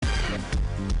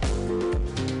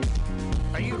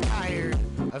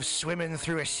of swimming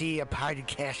through a sea of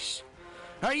podcasts?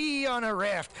 Are ye on a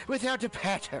raft without a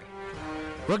paddle?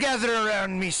 Well, gather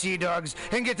around me, sea dogs,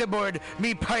 and get aboard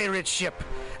me pirate ship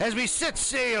as we set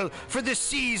sail for the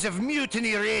seas of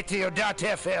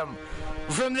MutinyRadio.fm.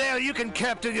 From there, you can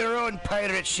captain your own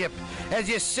pirate ship as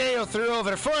you sail through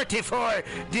over 44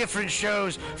 different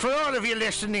shows for all of your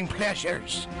listening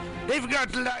pleasures. They've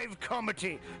got live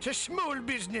comedy to small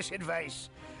business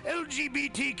advice,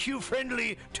 LGBTQ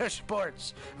friendly to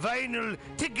sports, vinyl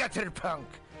to gutter punk.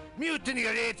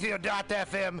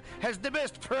 MutinyRadio.fm has the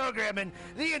best programming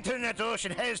the internet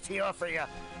ocean has to offer you.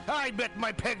 I bet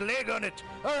my peg leg on it,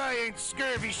 or I ain't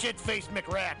scurvy shit-faced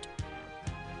McRat.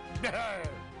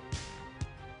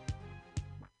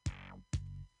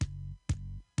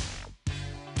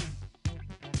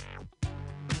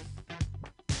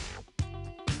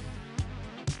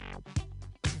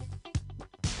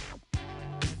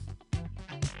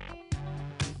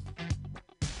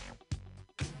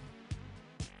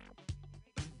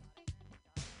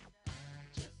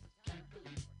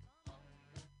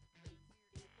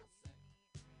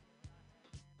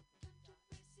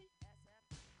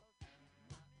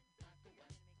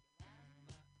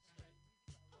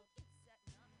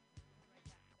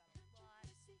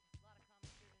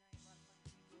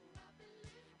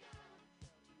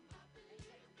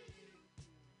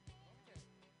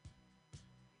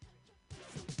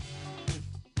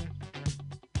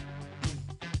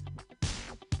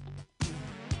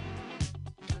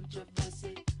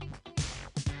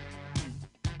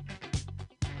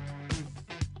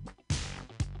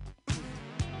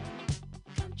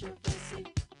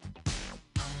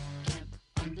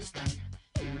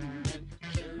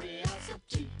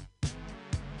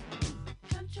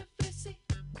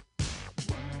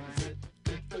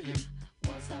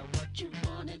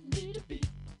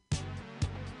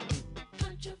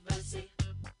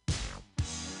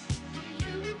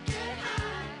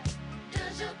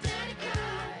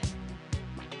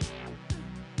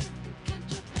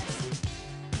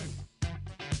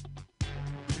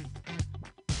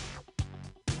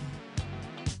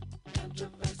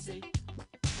 Controversy.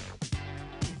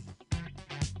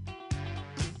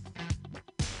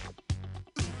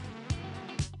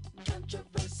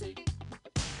 Controversy.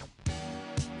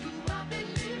 Do I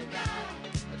believe in God?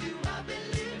 Do I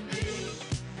believe in me?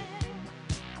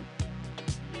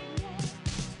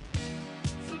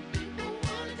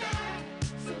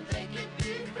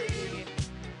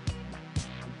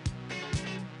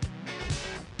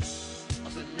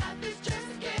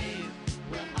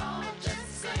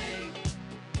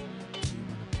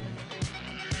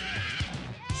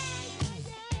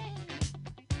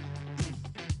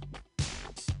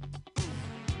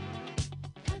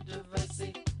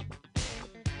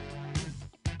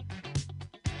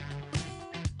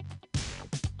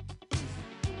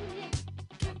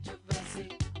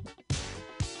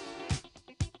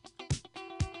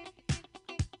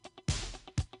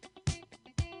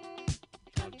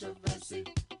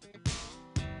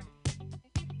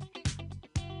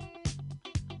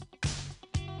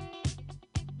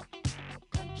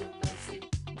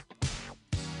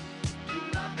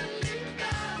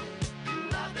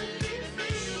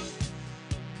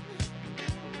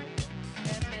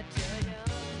 Let me tell you,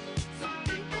 some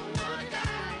people wanna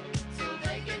die so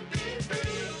they can be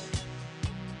free.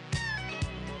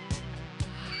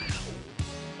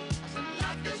 So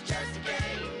life is just a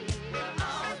game. We're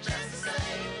all just the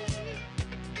same.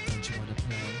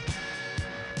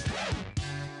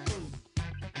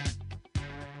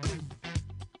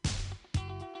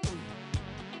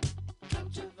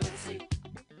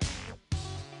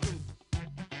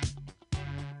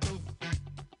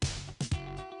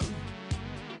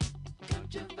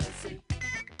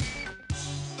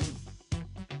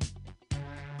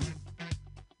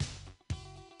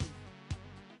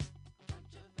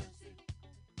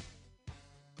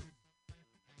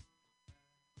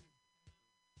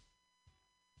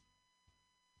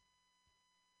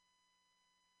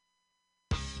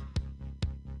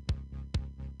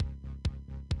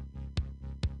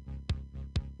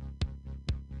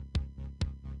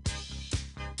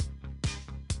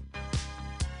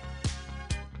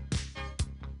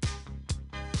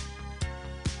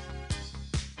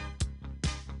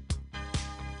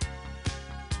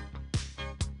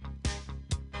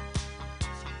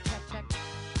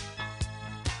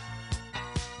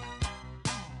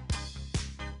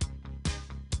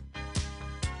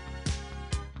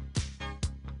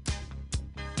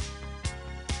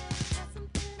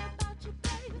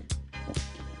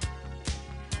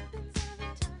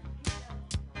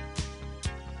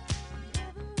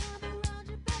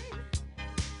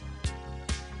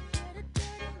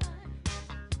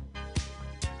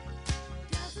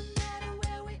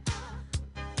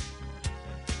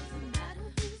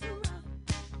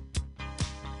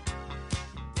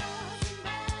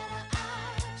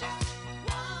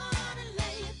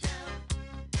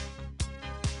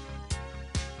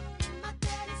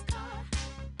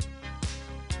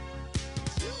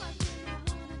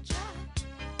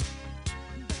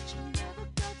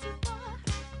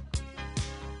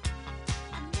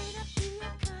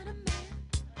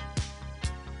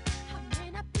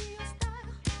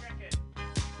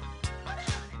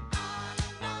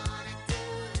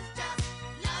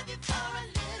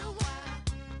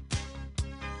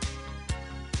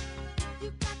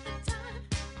 you got the time,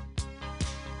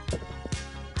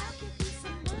 I'll give you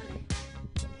some money.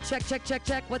 Check, check, check,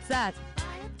 check. What's that? Buy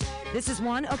a dirty This is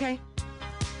one? Okay.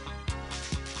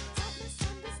 Don't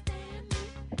misunderstand me.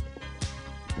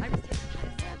 I was taking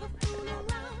Never fool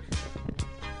around.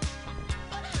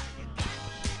 But how you got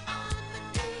me on my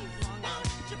knees? Won't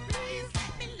you please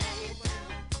let me lay it down?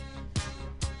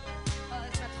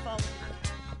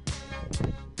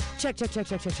 Check, check, check,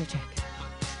 check, check, check, check.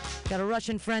 Got a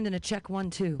Russian friend and a check 1,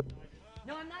 2.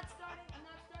 No, I'm not starting. I'm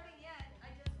not starting yet. I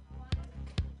just want.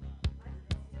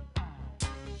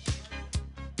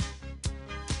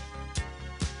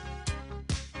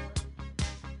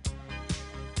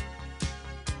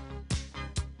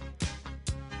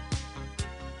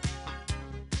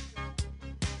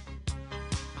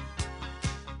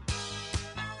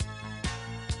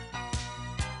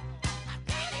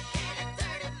 Really get a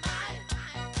dirty mind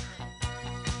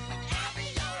whenever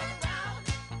you're around.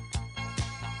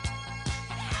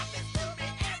 It happens to me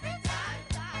every time.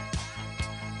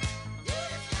 You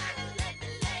just gotta let me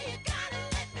lay it, gotta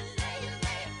let me lay it,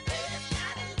 lay it. You just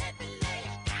gotta let me lay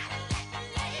it, gotta let me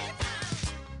lay it down.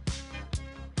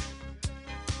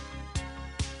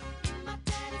 In my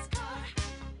daddy's car,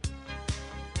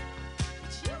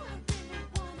 it's you I really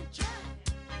wanna drive.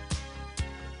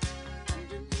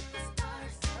 Underneath the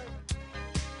stars, I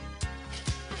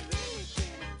really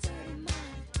get a dirty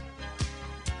mind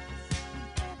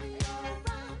whenever you're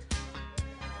around.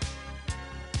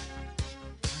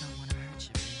 I don't want to hurt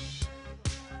you, baby.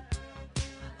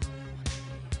 I only want to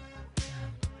lay you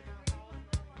down.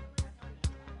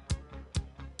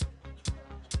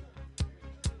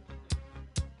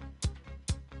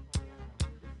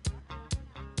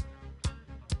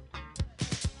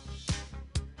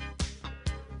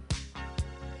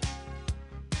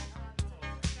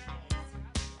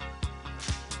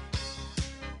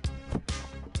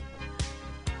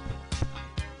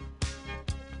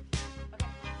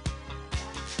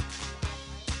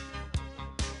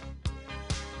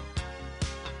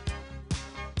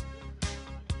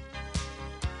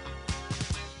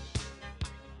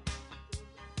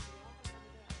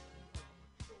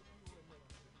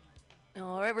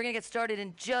 All right, we're going to get started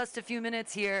in just a few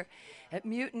minutes here at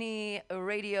Mutiny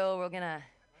Radio. We're going to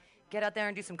get out there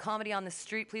and do some comedy on the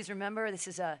street. Please remember, this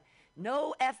is a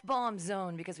no F-bomb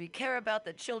zone because we care about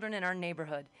the children in our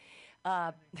neighborhood.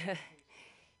 Yeah,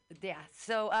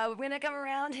 so we're going to come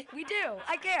around. We do.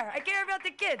 I care. I care about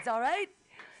the kids, all right?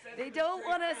 They don't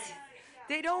want us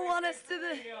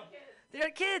to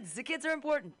they're kids. The kids are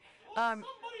important.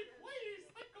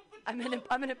 I'm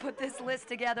gonna put this list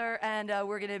together, and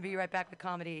we're gonna be right back with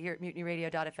comedy here at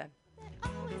MutinyRadio.fm. They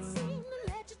always seem to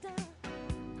let you down.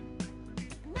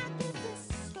 And I get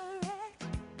discouraged,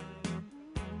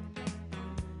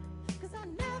 'cause I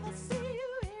never see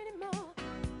you anymore.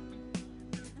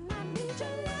 And I need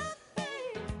your love,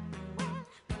 babe. Well,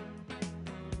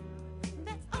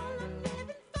 that's all I'm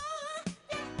living for,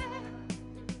 yeah.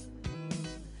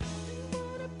 Didn't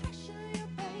wanna pressure you,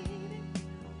 baby,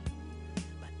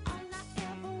 but all I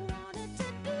ever wanted to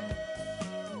do,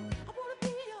 I wanna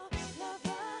be your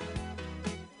lover.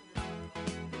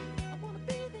 I wanna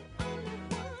be the only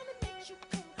one that makes you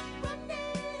come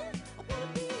running. I wanna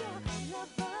be your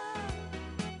lover.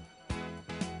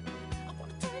 I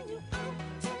wanna turn you on,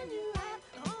 turn you out,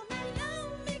 all night long,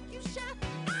 make you shout,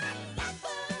 I love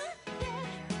her, yeah.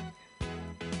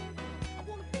 I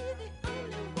wanna be the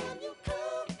only one you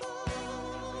come for.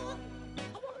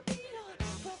 I wanna be your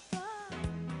brother.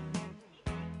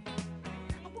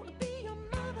 I wanna be your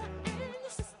mother and your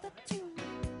sister too.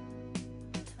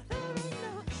 There ain't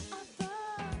no other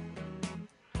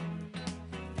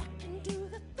that can do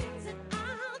the things that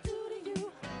I'll do to you.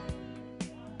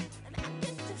 And I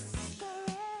get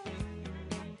discouraged,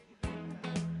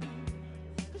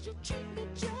 'cause you treat me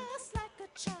just like a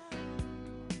child.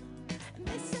 And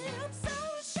they say I'm so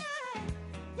shy,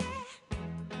 yeah.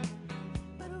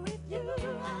 But with you,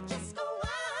 I'll just go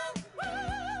wild.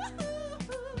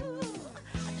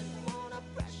 I didn't wanna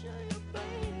pressure you,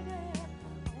 baby,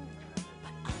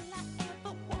 but all I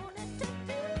ever wanted to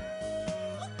do,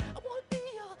 I wanna be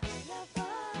your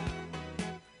lover.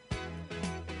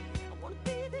 I wanna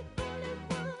be the only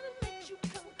one that makes you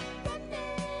come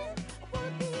running. I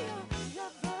wanna be your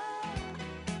lover.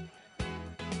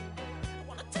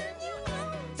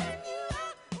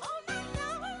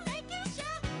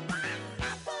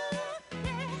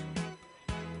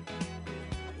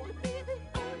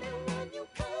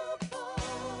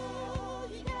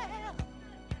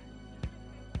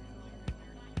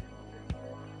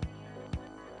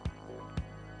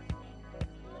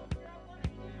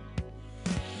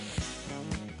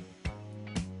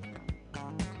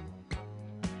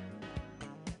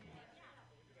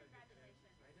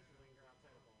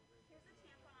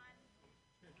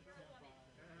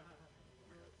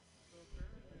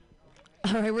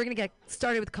 All right, we're going to get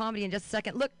started with comedy in just a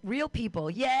second. Look, real people.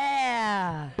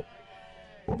 Yeah.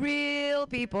 Real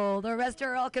people. The rest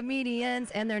are all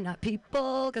comedians, and they're not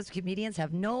people because comedians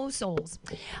have no souls.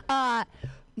 No,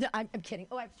 I'm kidding.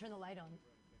 Oh, I have to turn the light on.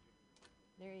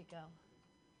 There you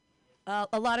go.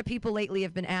 A lot of people lately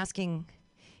have been asking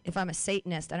if I'm a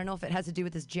Satanist. I don't know if it has to do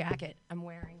with this jacket I'm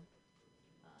wearing.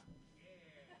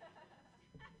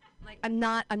 I'm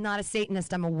not a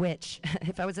Satanist. I'm a witch.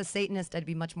 If I was a Satanist, I'd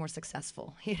be much more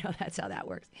successful. You know, that's how that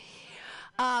works.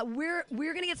 We're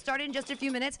gonna get started in just a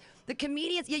few minutes. The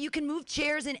comedians, yeah, you can move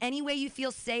chairs in any way you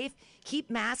feel safe. Keep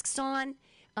masks on.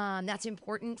 That's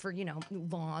important for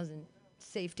laws and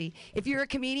safety. If you're a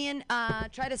comedian,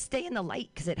 try to stay in the light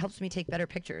because it helps me take better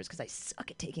pictures because I suck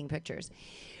at taking pictures.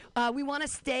 We want to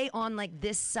stay on like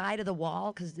this side of the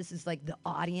wall because this is like the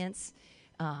audience.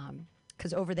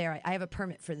 Because over there, I have a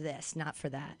permit for this, not for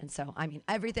that. And so, I mean,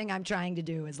 everything I'm trying to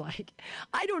do is like,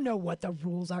 I don't know what the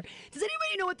rules are. Does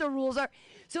anybody know what the rules are?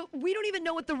 So we don't even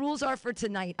know what the rules are for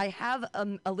tonight. I have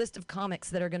a list of comics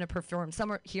that are going to perform.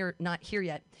 Some are here, not here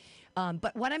yet.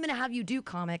 But what I'm going to have you do,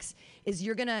 comics, is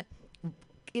you're going to,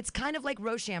 it's kind of like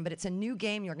Rosham, but it's a new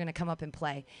game you're going to come up and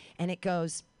play. And it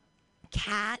goes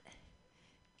cat,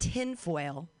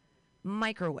 tinfoil,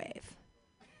 microwave,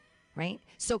 right?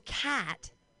 So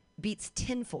cat beats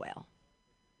tinfoil,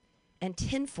 and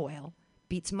tinfoil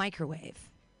beats microwave,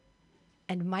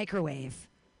 and microwave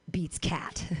beats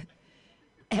cat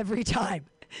every time.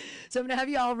 So I'm gonna have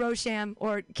you all Rosham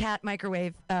or cat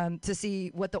microwave to see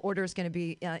what the order is gonna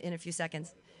be in a few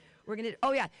seconds. We're gonna,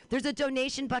 oh yeah, there's a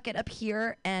donation bucket up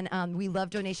here, and we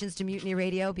love donations to Mutiny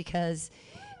Radio because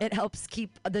it helps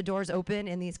keep the doors open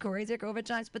in these crazy COVID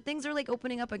times, but things are like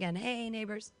opening up again. Hey,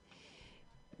 neighbors.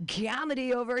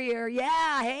 Comedy over here.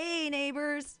 Yeah, hey,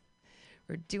 neighbors.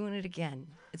 We're doing it again.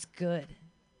 It's good.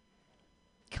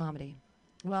 Comedy.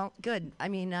 Well, good. I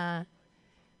mean, I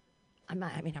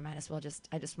might as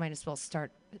well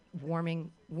start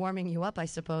warming you up, I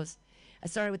suppose. I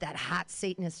started with that hot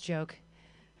Satanist joke,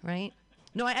 right?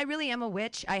 No, I really am a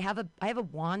witch. I have a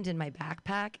wand in my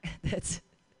backpack.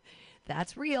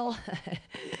 That's real.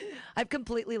 I've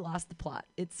completely lost the plot.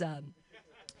 It's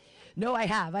No, I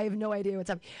have no idea what's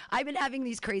up. I've been having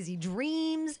these crazy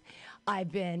dreams.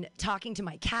 I've been talking to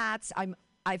my cats.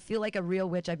 I feel like a real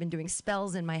witch. I've been doing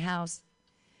spells in my house.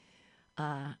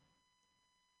 I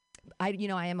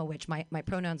am a witch. My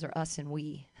pronouns are us and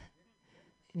we.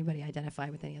 Anybody identify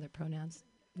with any other pronouns?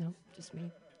 No, just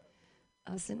me.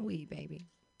 Us and we, baby.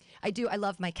 I do. I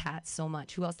love my cats so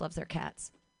much. Who else loves their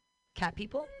cats? Cat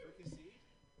people?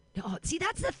 No, see,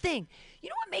 that's the thing. You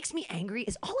know what makes me angry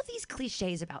is all of these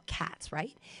cliches about cats,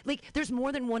 right? Like, there's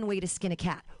more than one way to skin a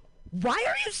cat. Why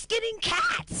are you skinning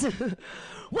cats?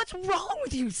 What's wrong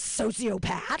with you,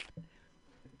 sociopath?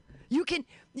 You can.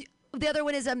 The other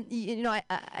one is,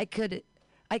 I could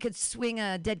swing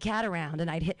a dead cat around and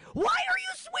I'd hit. Why are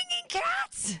you swinging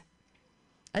cats?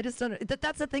 I just don't know.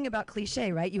 That's the thing about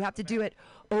cliche, right? You have to do it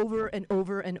over and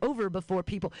over and over before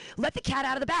people let the cat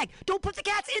out of the bag. Don't put the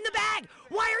cats in the bag.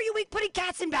 Why are you putting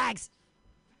cats in bags?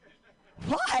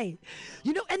 Why?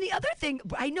 And the other thing,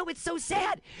 I know it's so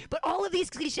sad, but all of these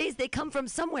cliches, they come from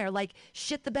somewhere, like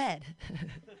shit the bed.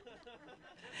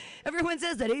 Everyone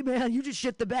says that, hey man, you just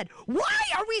shit the bed. Why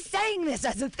are we saying this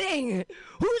as a thing?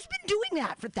 Who's been doing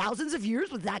that for thousands of years?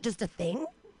 Was that just a thing?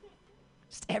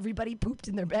 Just everybody pooped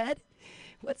in their bed?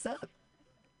 What's up?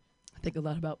 I think a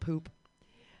lot about poop.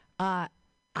 I've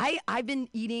been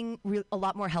eating a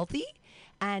lot more healthy,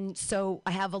 and so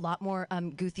I have a lot more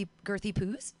girthy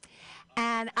poos.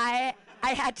 And I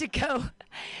had to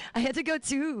go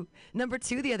to number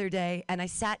 2 the other day, and I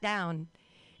sat down,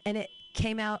 and it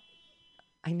came out.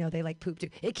 I know they like poop too.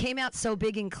 It came out so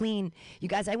big and clean. You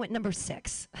guys, I went number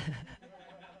 6.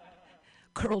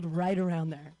 Curled right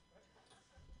around there.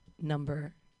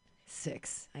 Number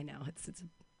 6. I know it's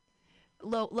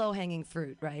low hanging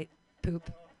fruit, right?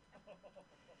 Poop.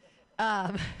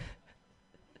 I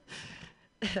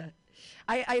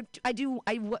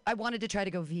wanted to try to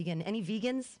go vegan. Any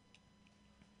vegans?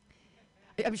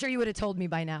 I'm sure you would have told me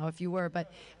by now if you were,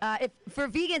 but for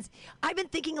vegans, I've been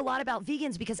thinking a lot about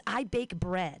vegans because I bake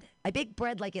bread. I bake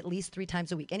bread like at least 3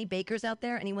 times a week. Any bakers out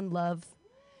there? Anyone love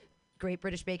Great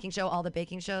British Baking Show, all the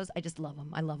baking shows? I just love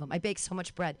them. I love them. I bake so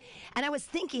much bread. And I was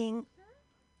thinking,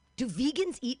 do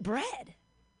vegans eat bread?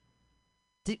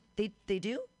 They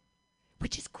do?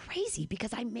 Which is crazy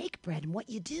because I make bread, and what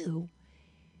you do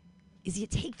is you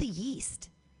take the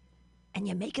yeast and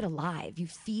you make it alive. You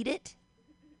feed it.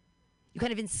 You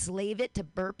kind of enslave it to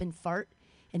burp and fart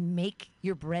and make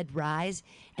your bread rise.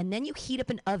 And then you heat up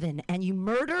an oven and you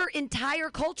murder entire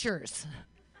cultures.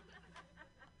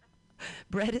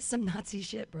 Bread is some Nazi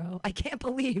shit, bro. I can't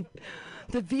believe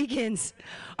the vegans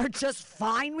are just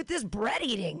fine with this bread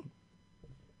eating.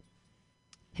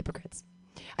 Hypocrites.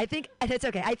 I think, and it's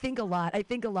okay, I think a lot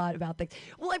about things.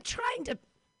 Well,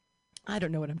 I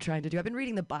don't know what I'm trying to do. I've been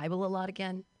reading the Bible a lot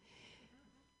again.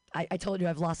 I told you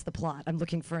I've lost the plot. I'm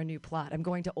looking for a new plot. I'm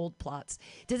going to old plots.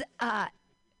 Does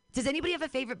anybody have a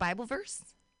favorite Bible verse?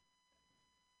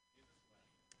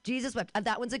 Jesus wept.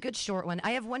 That one's a good short one.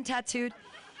 I have one tattooed.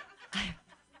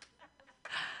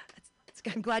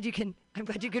 I'm glad you can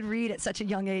read at such a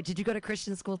young age. Did you go to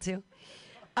Christian school too?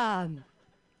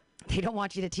 They don't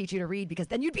want you to teach you to read because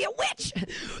then you'd be a witch.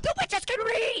 The witches can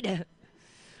read.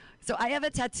 So I have a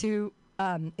tattoo.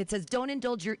 It says, "Don't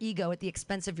indulge your ego at the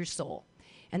expense of your soul,"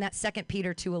 and that's 2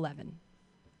 Peter 2:11.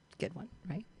 Good one,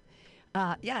 right?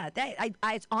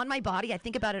 It's on my body. I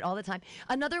think about it all the time.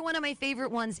 Another one of my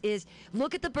favorite ones is,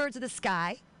 "Look at the birds of the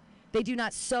sky. They do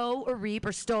not sow or reap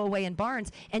or stow away in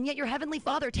barns, and yet your heavenly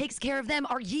Father takes care of them.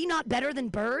 Are ye not better than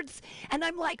birds?" And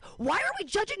I'm like, why are we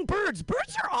judging birds?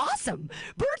 Birds are awesome.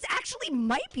 Birds actually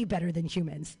might be better than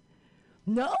humans.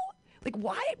 No? Like,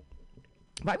 why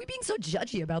are we being so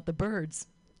judgy about the birds?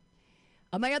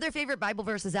 My other favorite Bible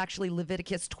verse is actually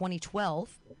Leviticus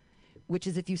 20:12, which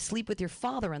is, "If you sleep with your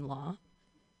father-in-law,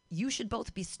 you should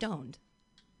both be stoned."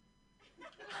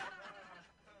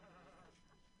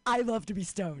 I love to be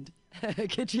stoned.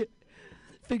 Could you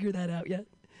figure that out yet?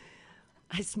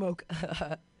 I smoke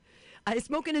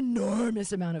an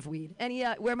enormous amount of weed. Any,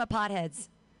 where are my potheads?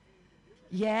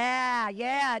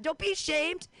 Yeah. Don't be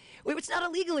ashamed. Wait, it's not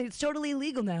illegal. It's totally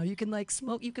illegal now. You can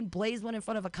smoke. You can blaze one in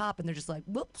front of a cop, and they're just like,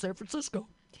 "Whoop, San Francisco."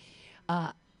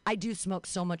 I do smoke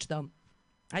so much though.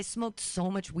 I smoked so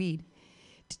much weed.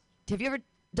 Have you ever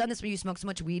done this where you smoke so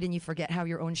much weed and you forget how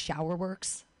your own shower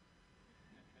works?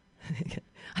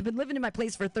 I've been living in my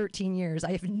place for 13 years.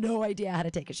 I have no idea how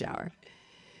to take a shower.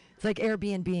 It's like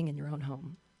Airbnb-ing in your own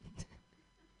home.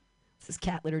 This is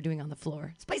cat litter doing on the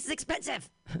floor. This place is expensive.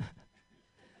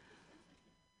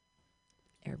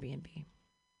 Airbnb.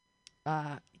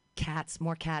 Cats,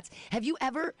 more cats. Have you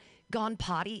ever gone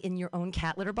potty in your own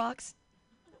cat litter box?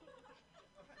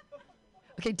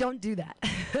 Okay, don't do that.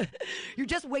 You're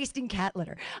just wasting cat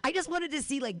litter. I just wanted to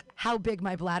see how big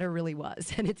my bladder really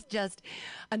was, and it's just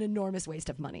an enormous waste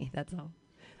of money. That's all.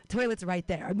 The toilet's right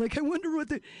there. I'm like, I wonder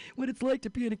what it's like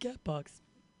to pee in a cat box.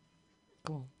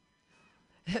 Cool.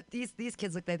 These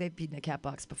kids look like they've peed in a cat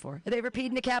box before. Have they ever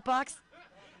peed in a cat box?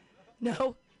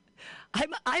 No.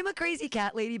 I'm a crazy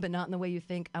cat lady, but not in the way you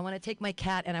think. I want to take my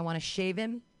cat and I want to shave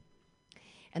him,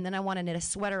 and then I want to knit a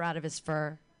sweater out of his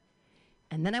fur.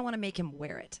 And then I want to make him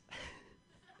wear it.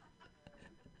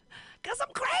 Because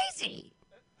I'm crazy.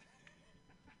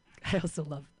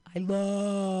 I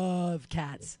love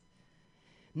cats.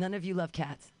 None of you love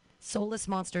cats. Soulless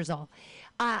monsters all.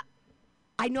 I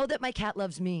know that my cat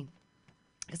loves me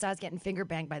because I was getting finger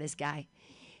banged by this guy.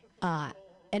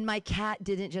 And my cat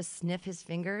didn't just sniff his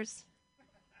fingers.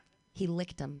 He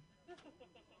licked them.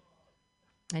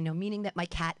 I know, meaning that my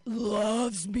cat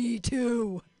loves me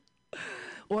too.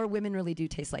 Or women really do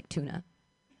taste like tuna.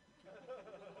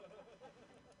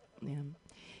 Yeah.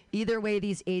 Either way,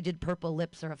 these aged purple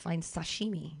lips are a fine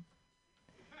sashimi.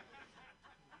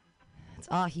 It's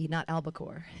ahi, not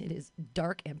albacore. It is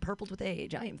dark and purpled with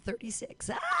age. I am 36.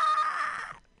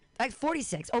 I'm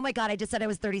 46. Oh my God, I just said I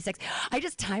was 36. I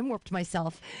just time warped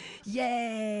myself.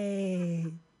 Yay.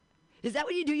 Is that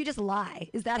what you do? You just lie.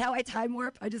 Is that how I time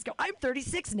warp? I just go, I'm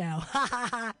 36 now.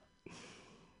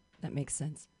 That makes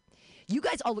sense. You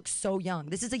guys all look so young.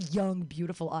 This is a young,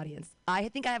 beautiful audience. I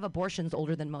think I have abortions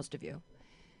older than most of you.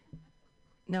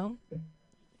 No?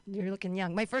 You're looking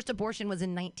young. My first abortion was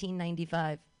in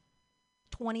 1995.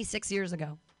 26 years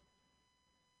ago.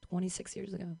 26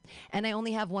 years ago. And I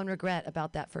only have one regret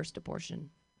about that first abortion.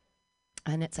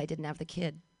 And it's I didn't have the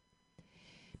kid.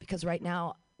 Because right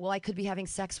now, I could be having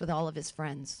sex with all of his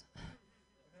friends.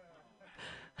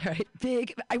 All right?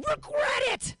 I regret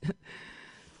it!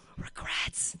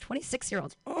 Regrets.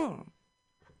 26-year-olds.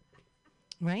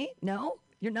 Right? No?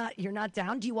 You're not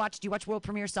down? Do you watch world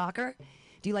premiere soccer?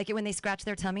 Do you like it when they scratch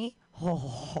their tummy?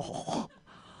 Oh.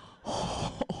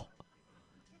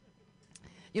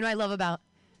 You know what I love about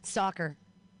soccer,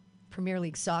 Premier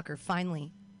League soccer?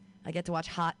 Finally, I get to watch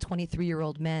hot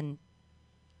 23-year-old men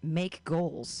make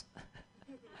goals.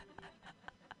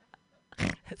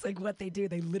 It's like what they do.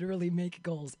 They literally make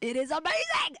goals. It is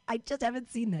amazing. I just haven't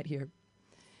seen that here.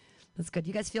 That's good.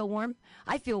 You guys feel warm?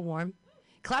 I feel warm.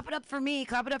 Clap it up for me.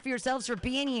 Clap it up for yourselves for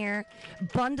being here,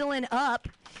 bundling up.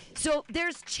 So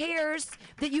there's chairs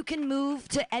that you can move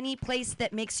to any place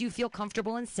that makes you feel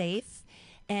comfortable and safe.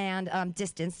 and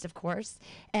distanced, of course.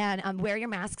 And wear your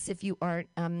masks if you aren't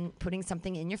putting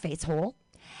something in your face hole.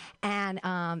 And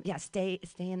yeah, stay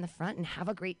in the front and have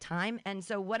a great time. And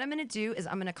so what I'm going to do is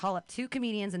I'm going to call up 2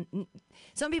 comedians, and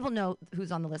some people know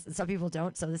who's on the list and some people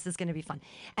don't, so this is going to be fun.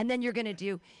 And then you're going to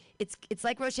do, it's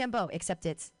like Rochambeau, except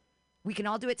we can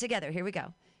all do it together. Here we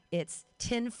go. It's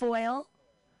tinfoil,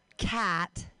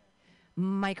 cat,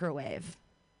 microwave.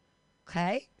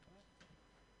 Okay?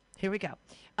 Here we go.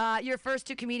 Your first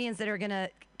 2 comedians that are going to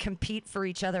compete for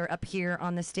each other up here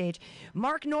on the stage,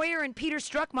 Mark Neuer and Peter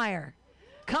Struckmeyer.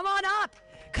 Come on up.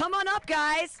 Come on up,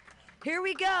 guys. Here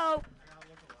we go.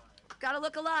 Gotta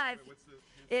look alive.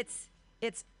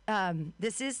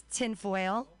 This is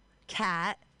tinfoil,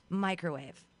 cat,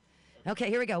 microwave. Okay,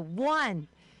 here we go. 1,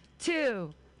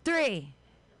 2, 3.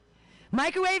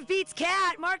 Microwave beats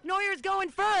cat. Mark Neuer's going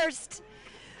first.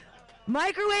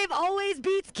 Microwave always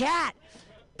beats cat.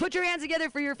 Put your hands together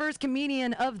for your first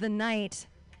comedian of the night.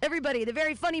 Everybody, the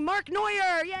very funny Mark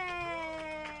Neuer. Yay!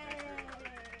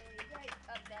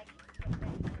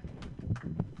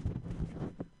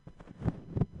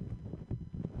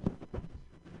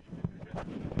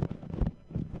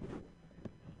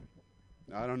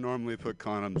 I don't normally put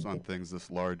condoms on things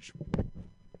this large,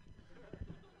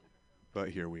 but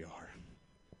here we are.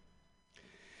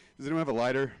 Does anyone have a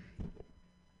lighter?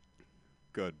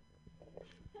 Good.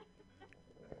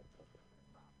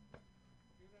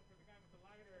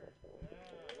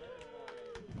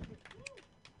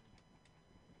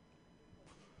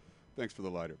 Thanks for the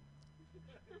lighter.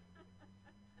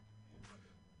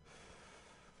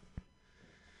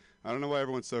 I don't know why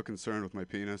everyone's so concerned with my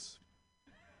penis.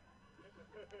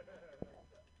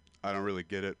 I don't really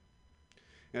get it.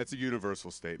 And it's a universal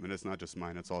statement. It's not just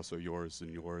mine. It's also yours and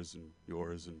yours and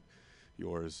yours and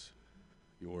yours.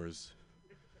 Yours.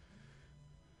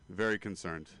 Very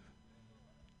concerned.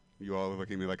 You all look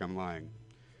at me like I'm lying.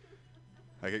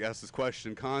 I get asked this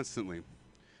question constantly.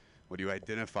 What do you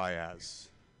identify as?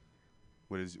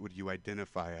 What do you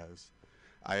identify as?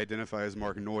 I identify as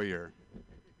Mark Neuer.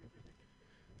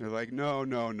 They're like,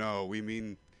 no. We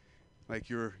mean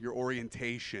like your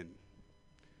orientation.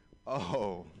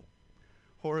 Oh,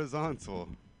 horizontal.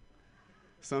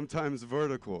 Sometimes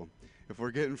vertical. If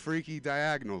we're getting freaky,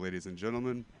 diagonal, ladies and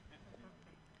gentlemen.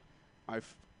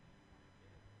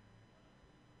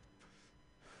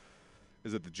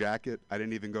 Is it the jacket? I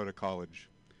didn't even go to college.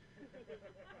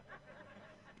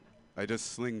 I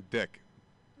just sling dick.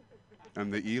 I'm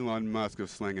the Elon Musk of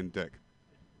slinging dick.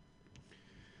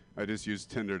 I just use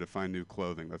Tinder to find new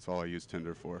clothing. That's all I use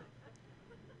Tinder for.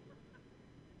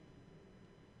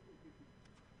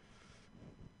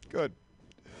 Good.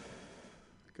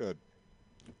 Good.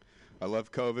 I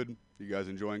love COVID. You guys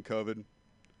enjoying COVID?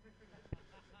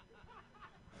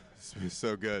 It's been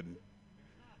so good.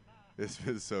 It's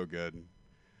been so good.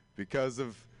 Because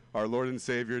of our Lord and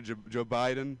Savior, Joe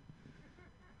Biden,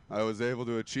 I was able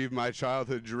to achieve my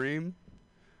childhood dream.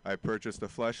 I purchased a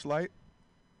fleshlight.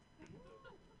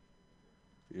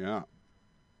 Yeah.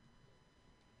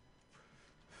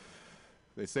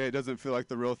 They say it doesn't feel like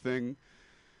the real thing.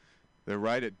 They're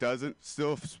right, it doesn't.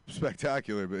 Still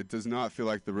spectacular, but it does not feel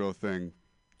like the real thing.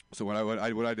 So what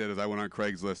I did is I went on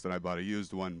Craigslist and I bought a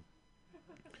used one.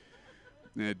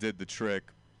 And it did the trick.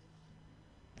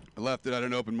 I left it at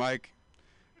an open mic.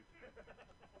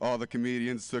 All the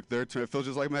comedians took their turn. It feels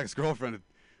just like my ex-girlfriend.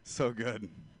 So good.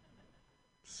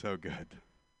 So good.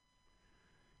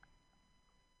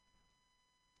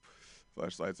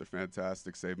 Flashlights are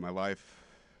fantastic. Saved my life.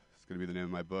 It's going to be the name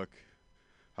of my book.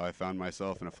 How I found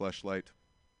myself in a fleshlight.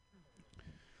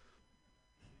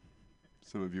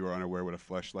 Some of you are unaware what a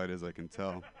fleshlight is, I can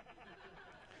tell.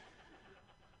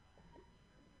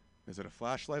 Is it a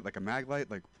flashlight? Like a mag light?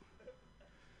 Like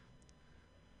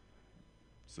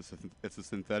it's a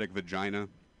synthetic vagina.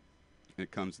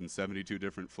 It comes in 72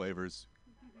 different flavors.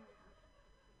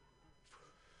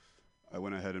 I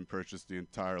went ahead and purchased the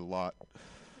entire lot.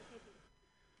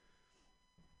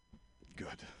 Good.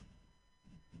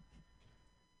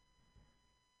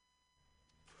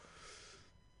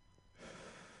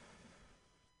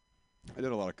 I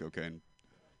did a lot of cocaine.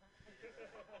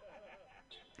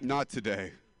 Not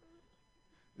today.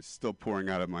 It's still pouring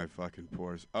out of my fucking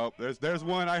pores. Oh, there's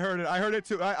one. I heard it. I heard it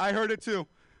too. I heard it too.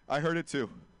 I heard it too.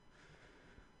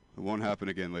 It won't happen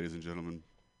again, ladies and gentlemen.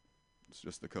 It's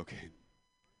just the cocaine.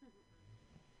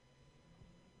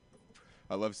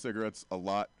 I love cigarettes a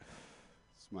lot.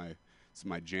 It's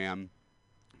my jam.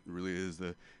 It really is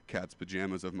the cat's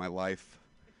pajamas of my life.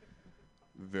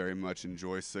 Very much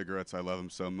enjoy cigarettes. I love them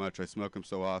so much. I smoke them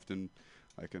so often.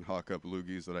 I can hawk up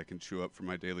loogies that I can chew up for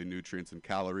my daily nutrients and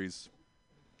calories.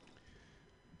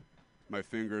 My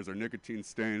fingers are nicotine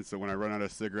stained, so when I run out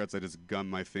of cigarettes, I just gum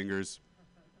my fingers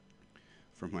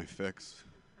for my fix.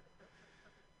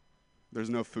 There's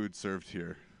no food served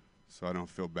here, so I don't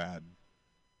feel bad.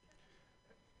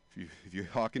 If you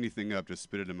hawk anything up, just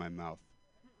spit it in my mouth.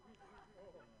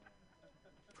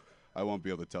 I won't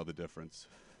be able to tell the difference.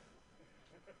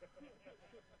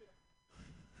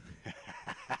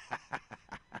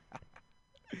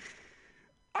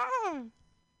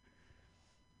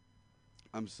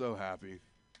 I'm so happy.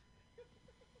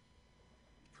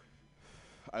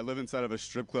 I live inside of a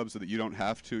strip club so that you don't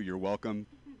have to. You're welcome.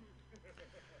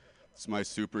 It's my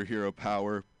superhero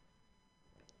power.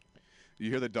 You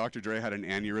hear that Dr. Dre had an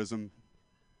aneurysm?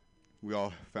 We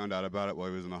all found out about it while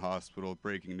he was in the hospital.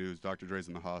 Breaking news, Dr. Dre's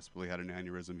in the hospital. He had an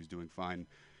aneurysm. He's doing fine.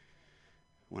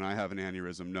 When I have an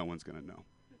aneurysm, no one's going to know.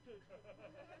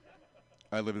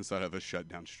 I live inside of a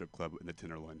shut-down strip club in the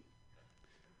Tenderloin.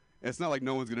 And it's not like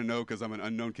no one's going to know because I'm an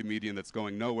unknown comedian that's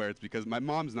going nowhere. It's because my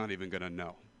mom's not even going to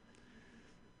know.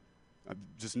 I'm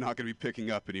just not going to be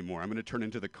picking up anymore. I'm going to turn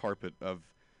into the carpet of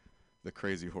the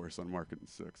Crazy Horse on Market and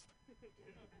 6th.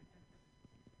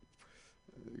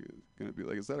 Going to be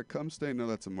like, is that a cum stain? No,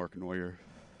 that's a Mark Neuer.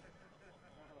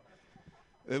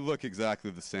 They look exactly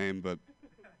the same, but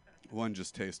one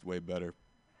just tastes way better.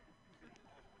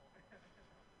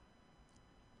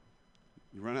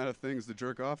 You run out of things to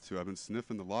jerk off to. I've been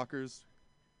sniffing the lockers.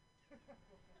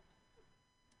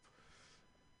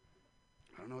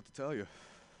 I don't know what to tell you.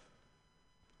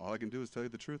 All I can do is tell you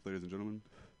the truth, ladies and gentlemen.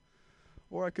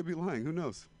 Or I could be lying. Who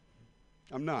knows?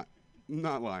 I'm not. I'm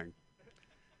not lying.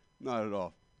 Not at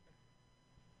all.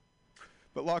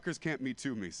 But lockers can't me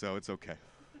too me, so it's okay.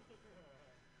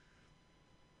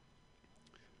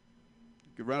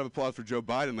 Good round of applause for Joe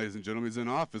Biden, ladies and gentlemen. He's in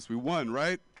office. We won,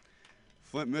 right?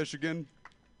 Flint, Michigan.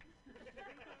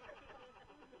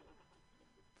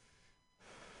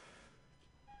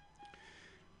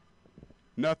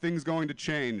 Nothing's going to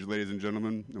change, ladies and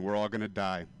gentlemen, and we're all going to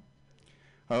die.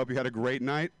 I hope you had a great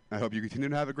night. I hope you continue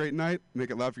to have a great night. Make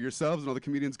it loud for yourselves and all the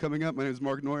comedians coming up. My name is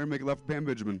Mark Neuer. Make it loud for Pam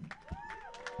Benjamin.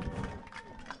 God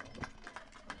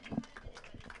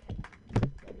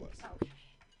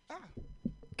bless.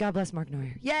 God bless Mark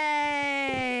Neuer.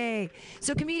 Yay!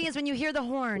 So comedians, when you hear the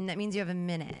horn, that means you have a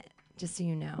minute, just so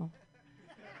you know.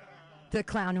 The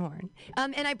clown horn.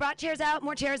 And I brought chairs out,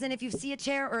 more chairs, and if you see a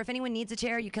chair or if anyone needs a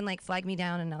chair, you can like flag me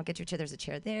down and I'll get your chair. There's a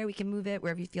chair there. We can move it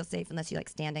wherever you feel safe unless you like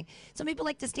standing. Some people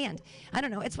like to stand. I don't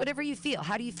know. It's whatever you feel.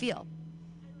 How do you feel?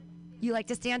 You like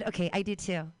to stand? Okay, I do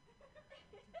too.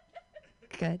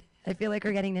 Good. I feel like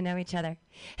we're getting to know each other.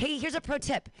 Hey, here's a pro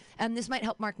tip. This might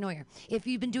help Mark Neuer. If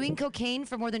you've been doing cocaine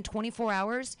for more than 24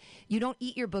 hours, you don't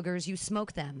eat your boogers, you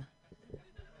smoke them.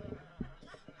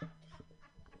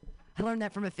 I learned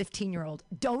that from a 15-year-old.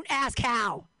 Don't ask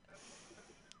how.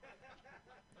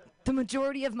 The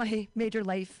majority of my major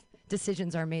life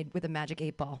decisions are made with a magic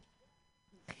 8-ball.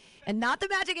 And not the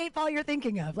magic 8-ball you're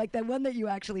thinking of, like the one that you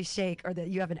actually shake or that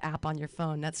you have an app on your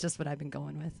phone. That's just what I've been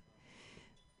going with.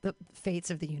 The fates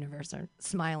of the universe are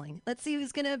smiling. Let's see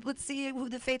who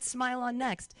the fates smile on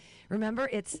next. Remember,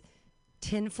 it's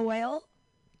tinfoil,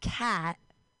 cat,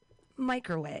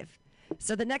 microwave.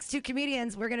 So the next two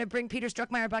comedians, we're going to bring Peter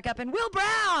Struckmeyer back up and Will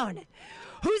Brown.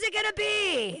 Who's it going to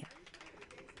be?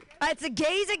 It's a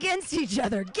gays against each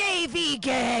other. Gay v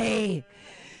gay.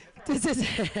 This is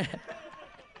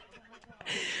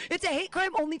It's a hate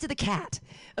crime only to the cat.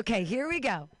 Okay, here we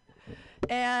go.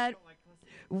 And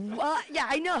yeah,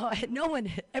 I know. No one,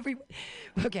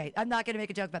 okay, I'm not going to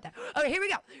make a joke about that. Okay, here we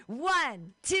go.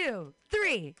 1, 2,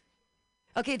 3.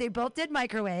 Okay, they both did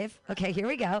microwave. Okay, here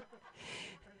we go.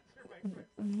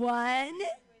 1,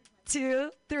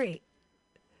 2, 3.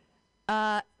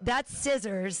 That's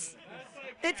scissors.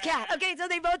 It's cat. Okay, so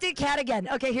they both did cat again.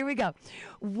 Okay, here we go.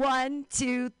 1,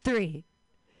 2, 3.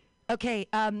 Okay,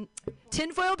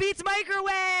 tinfoil beats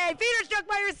microwave. Peter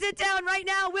Struckmeyer, sit down right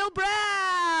now. Will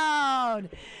Brown.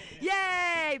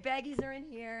 Yay. Baggies are in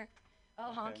here.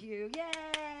 I'll honk you.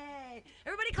 Yay.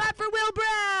 Everybody clap for Will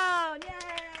Brown. Yay.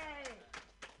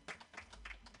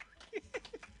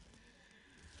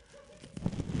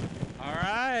 All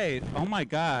right. Oh my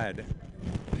God.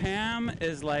 Pam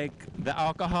is like the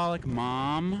alcoholic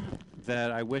mom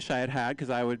that I wish I had had because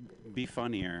I would be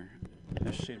funnier.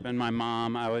 If she'd been my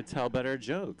mom, I would tell better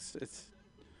jokes. It's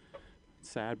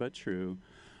sad but true.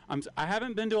 I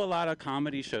haven't been to a lot of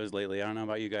comedy shows lately. I don't know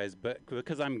about you guys, but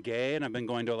because I'm gay and I've been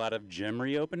going to a lot of gym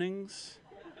reopenings.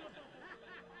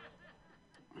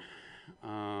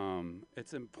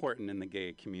 It's important in the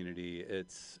gay community.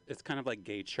 It's kind of like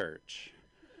gay church.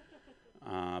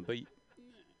 But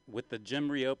with the gym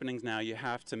reopenings now, you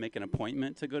have to make an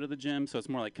appointment to go to the gym, so it's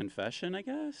more like confession, I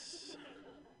guess.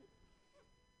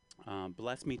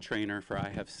 Bless me, trainer, for I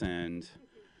have sinned.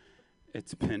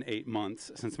 It's been 8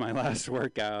 months since my last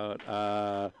workout.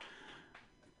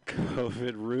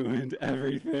 COVID ruined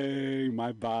everything,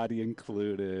 my body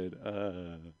included.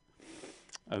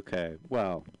 Okay,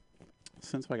 well,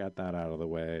 since I got that out of the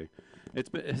way,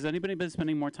 has anybody been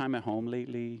spending more time at home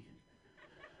lately?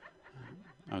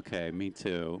 Okay, me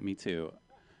too.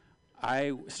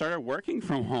 I started working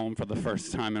from home for the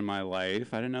first time in my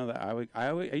life. I didn't know that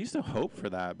I used to hope for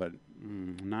that, but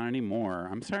not anymore.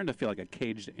 I'm starting to feel like a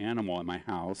caged animal in my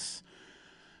house.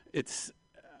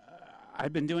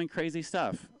 I've been doing crazy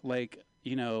stuff. Like,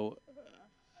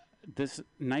 this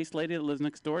nice lady that lives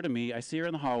next door to me, I see her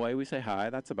in the hallway, we say hi,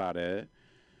 that's about it.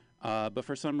 But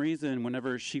for some reason,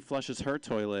 whenever she flushes her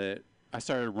toilet, I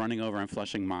started running over and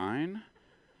flushing mine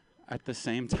at the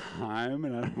same time,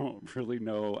 and I don't really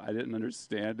know. I didn't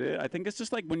understand it. I think it's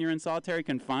just like when you're in solitary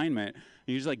confinement,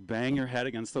 you just like bang your head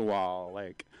against the wall.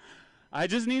 Like, I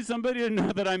just need somebody to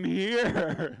know that I'm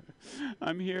here.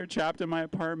 I'm here trapped in my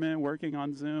apartment working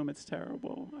on Zoom. It's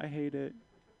terrible. I hate it.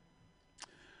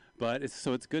 But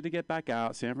it's good to get back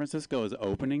out. San Francisco is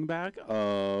opening back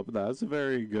up. That's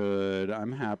very good.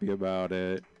 I'm happy about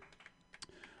it.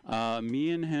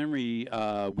 Me and Henry,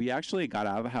 we actually got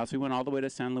out of the house. We went all the way to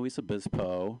San Luis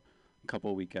Obispo a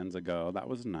couple weekends ago. That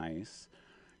was nice.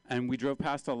 And we drove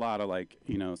past a lot of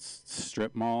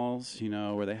strip malls,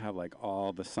 where they have like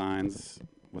all the signs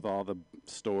with all the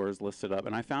stores listed up.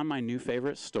 And I found my new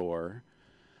favorite store.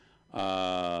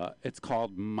 It's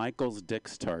called Michael's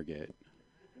Dick's Target.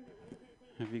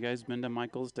 Have you guys been to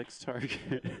Michael's Dick's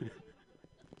Target?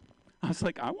 I was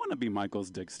like, I want to be Michael's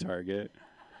Dick's Target.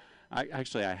 I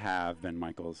have been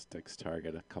Michael's Dick's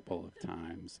Target a couple of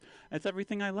times. It's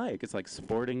everything I like. It's like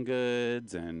sporting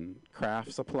goods and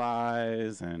craft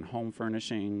supplies and home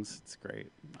furnishings. It's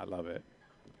great. I love it.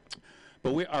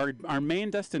 But our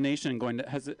main destination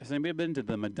has anybody been to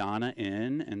the Madonna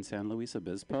Inn in San Luis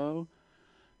Obispo?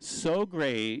 So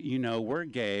great. We're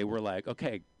gay. We're like,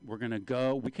 okay, we're going to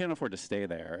go. We can't afford to stay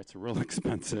there. It's real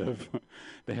expensive.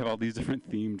 They have all these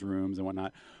different themed rooms and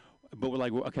whatnot. But we're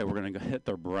like, okay, we're going to go hit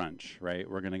their brunch, right?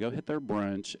 We're going to go hit their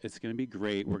brunch. It's going to be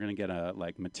great. We're going to get a,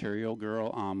 Material Girl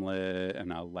omelet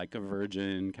and a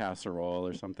Virgin casserole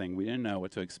or something. We didn't know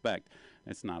what to expect.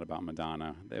 It's not about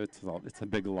Madonna. It's a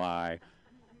big lie.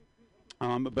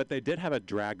 But they did have a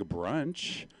drag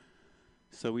brunch.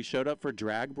 So we showed up for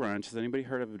drag brunch. Has anybody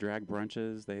heard of drag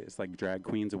brunches? It's like drag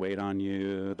queens wait on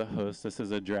you. The hostess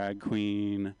is a drag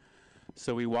queen.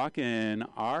 So we walk in.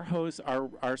 Our host,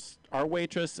 our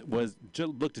waitress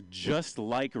looked just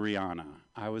like Rihanna.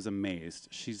 I was amazed.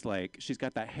 She's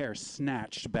got that hair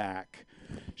snatched back.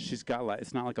 She's got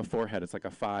it's not like a 4-head. It's like a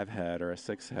 5-head or a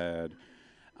 6-head,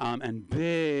 and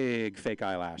big fake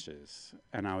eyelashes.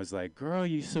 And I was like, "Girl,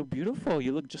 you're so beautiful.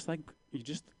 You look just like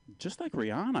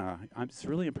Rihanna. It's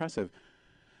really impressive."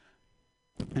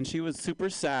 And she was super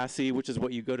sassy, which is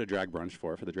what you go to drag brunch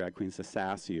for the drag queens to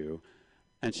sass you.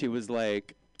 And she was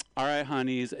like, "All right,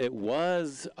 honeys, it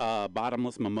was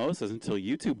bottomless mimosas until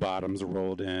you two bottoms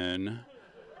rolled in."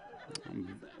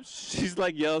 She's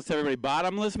like, yells to everybody,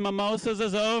 "Bottomless mimosas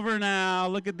is over now.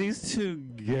 Look at these two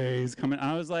gays coming."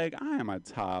 I was like, "I am a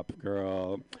top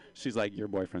girl." She's like, "Your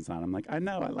boyfriend's not." I'm like, "I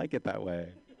know, I like it that way."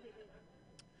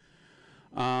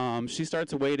 She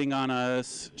starts waiting on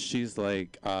us. She's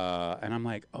like, and I'm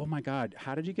like, "Oh my God,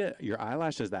 how did you get your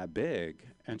eyelashes that big?"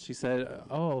 And she said,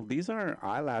 "Oh, these aren't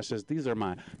eyelashes. These are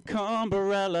my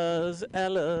Cumberellas,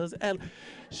 Ellas.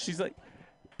 She's like,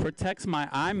 "Protects my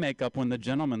eye makeup when the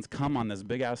gentlemen's come on this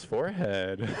big-ass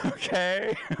forehead."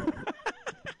 Okay?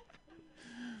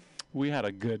 We had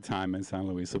a good time in San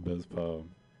Luis Obispo.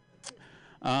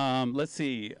 Let's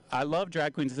see. I love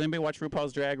drag queens. Does anybody watch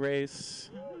RuPaul's Drag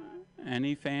Race?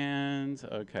 Any fans?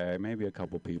 Okay, maybe a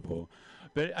couple people.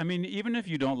 But, I mean, even if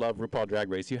you don't love RuPaul Drag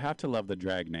Race, you have to love the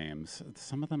drag names.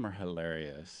 Some of them are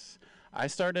hilarious. I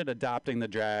started adopting the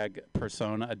drag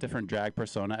persona, a different drag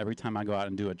persona, every time I go out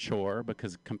and do a chore,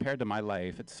 because compared to my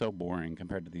life, it's so boring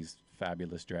compared to these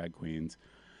fabulous drag queens.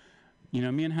 Me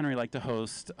and Henry like to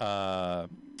host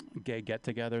gay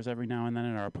get-togethers every now and then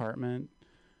in our apartment.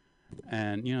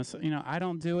 And, I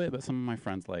don't do it, but some of my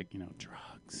friends like,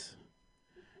 drugs.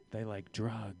 They like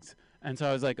drugs. And so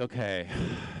I was like, okay,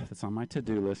 that's on my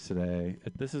to-do list today.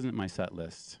 This isn't my set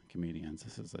list, comedians.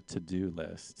 This is a to-do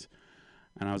list.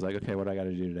 And I was like, okay, what do I got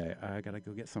to do today? I got to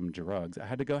go get some drugs. I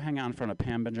had to go hang out in front of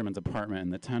Pam Benjamin's apartment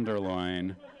in the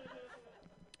Tenderloin,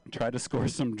 try to score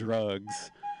some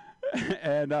drugs.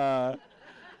 And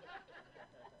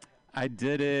I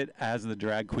did it as the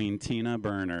drag queen Tina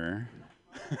Burner.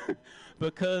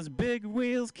 Because big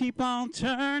wheels keep on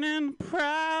turning,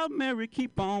 proud Mary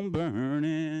keep on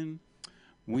burning.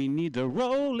 We need to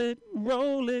roll it,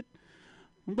 rolling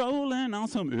on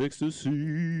some ecstasy.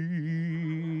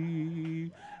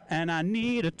 And I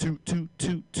need a toot, toot,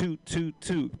 toot, toot, toot,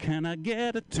 toot. Can I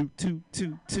get a toot, toot,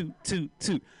 toot, toot, toot,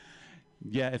 toot?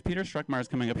 Yeah, if Peter Struckmeyer's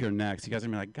coming up here next, you guys are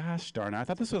going to be like, gosh darn it, I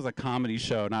thought this was a comedy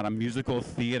show, not a musical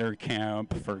theater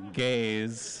camp for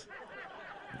gays.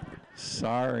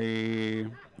 Sorry.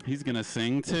 He's going to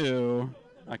sing too.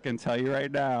 I can tell you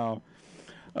right now.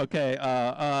 Okay,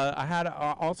 I had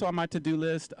also on my to-do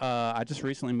list, I just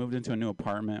recently moved into a new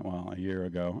apartment, well, a year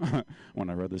ago when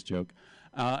I wrote this joke.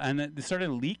 And it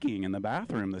started leaking in the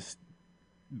bathroom. This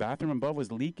bathroom above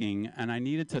was leaking, and I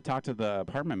needed to talk to the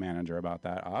apartment manager about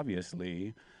that,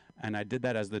 obviously. And I did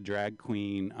that as the drag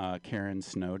queen Karen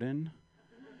Snowden.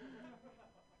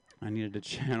 I needed to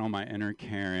channel my inner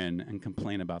Karen and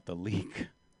complain about the leak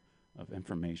of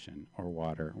information or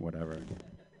water, whatever.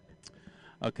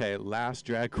 Okay, last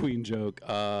drag queen joke.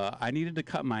 I needed to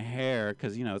cut my hair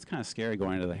because, you know, it's kind of scary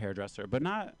going to the hairdresser, but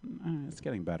not, it's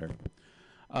getting better.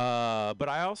 But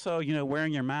I also, you know,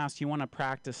 wearing your mask, you want to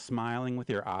practice smiling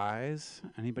with your eyes.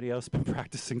 Anybody else been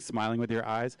practicing smiling with your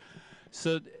eyes?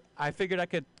 So I figured I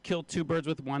could kill two birds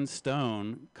with one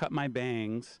stone, cut my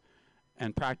bangs,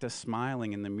 and practice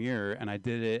smiling in the mirror. And I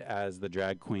did it as the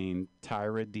drag queen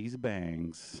Tyra D's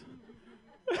Bangs.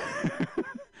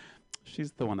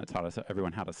 She's the one that taught us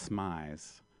everyone how to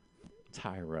smize.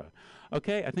 Tyra.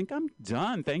 Okay, I think I'm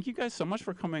done. Thank you guys so much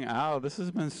for coming out. This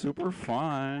has been super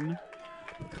fun.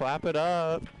 Clap it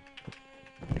up.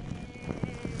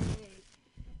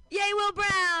 Yay, Will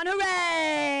Brown!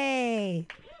 Hooray!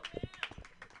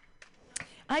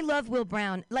 I love Will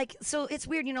Brown. Like, so it's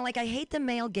weird, you know, like I hate the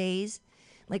male gaze,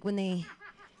 like when they,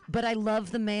 but I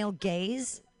love the male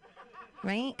gaze,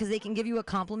 right? Because they can give you a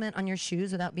compliment on your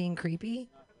shoes without being creepy.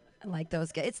 I like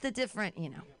those guys. It's the different, you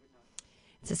know,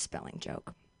 it's a spelling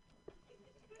joke.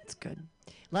 It's good.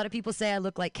 A lot of people say I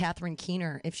look like Catherine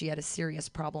Keener if she had a serious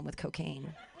problem with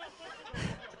cocaine.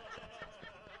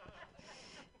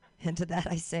 And to that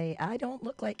I say, I don't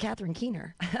look like Catherine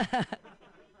Keener.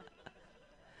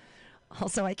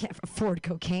 Also, I can't afford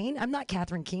cocaine. I'm not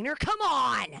Catherine Keener. Come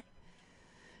on!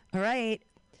 All right.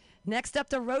 Next up,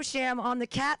 the Rosham on the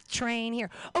cat train here.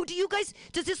 Oh, do you guys,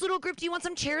 does this little group, do you want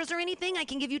some chairs or anything? I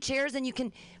can give you chairs and you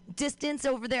can distance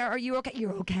over there. Are you okay?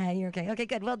 You're okay. You're okay. Okay,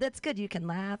 good. Well, that's good. You can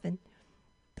laugh and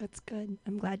that's good.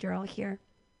 I'm glad you're all here.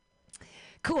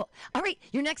 Cool. All right.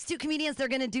 Your next two comedians, they're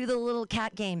going to do the little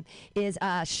cat game is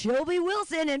Shelby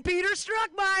Wilson and Peter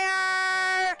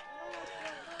Struckmeyer.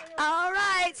 All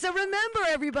right. So remember,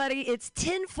 everybody, it's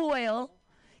tinfoil,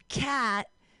 cat,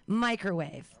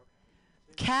 microwave.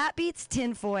 Cat beats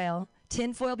tinfoil.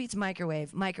 Tinfoil beats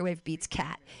microwave. Microwave beats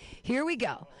cat. Here we go.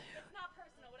 It's not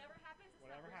personal. Whatever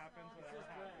happens.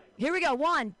 Here we go.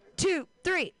 1, 2,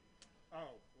 3. Oh,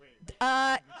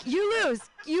 wait. You lose.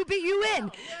 You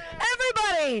win.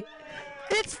 Everybody,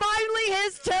 it's finally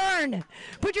his turn.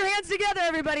 Put your hands together,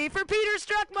 everybody, for Peter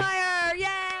Struckmeyer. Yay!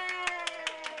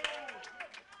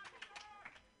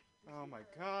 Oh my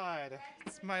God.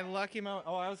 It's my lucky moment.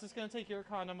 Oh, I was just going to take your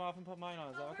condom off and put mine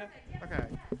on. Is that okay? Okay.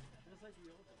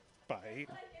 Bite.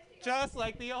 Just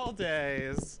like the old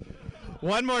days.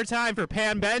 One more time for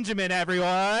Pam Benjamin,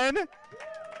 everyone.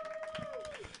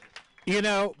 You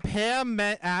know, Pam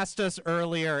asked us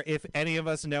earlier if any of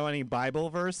us know any Bible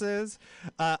verses.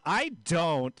 I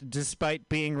don't, despite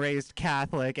being raised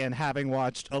Catholic and having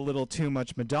watched a little too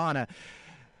much Madonna.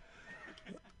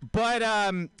 But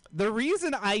the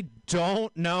reason I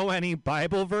don't know any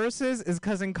Bible verses is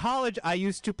because in college I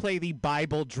used to play the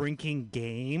Bible drinking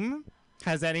game.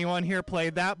 Has anyone here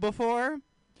played that before?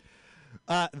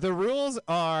 The rules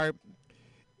are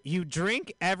you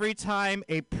drink every time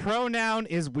a pronoun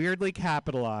is weirdly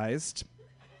capitalized.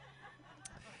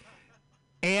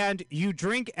 And you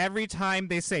drink every time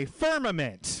they say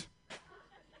firmament.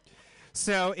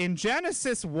 So in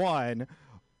Genesis 1,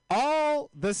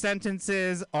 all the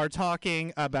sentences are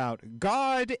talking about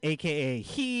God, aka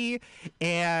He,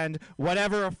 and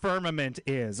whatever a firmament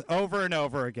is, over and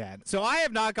over again. So I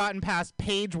have not gotten past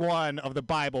page 1 of the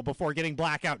Bible before getting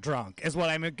blackout drunk, is what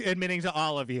I'm admitting to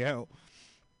all of you.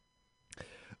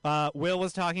 Will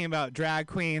was talking about drag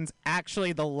queens.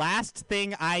 Actually, the last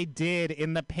thing I did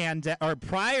in the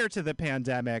prior to the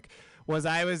pandemic was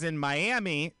I was in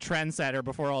Miami, trendsetter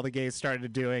before all the gays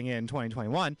started doing it in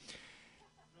 2021.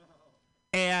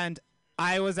 And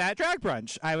I was at drag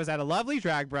brunch. I was at a lovely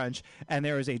drag brunch, and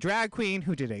there was a drag queen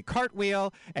who did a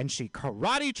cartwheel, and she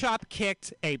karate chop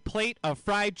kicked a plate of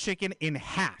fried chicken in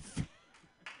half.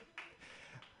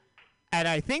 And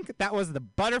I think that was the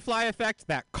butterfly effect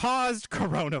that caused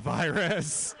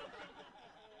coronavirus.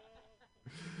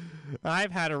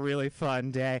 I've had a really fun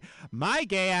day. My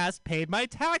gay ass paid my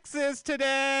taxes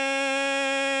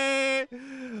today.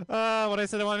 When I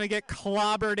said I wanted to get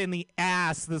clobbered in the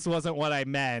ass, this wasn't what I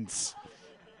meant.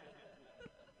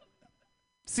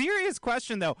 Serious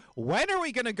question, though. When are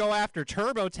we going to go after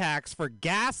TurboTax for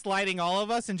gaslighting all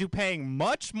of us into paying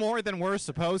much more than we're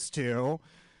supposed to?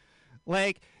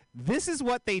 Like, this is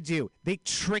what they do. They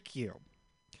trick you.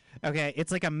 Okay,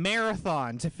 it's like a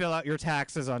marathon to fill out your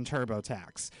taxes on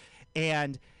TurboTax.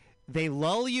 And they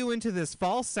lull you into this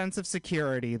false sense of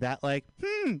security that, like,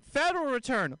 federal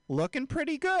return, looking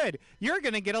pretty good. You're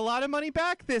going to get a lot of money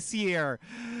back this year.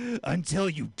 Until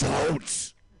you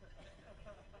don't.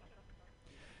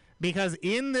 Because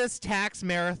in this tax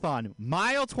marathon,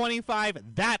 mile 25,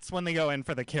 that's when they go in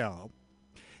for the kill.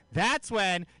 That's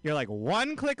when you're like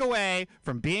one click away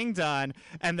from being done,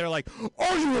 and they're like,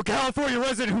 are you a California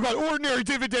resident who got ordinary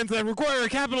dividends that require a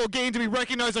capital gain to be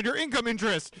recognized on your income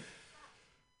interest?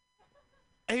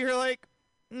 And you're like,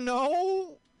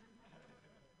 no,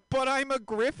 but I'm a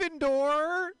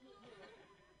Gryffindor.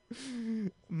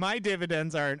 My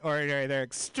dividends aren't ordinary, they're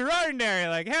extraordinary,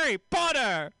 like Harry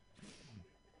Potter.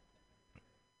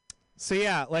 So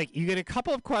yeah, like you get a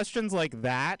couple of questions like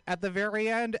that at the very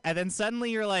end, and then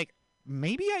suddenly you're like,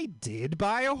 maybe I did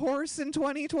buy a horse in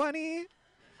 2020?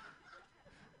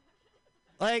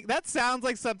 Like, that sounds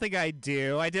like something I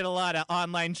do. I did a lot of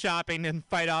online shopping and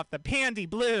fight off the pandy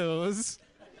blues.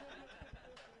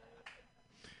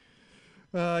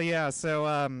 Yeah,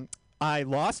 so I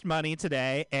lost money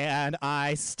today, and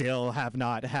I still have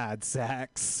not had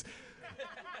sex.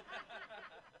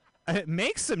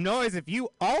 Make some noise if you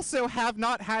also have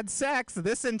not had sex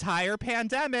this entire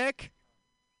pandemic.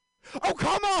 Oh,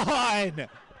 come on!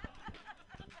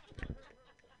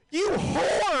 You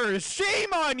whores!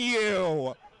 Shame on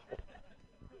you!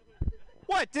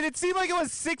 What, did it seem like it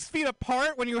was 6 feet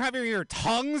apart when you were having your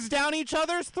tongues down each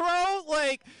other's throat?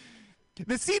 Like,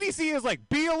 the CDC is like,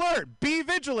 be alert, be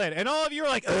vigilant, and all of you are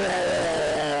like,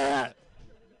 ugh!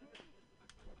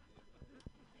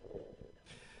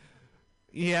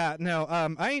 Yeah, no,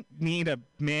 I need a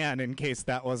man in case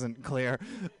that wasn't clear.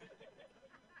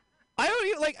 I don't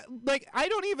even, I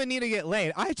don't even need to get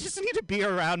laid. I just need to be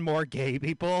around more gay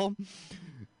people.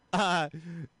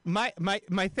 My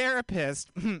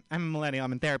therapist, I'm a millennial,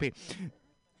 I'm in therapy.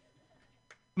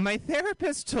 My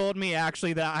therapist told me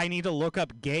actually that I need to look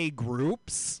up gay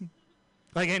groups.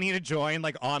 Like, I need to join,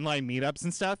 like, online meetups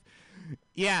and stuff.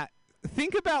 Yeah,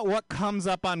 think about what comes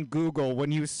up on Google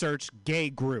when you search gay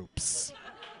groups.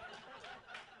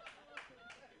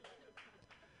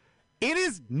 It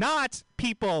is not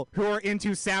people who are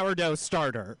into sourdough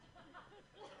starter.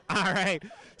 All right.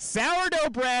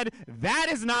 Sourdough bread, that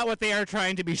is not what they are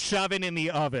trying to be shoving in the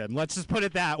oven. Let's just put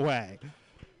it that way.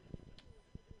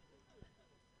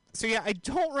 So yeah, I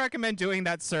don't recommend doing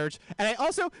that search. And I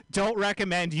also don't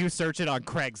recommend you search it on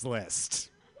Craigslist.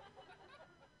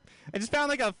 I just found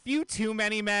like a few too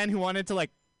many men who wanted to like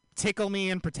tickle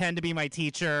me and pretend to be my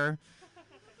teacher.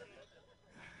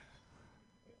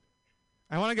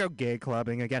 I want to go gay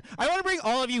clubbing again. I want to bring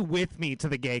all of you with me to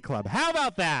the gay club. How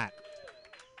about that?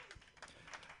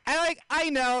 And I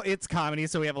know it's comedy,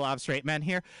 so we have a lot of straight men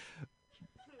here.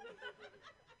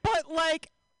 But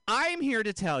like, I'm here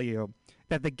to tell you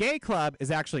that the gay club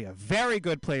is actually a very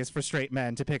good place for straight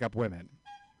men to pick up women.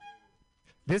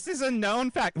 This is a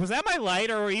known fact. Was that my light,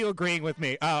 or were you agreeing with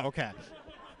me? Oh, okay.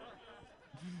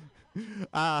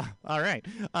 All right.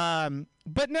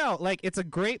 But no, like, it's a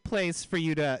great place for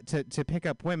you to pick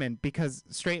up women because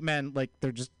straight men, like,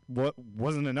 there just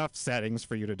wasn't enough settings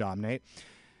for you to dominate.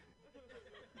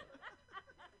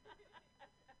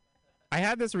 I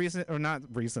had this not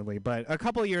recently, but a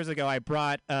couple of years ago, I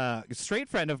brought a straight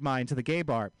friend of mine to the gay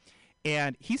bar,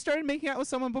 and he started making out with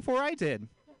someone before I did,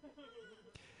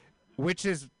 which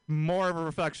is more of a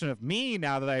reflection of me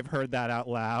now that I've heard that out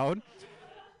loud.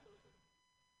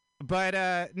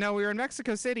 But no, we were in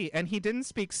Mexico City, and he didn't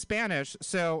speak Spanish,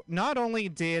 so not only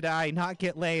did I not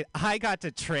get laid, I got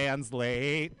to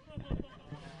translate.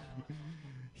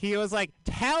 He was like,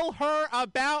 tell her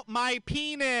about my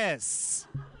penis.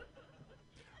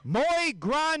 Muy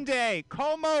grande,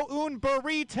 como un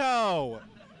burrito.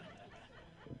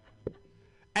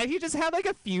 And he just had like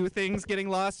a few things getting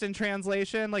lost in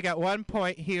translation. Like at one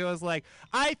point he was like,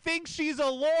 I think she's a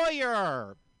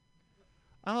lawyer.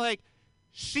 I'm like,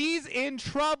 She's in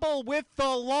trouble with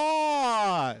the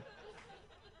law.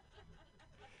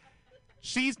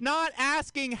 She's not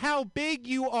asking how big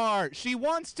you are. She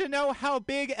wants to know how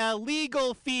big a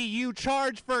legal fee you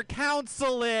charge for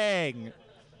counseling.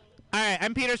 All right,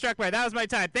 I'm Peter Struckmeyer. That was my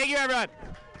time. Thank you, everyone.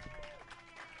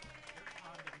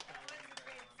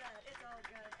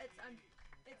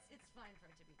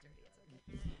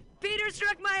 Peter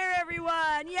Struckmeyer,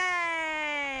 everyone!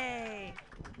 Yay!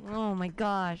 Oh my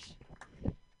gosh.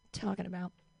 Talking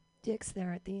about dicks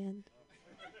there at the end.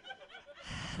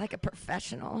 Like a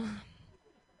professional.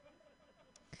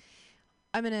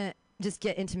 I'm going to just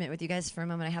get intimate with you guys for a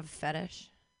moment. I have a fetish.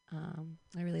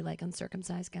 I really like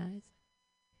uncircumcised guys.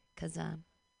 Because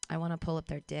I want to pull up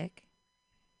their dick.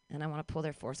 And I want to pull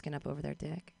their foreskin up over their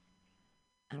dick.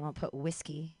 And I want to put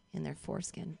whiskey in their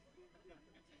foreskin.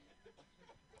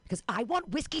 Because I want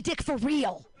whiskey dick for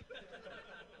real.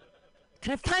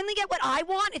 Can I finally get what I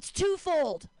want? It's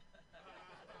twofold.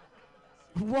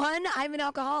 One, I'm an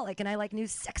alcoholic, and I like new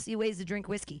sexy ways to drink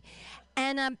whiskey.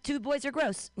 And two, boys are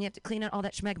gross. And you have to clean out all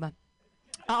that schmegma.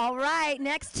 All right,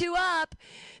 next two up.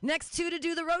 Next two to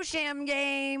do the Rosham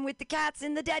game with the cats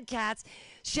and the dead cats.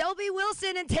 Shelby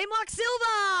Wilson and Tamok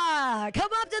Silva. Come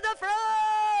up to the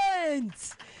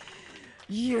front.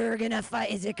 You're going to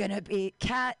fight. Is it going to be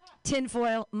cat,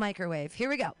 tinfoil, microwave? Here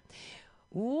we go.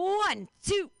 1,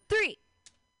 2, 3.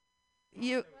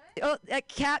 A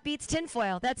cat beats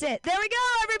tinfoil. That's it. There we go,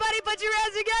 everybody. Put your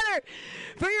hands together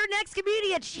for your next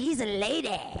comedian. She's a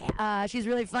lady. She's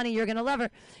really funny. You're going to love her.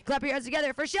 Clap your hands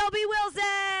together for Shelby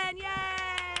Wilson. Yay!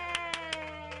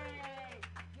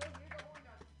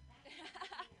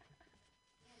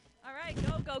 All right,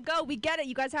 go. We get it.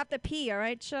 You guys have to pee, all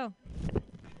right? Chill.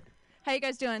 How you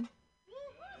guys doing?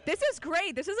 This is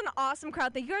great. This is an awesome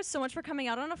crowd. Thank you guys so much for coming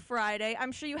out on a Friday.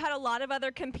 I'm sure you had a lot of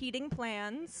other competing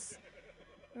plans,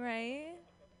 right?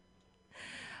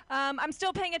 I'm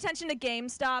still paying attention to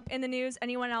GameStop in the news.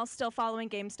 Anyone else still following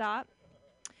GameStop?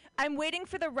 I'm waiting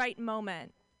for the right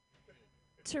moment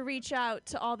to reach out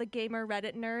to all the gamer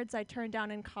Reddit nerds I turned down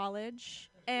in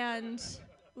college and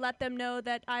let them know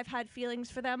that I've had feelings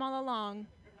for them all along.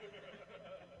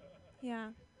 Yeah.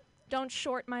 Don't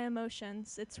short my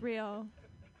emotions. It's real.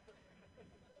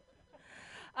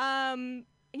 Can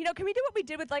we do what we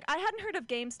did with, I hadn't heard of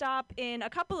GameStop in a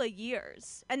couple of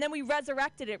years, and then we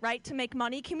resurrected it, right, to make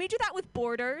money. Can we do that with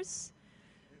Borders?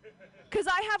 Because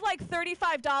I have,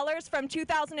 $35 from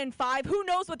 2005. Who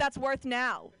knows what that's worth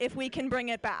now, if we can bring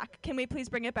it back. Can we please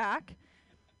bring it back?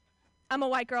 I'm a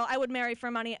white girl. I would marry for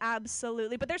money,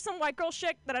 absolutely. But there's some white girl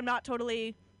shit that I'm not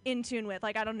totally in tune with.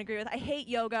 I don't agree with. I hate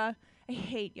yoga.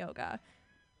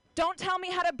 Don't tell me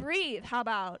how to breathe. How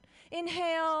about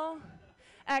inhale,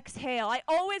 exhale? I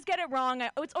always get it wrong.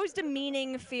 It's always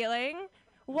demeaning feeling.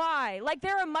 Why?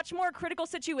 There are much more critical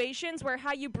situations where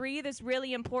how you breathe is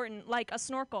really important, like a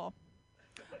snorkel.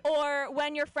 Or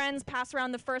when your friends pass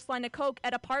around the first line of Coke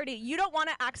at a party, you don't want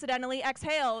to accidentally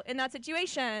exhale in that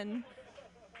situation.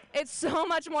 It's so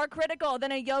much more critical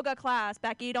than a yoga class.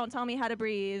 Becky, don't tell me how to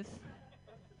breathe.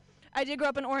 I did grow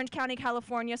up in Orange County,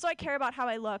 California, so I care about how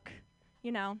I look, I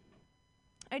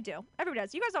do. Everybody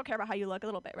does. You guys all care about how you look a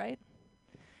little bit, right?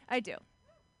 I do.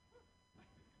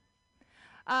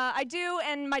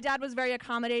 And my dad was very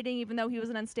accommodating, even though he was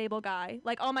an unstable guy.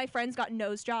 All my friends got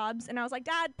nose jobs, and I was like,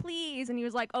 Dad, please. And he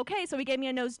was like, okay, so he gave me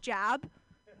a nose jab.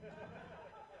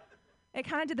 It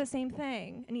kind of did the same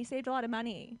thing, and he saved a lot of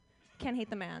money. Can't hate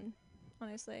the man,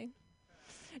 honestly.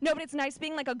 No, but it's nice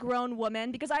being a grown woman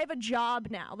because I have a job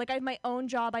now. I have my own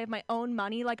job. I have my own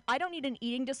money. I don't need an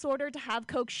eating disorder to have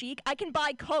Coke Chic. I can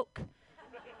buy Coke.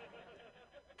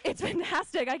 It's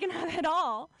fantastic. I can have it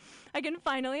all. I can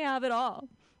finally have it all.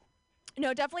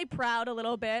 No, definitely proud a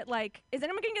little bit. Is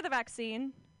anyone going to get the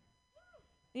vaccine?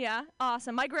 Yeah,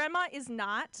 awesome. My grandma is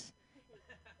not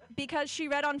because she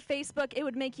read on Facebook it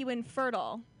would make you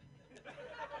infertile.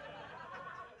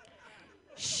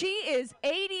 She is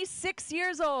 86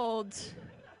 years old.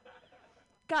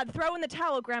 God, throw in the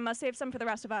towel, Grandma. Save some for the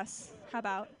rest of us. How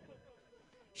about?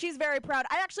 She's very proud.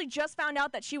 I actually just found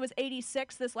out that she was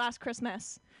 86 this last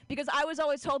Christmas because I was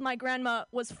always told my grandma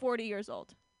was 40 years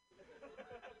old.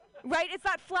 Right? It's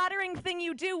that flattering thing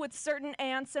you do with certain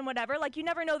aunts and whatever. You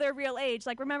never know their real age.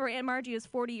 Remember, Aunt Margie is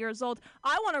 40 years old.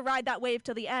 I want to ride that wave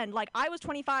to the end. I was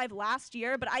 25 last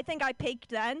year, but I think I peaked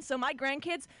then. So my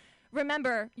grandkids...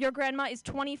 Remember, your grandma is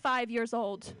 25 years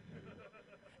old.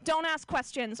 Don't ask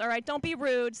questions, all right? Don't be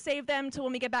rude. Save them till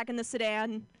when we get back in the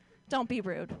sedan. Don't be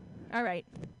rude. All right.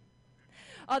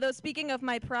 Although, speaking of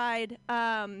my pride,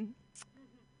 I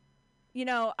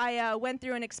went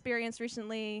through an experience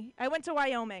recently. I went to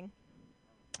Wyoming.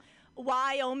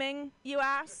 Wyoming, you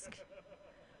ask?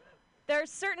 There are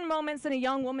certain moments in a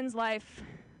young woman's life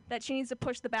that she needs to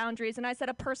push the boundaries, and I set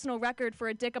a personal record for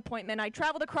a dick appointment. I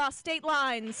traveled across state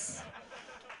lines.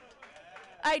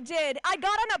 I did. I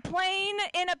got on a plane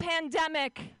in a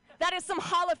pandemic. That is some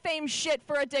Hall of Fame shit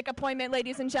for a dick appointment,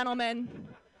 ladies and gentlemen.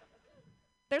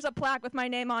 There's a plaque with my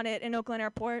name on it in Oakland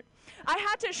Airport. I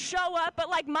had to show up, but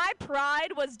like my pride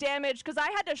was damaged because I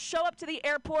had to show up to the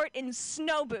airport in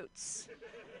snow boots.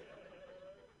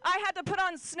 I had to put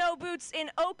on snow boots in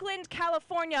Oakland,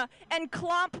 California, and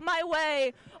clomp my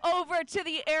way over to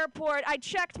the airport. I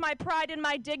checked my pride and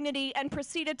my dignity and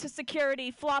proceeded to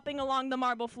security, flopping along the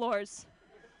marble floors.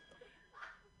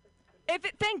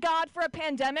 Thank God for a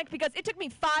pandemic, because it took me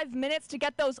 5 minutes to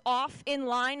get those off in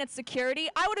line at security.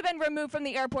 I would have been removed from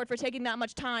the airport for taking that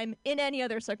much time in any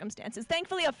other circumstances.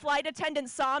 Thankfully, a flight attendant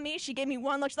saw me. She gave me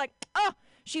one look. She's like, oh,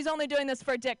 she's only doing this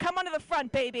for a dick. Come on to the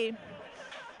front, baby.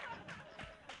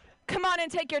 Come on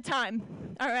and take your time,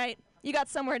 all right? You got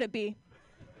somewhere to be.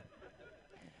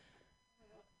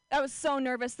 I was so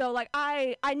nervous, though. Like,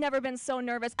 I'd never been so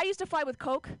nervous. I used to fly with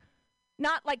Coke.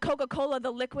 Not like Coca-Cola,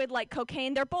 the liquid, like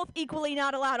cocaine. They're both equally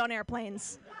not allowed on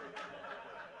airplanes.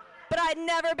 But I'd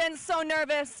never been so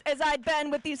nervous as I'd been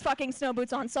with these fucking snow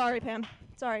boots on. Sorry, Pam.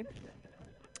 Sorry.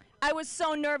 I was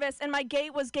so nervous, and my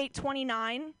gate was gate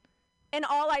 29, and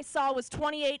all I saw was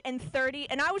 28 and 30,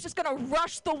 and I was just gonna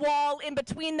rush the wall in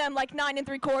between them like 9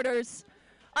 3/4.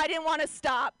 I didn't want to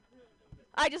stop.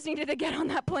 I just needed to get on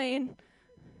that plane.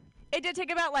 It did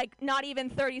take about like not even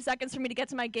 30 seconds for me to get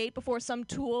to my gate before some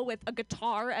tool with a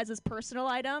guitar as his personal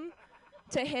item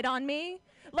to hit on me.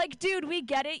 Like, dude, we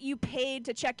get it. You paid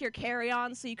to check your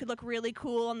carry-on so you could look really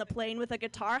cool on the plane with a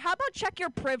guitar. How about check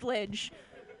your privilege?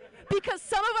 Because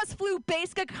some of us flew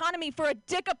basic economy for a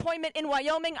dick appointment in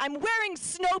Wyoming. I'm wearing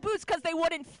snow boots because they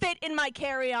wouldn't fit in my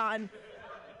carry-on.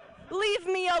 Leave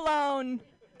me alone.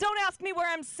 Don't ask me where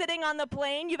I'm sitting on the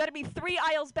plane. You better be 3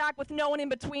 aisles back with no one in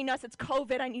between us. It's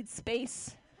COVID. I need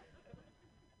space.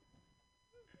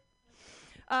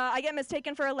 I get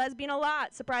mistaken for a lesbian a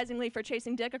lot, surprisingly, for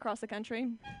chasing dick across the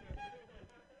country.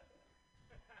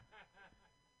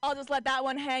 I'll just let that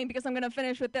one hang because I'm going to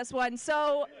finish with this one.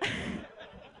 So,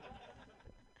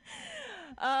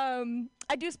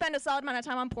 I do spend a solid amount of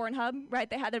time on Pornhub, right?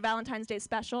 They had their Valentine's Day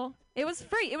special. It was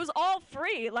free. It was all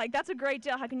free. Like, that's a great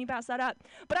deal. How can you pass that up?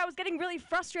 But I was getting really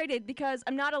frustrated because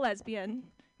I'm not a lesbian,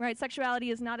 right? Sexuality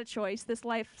is not a choice. This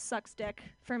life sucks dick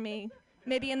for me.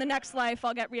 Maybe in the next life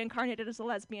I'll get reincarnated as a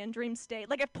lesbian, dream state.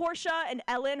 Like, if Portia and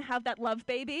Ellen have that love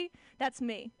baby, that's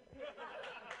me.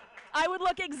 I would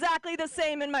look exactly the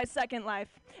same in my second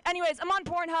life. Anyways, I'm on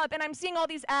Pornhub, and I'm seeing all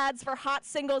these ads for hot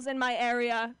singles in my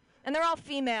area, and they're all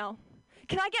female.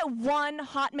 Can I get one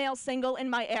hot male single in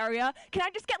my area? Can I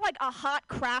just get like a hot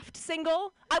craft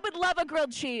single? I would love a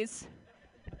grilled cheese.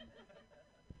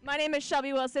 My name is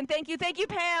Shelby Wilson. Thank you,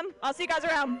 Pam. I'll see you guys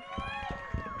around.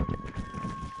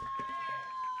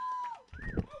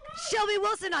 Shelby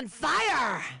Wilson on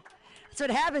fire. That's what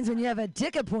happens when you have a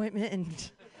dick appointment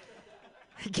and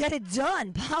get it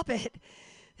done. Pop it.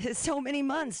 It's so many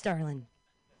months, darling.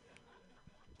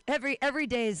 Every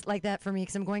day is like that for me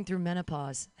because I'm going through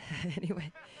menopause.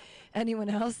 Anyway, anyone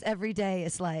else? Every day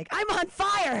is like, I'm on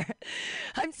fire.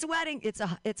 I'm sweating. It's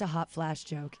a hot flash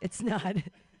joke. It's not.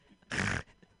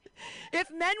 If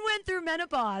men went through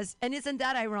menopause, and isn't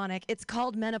that ironic? It's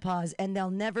called menopause, and they'll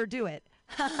never do it.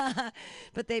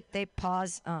 But they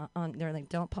pause on. They're like,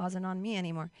 don't pause it on me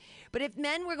anymore. But if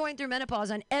men were going through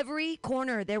menopause, on every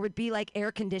corner there would be like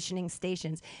air conditioning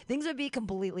stations. Things would be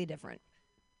completely different.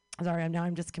 Sorry,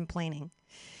 I'm just complaining.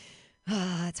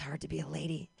 It's hard to be a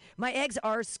lady. My eggs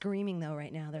are screaming though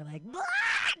right now. They're like, blah,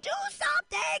 do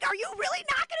something. Are you really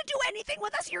not going to do anything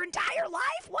with us your entire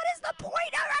life? What is the point?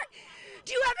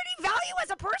 Do you have any value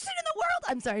as a person in the world?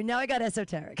 I'm sorry. Now I got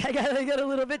esoteric. I got a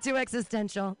little bit too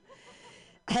existential.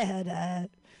 I had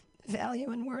value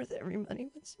and worth. Everybody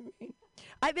wants to mean.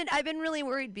 I've been really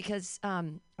worried because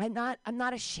I'm not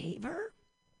a shaver.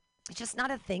 It's just not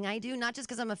a thing I do. Not just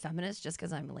because I'm a feminist, just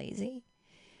because I'm lazy.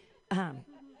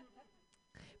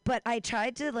 But I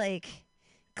tried to like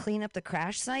clean up the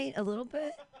crash site a little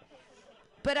bit.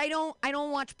 But I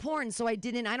don't watch porn, so I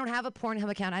don't have a Pornhub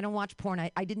account. I don't watch porn.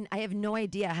 I have no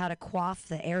idea how to coif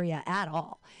the area at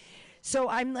all. So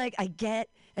I'm like,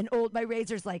 my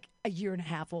razor's like a year and a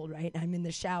half old, right? And I'm in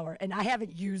the shower and I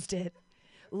haven't used it.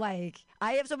 Like,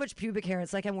 I have so much pubic hair,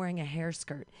 it's like I'm wearing a hair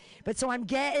skirt. But so I'm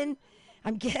getting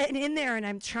in there and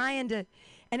I'm trying to,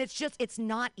 And it's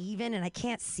not even, and I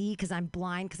can't see because I'm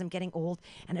blind because I'm getting old.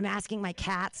 And I'm asking my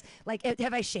cats, like,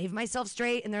 have I shaved myself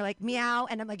straight? And they're like, meow.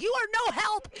 And I'm like, you are no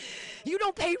help. You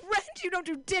don't pay rent. You don't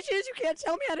do dishes. You can't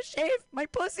tell me how to shave my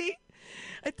pussy.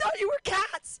 I thought you were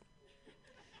cats.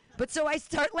 But so I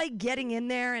start like getting in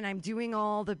there and I'm doing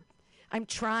I'm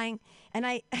trying. And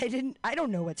I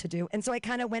don't know what to do. And so I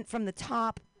kind of went from the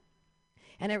top.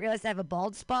 And I realized I have a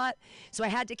bald spot, so I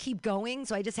had to keep going.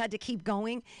 So I just had to keep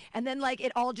going. And then, like,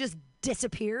 it all just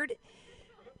disappeared.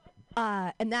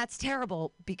 And that's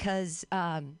terrible because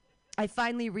I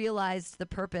finally realized the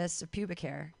purpose of pubic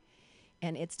hair,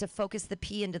 and it's to focus the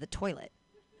pee into the toilet.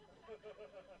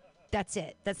 That's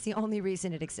it. That's the only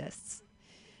reason it exists.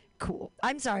 Cool.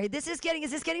 I'm sorry. Is this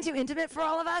getting too intimate for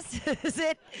all of us? Is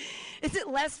it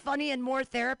less funny and more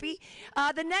therapy?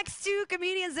 The next two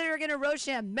comedians that are going to roast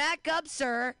him, Matt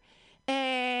Gubser and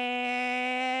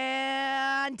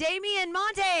Damian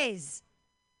Montes.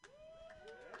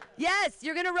 Yes,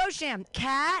 you're going to roast him.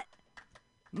 Cat,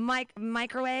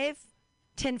 microwave,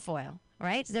 tinfoil. All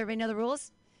right? Does everybody know the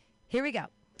rules? Here we go.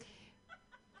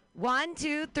 1,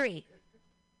 2, 3.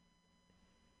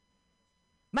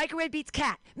 Microwave beats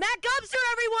cat. Matt Gubster,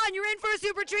 everyone! You're in for a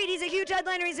super treat. He's a huge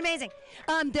headliner. He's amazing.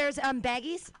 There's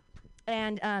Baggies.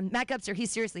 And Matt Gubster,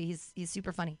 he's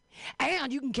super funny.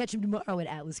 And you can catch him tomorrow at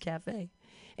Atlas Cafe.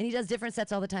 And he does different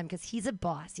sets all the time because he's a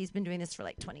boss. He's been doing this for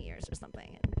like 20 years or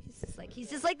something. And he's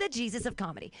just like the Jesus of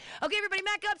comedy. Okay, everybody,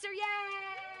 Matt Gubster, yay!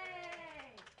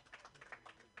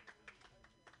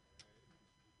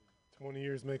 20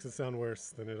 years makes it sound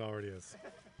worse than it already is.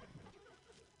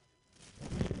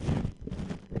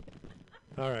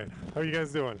 All right, how are you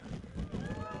guys doing?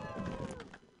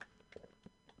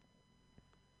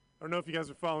 I don't know if you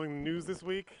guys are following the news this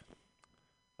week.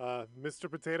 Mr.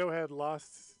 Potato Head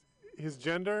lost his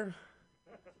gender,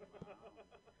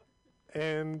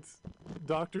 and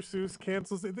Dr. Seuss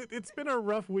cancels it. It's been a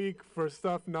rough week for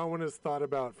stuff no one has thought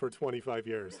about for 25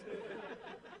 years.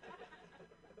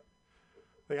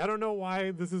 Like, I don't know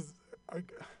why this is...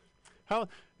 How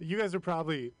you guys are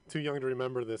probably too young to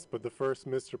remember this, but the first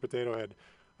Mr. Potato Head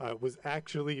was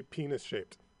actually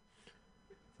penis-shaped.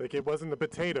 Like, it wasn't a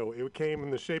potato. It came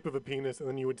in the shape of a penis, and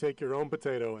then you would take your own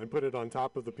potato and put it on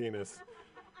top of the penis.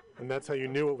 And that's how you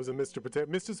knew it was a Mr.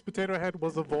 Potato. Mr. Potato Head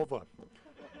was a vulva.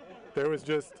 There was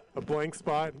just a blank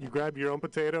spot. You grab your own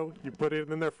potato. You put it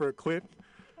in there for a clit.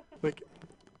 Like,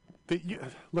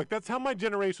 look, that's how my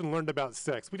generation learned about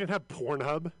sex. We didn't have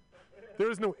Pornhub. There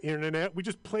was no internet. We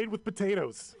just played with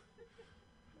potatoes.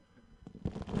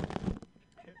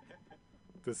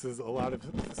 This is a lot of...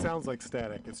 It sounds like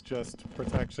static. It's just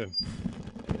protection.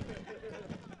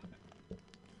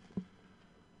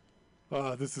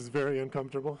 This is very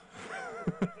uncomfortable.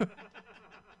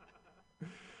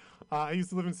 I used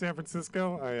to live in San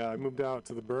Francisco. I moved out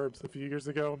to the burbs a few years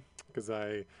ago because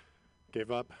I gave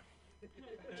up.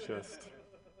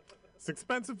 It's an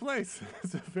expensive place.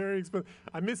 It's a very expensive.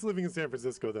 I miss living in San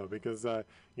Francisco, though, because,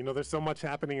 there's so much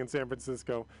happening in San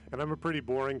Francisco. And I'm a pretty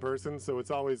boring person, so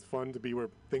it's always fun to be where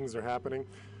things are happening.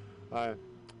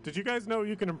 Did you guys know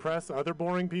you can impress other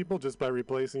boring people just by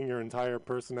replacing your entire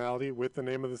personality with the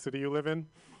name of the city you live in?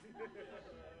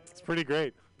 It's pretty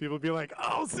great. People be like,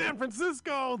 oh, San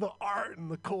Francisco, the art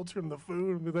and the culture and the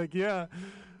food. And be like, yeah,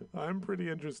 I'm pretty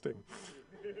interesting.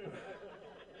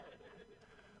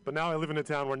 But now I live in a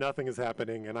town where nothing is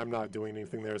happening, and I'm not doing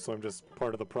anything there, so I'm just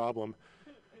part of the problem.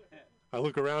 I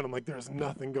look around, I'm like, there's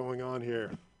nothing going on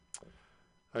here.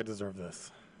 I deserve this.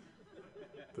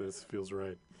 This feels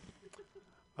right.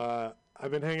 I've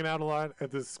been hanging out a lot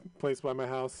at this place by my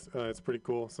house. It's pretty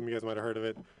cool. Some of you guys might have heard of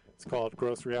it. It's called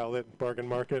Grocery Outlet Bargain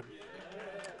Market.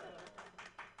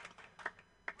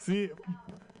 See,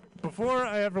 before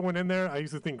I ever went in there, I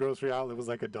used to think Grocery Outlet was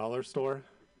like a dollar store.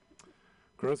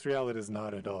 Grocery Outlet is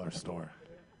not a dollar store.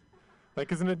 Like,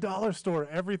 because in a dollar store,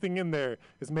 everything in there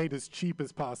is made as cheap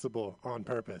as possible on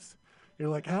purpose. You're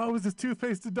like, how is this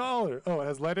toothpaste $1? Oh, it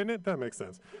has lead in it? That makes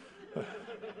sense.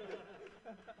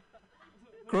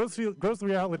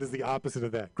 Grocery Outlet is the opposite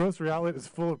of that. Grocery Outlet is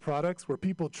full of products where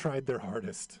people tried their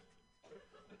hardest.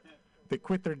 They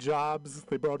quit their jobs.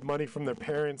 They borrowed money from their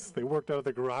parents. They worked out of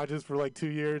their garages for like 2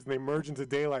 years, and they merged into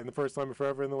daylight in the first time in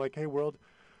forever, and they're like, hey, world,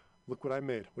 look what I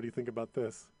made. What do you think about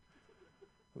this?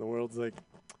 And the world's like,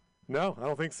 no, I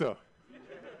don't think so.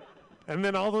 And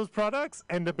then all those products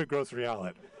end up at Grocery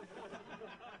Outlet.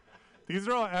 These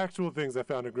are all actual things I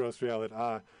found at Grocery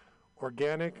Outlet.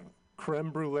 Organic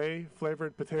creme brulee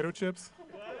flavored potato chips.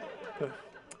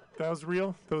 That was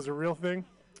real. That was a real thing.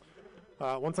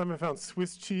 One time I found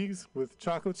Swiss cheese with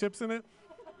chocolate chips in it.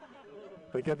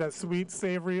 They get that sweet,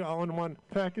 savory, all-in-one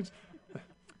package.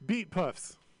 Beet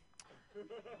puffs.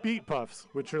 Beet Puffs,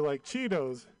 which are like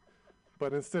Cheetos,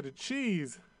 but instead of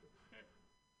cheese,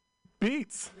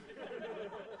 beets.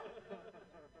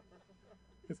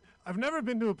 I've never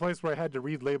been to a place where I had to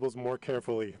read labels more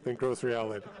carefully than Grocery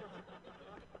Outlet.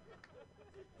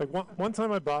 Like one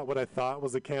time I bought what I thought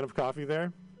was a can of coffee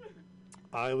there.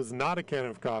 It was not a can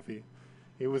of coffee.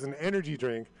 It was an energy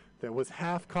drink that was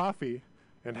half coffee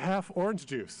and half orange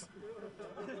juice.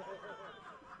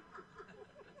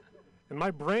 And my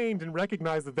brain didn't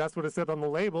recognize that that's what it said on the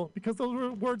label because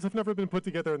those words have never been put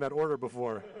together in that order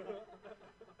before.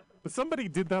 But somebody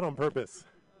did that on purpose.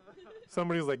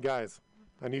 Somebody was like, guys,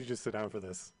 I need you to sit down for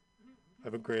this. I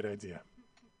have a great idea.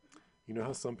 You know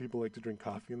how some people like to drink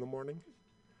coffee in the morning?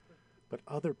 But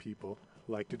other people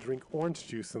like to drink orange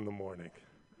juice in the morning.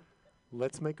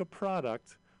 Let's make a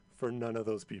product for none of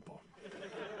those people.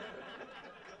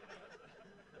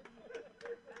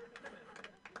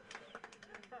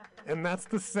 And that's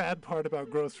the sad part about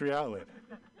Grocery Outlet.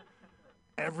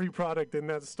 Every product in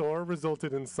that store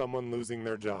resulted in someone losing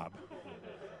their job.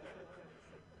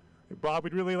 Hey, Bob,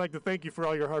 we'd really like to thank you for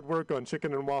all your hard work on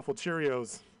chicken and waffle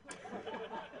Cheerios.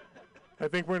 I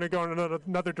think we're going to go in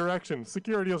another direction.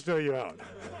 Security will show you out.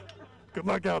 Good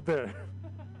luck out there.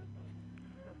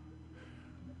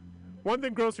 One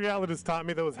thing Grocery Outlet has taught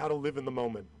me, though, is how to live in the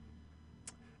moment.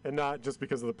 And not just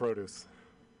because of the produce.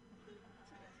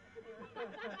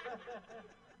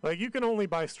 Like, you can only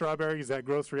buy strawberries at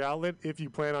Grocery Outlet if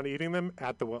you plan on eating them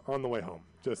on the way home.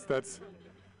 That's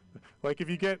like, if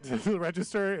you get to the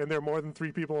register and there are more than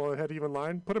 3 people ahead of you in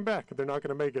line, put them back. They're not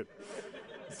going to make it.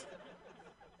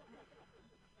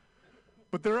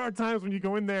 But there are times when you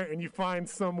go in there and you find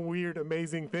some weird,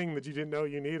 amazing thing that you didn't know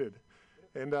you needed.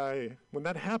 And when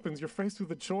that happens, you're faced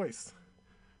with a choice.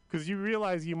 Because you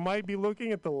realize you might be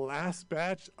looking at the last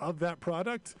batch of that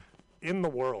product in the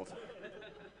world.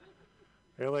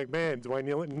 You're like, man, do I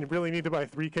really need to buy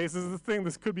 3 cases of this thing?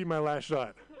 This could be my last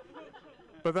shot.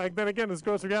 But then again, it's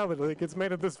Grocery Outlet. Like, it's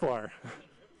made it this far.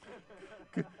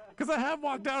 Because I have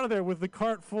walked out of there with the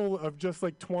cart full of just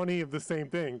like 20 of the same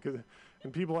thing.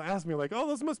 And people ask me like, oh,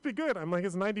 those must be good. I'm like,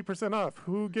 it's 90% off.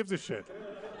 Who gives a shit?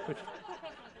 Like,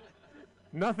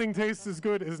 nothing tastes as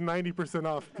good as 90%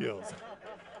 off deals.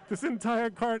 This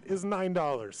entire cart is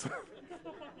 $9.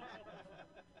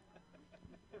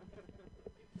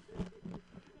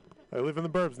 I live in the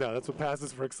burbs now. That's what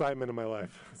passes for excitement in my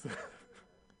life.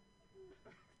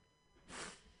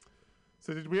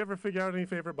 So did we ever figure out any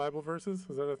favorite Bible verses?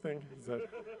 Is that a thing?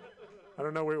 I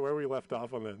don't know where we left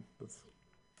off on that.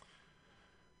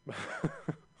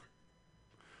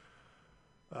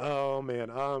 Oh, man.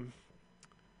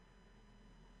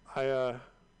 I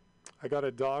got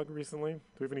a dog recently. Do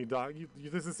we have any dog?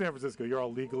 This is San Francisco. You're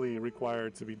all legally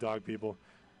required to be dog people.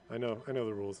 I know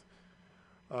the rules.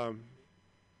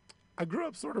 I grew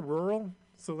up sort of rural,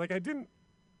 so like I'd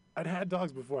had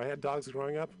dogs before. I had dogs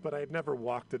growing up, but I had never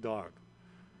walked a dog.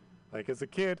 Like as a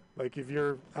kid, like if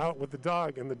you're out with the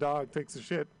dog and the dog takes a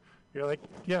shit, you're like,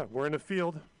 yeah, we're in a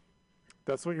field.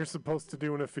 That's what you're supposed to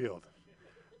do in a field.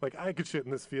 Like I could shit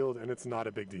in this field and it's not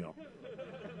a big deal.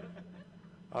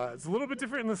 It's a little bit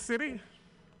different in the city.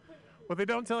 What they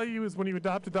don't tell you is when you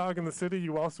adopt a dog in the city,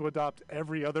 you also adopt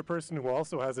every other person who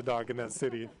also has a dog in that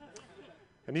city.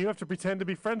 And you have to pretend to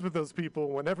be friends with those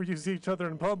people whenever you see each other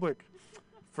in public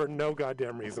for no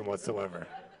goddamn reason whatsoever.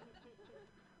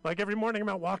 Like every morning I'm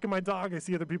out walking my dog, I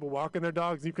see other people walking their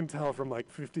dogs. You can tell from like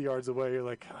 50 yards away, you're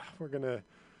like, we're going to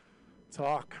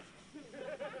talk.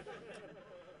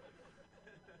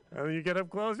 And then you get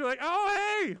up close, you're like,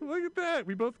 oh, hey, look at that.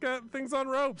 We both got things on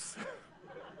ropes.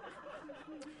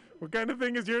 What kind of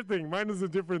thing is your thing? Mine is a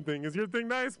different thing. Is your thing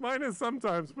nice? Mine is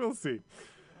sometimes. We'll see.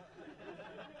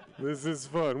 This is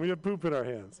fun. We have poop in our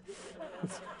hands.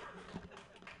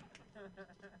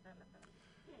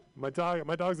 My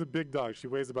dog's a big dog. She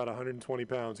weighs about 120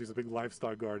 pounds. She's a big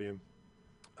livestock guardian.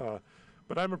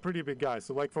 But I'm a pretty big guy.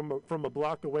 So like from a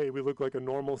block away, we look like a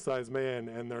normal-sized man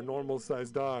and their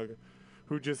normal-sized dog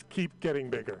who just keep getting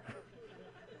bigger.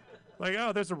 Like,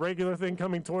 oh, there's a regular thing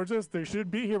coming towards us. They should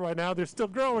be here right now. They're still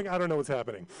growing. I don't know what's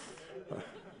happening.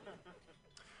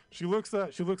 She looks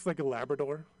like a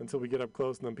Labrador until we get up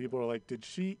close, and then people are like, did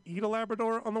she eat a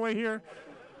Labrador on the way here?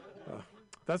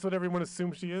 That's what everyone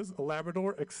assumes she is, a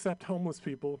Labrador, except homeless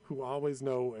people who always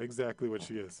know exactly what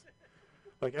she is.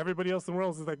 Like, everybody else in the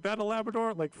world is like, that a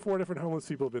Labrador? Like, 4 different homeless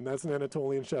people have been. That's an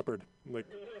Anatolian Shepherd. I'm like,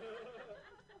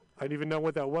 I didn't even know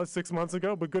what that was 6 months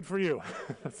ago, but good for you.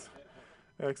 That's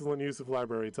excellent use of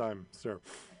library time, sir.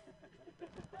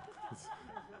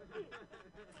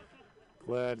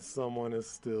 Glad someone is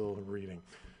still reading.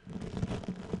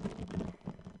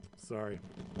 Sorry.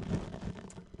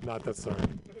 Not that sorry.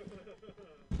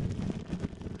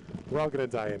 We're all gonna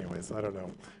die anyways. I don't know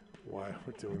why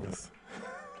we're doing this.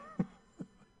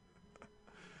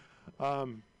 I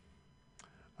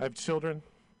have children.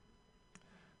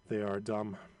 They are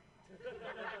dumb.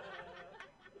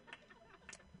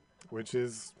 Which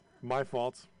is my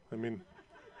fault. I mean,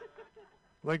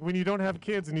 like when you don't have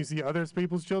kids and you see other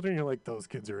people's children, you're like, those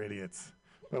kids are idiots.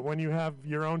 But when you have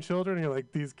your own children, you're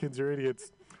like, these kids are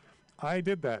idiots. I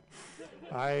did that.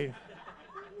 I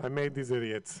made these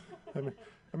idiots. I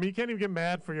mean, you can't even get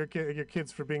mad for your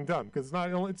kids for being dumb because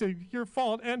it's your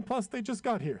fault, and plus they just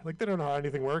got here. Like they don't know how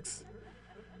anything works.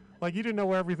 Like you didn't know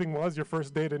where everything was your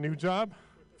first day at a new job.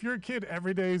 If you're a kid,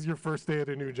 every day is your first day at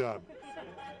a new job.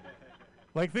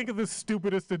 Like think of the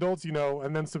stupidest adults you know,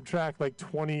 and then subtract like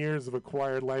 20 years of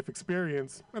acquired life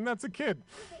experience, and that's a kid.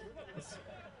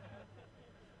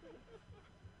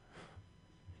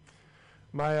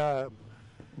 My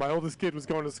oldest kid was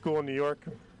going to school in New York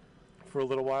for a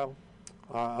little while.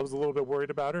 I was a little bit worried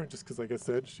about her, just because, like I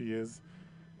said, she is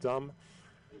dumb.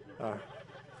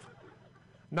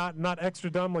 Not extra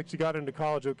dumb, like she got into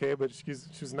college okay, but she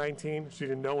was 19. She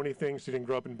didn't know anything. She didn't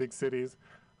grow up in big cities.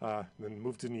 Then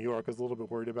moved to New York. I was a little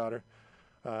bit worried about her.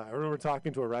 I remember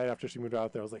talking to her right after she moved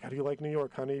out there. I was like, "How do you like New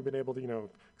York, honey? You been able to,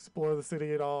 explore the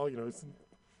city at all?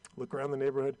 Look around the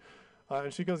neighborhood?"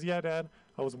 And she goes, "Yeah, Dad.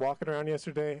 I was walking around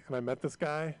yesterday, and I met this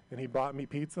guy, and he bought me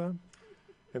pizza,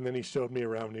 and then he showed me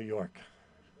around New York."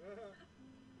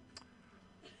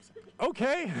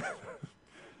 Okay.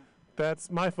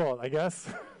 That's my fault, I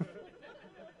guess.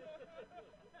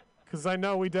 Because I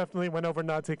know we definitely went over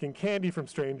not taking candy from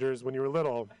strangers when you were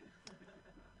little.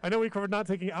 I know we covered not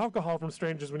taking alcohol from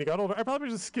strangers when you got older. I probably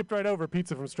just skipped right over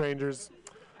pizza from strangers.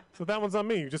 So that one's on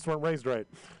me. You just weren't raised right.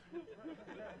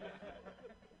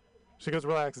 She goes,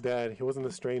 "Relax, Dad. He wasn't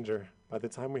a stranger. By the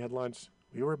time we had lunch,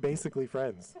 we were basically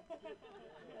friends."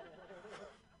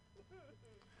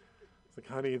 It's like,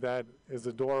 "Honey, that is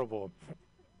adorable.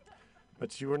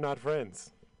 But you were not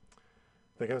friends.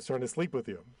 I think I was trying to sleep with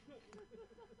you."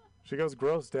 She goes,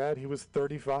 "Gross, Dad. He was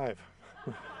 35.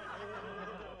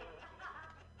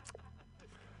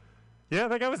 "Yeah,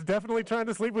 that guy was definitely trying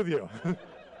to sleep with you."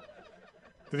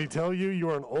 "Did he tell you you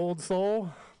were an old soul?"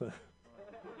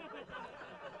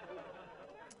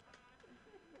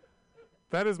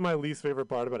 That is my least favorite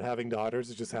part about having daughters,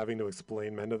 is just having to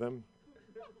explain men to them.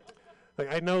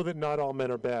 Like, I know that not all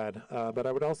men are bad, but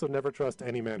I would also never trust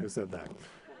any man who said that.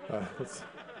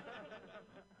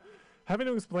 Having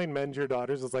to explain men to your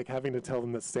daughters is like having to tell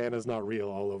them that Santa's not real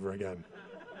all over again.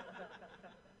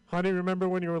 "Honey, remember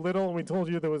when you were little and we told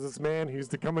you there was this man who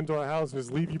used to come into our house and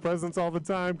just leave you presents all the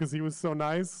time because he was so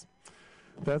nice?"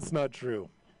 That's not true.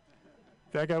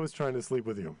 That guy was trying to sleep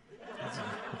with you.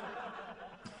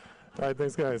 All right,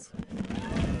 thanks, guys.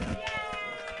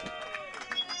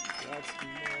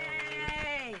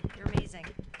 Yay! You're amazing.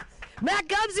 Matt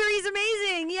Gubser, he's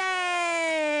amazing.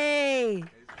 Yay!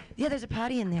 Yeah, there's a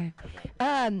potty in there.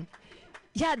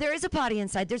 Yeah, there is a potty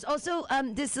inside. There's also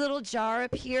this little jar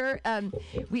up here.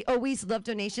 We always love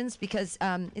donations because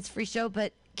it's free show,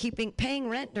 but paying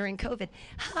rent during COVID.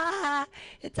 Ha!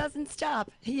 It doesn't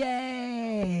stop.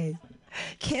 Yay!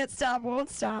 Can't stop, won't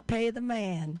stop. Pay the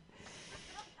man.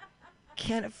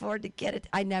 Can't afford to get it.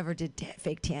 I never did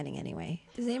fake tanning anyway.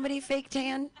 Does anybody fake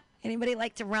tan? Anybody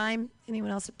like to rhyme? Anyone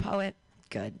else a poet?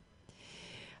 Good.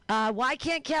 Why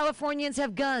can't Californians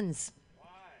have guns? Why?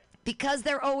 Because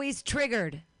they're always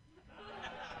triggered.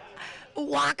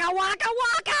 Waka, waka,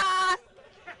 waka!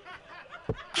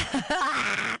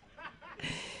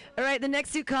 All right, the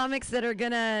next two comics that are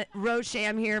going to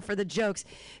Rosham here for the jokes.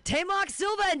 Tamok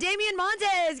Silva and Damian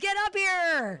Montez, get up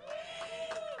here.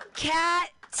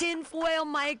 Cat tinfoil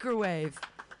microwave.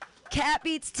 Cat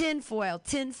beats tinfoil.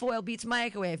 Tinfoil beats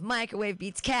microwave. Microwave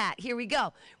beats cat. Here we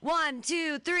go. 1,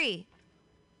 2, 3.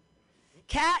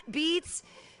 Cat beats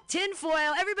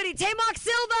tinfoil. Everybody, Tamok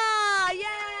Silva!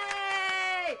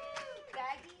 Yay!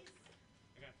 Baggies?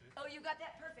 Oh, you got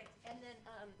that? Perfect. And then,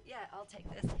 yeah, I'll take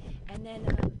this. And then,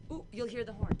 ooh, you'll hear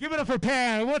the horn. Give it up for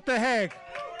Pam. What the heck?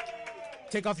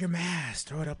 Take off your mask.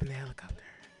 Throw it up in the helicopter.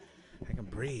 I can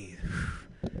breathe.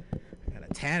 I got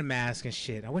a tan mask and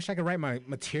shit. I wish I could write my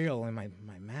material in my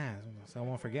mask so I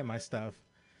won't forget my stuff.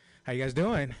 How you guys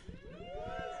doing?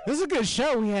 This is a good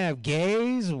show. We have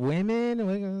gays, women.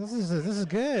 This is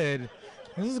good.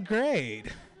 This is great.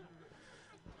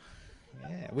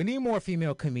 Yeah, we need more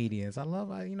female comedians. I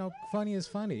love, funny is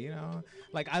funny,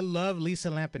 Like, I love Lisa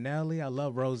Lampanelli. I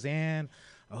love Roseanne.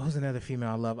 Oh, who's another female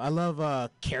I love? I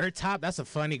love Carrot Top. That's a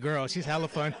funny girl. She's hella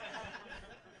fun.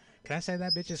 Can I say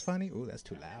that bitch is funny? Ooh, that's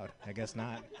too loud. I guess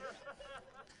not.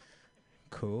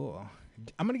 Cool.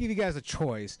 I'm going to give you guys a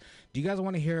choice. Do you guys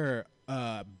want to hear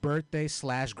a birthday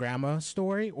 / grandma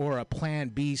story or a Plan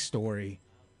B story?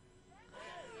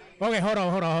 Okay, hold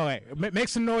on, wait. Make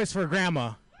some noise for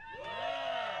grandma.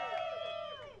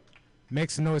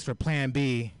 Make some noise for Plan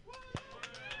B.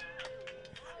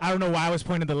 I don't know why I was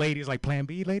pointing to the ladies like Plan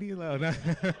B, ladies. Oh, no.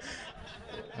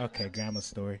 Okay, grandma's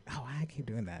story. Oh, I keep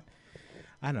doing that.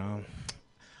 I know.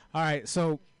 All right,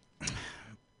 so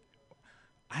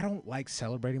I don't like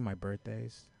celebrating my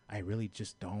birthdays. I really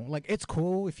just don't. Like, it's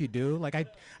cool if you do. Like,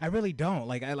 I really don't.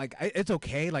 It's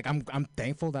okay. Like, I'm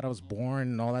thankful that I was born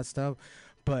and all that stuff.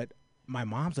 But my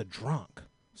mom's a drunk.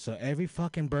 So every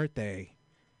fucking birthday,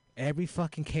 every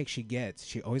fucking cake she gets,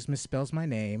 she always misspells my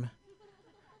name.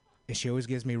 And she always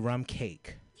gives me rum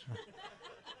cake. I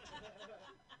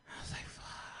was like,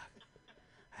 fuck.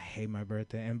 I hate my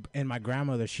birthday. And my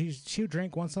grandmother, she'll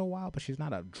drink once in a while, but she's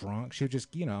not a drunk. She'll just,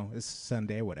 it's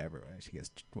Sunday or whatever. Right? She gets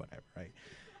whatever, right?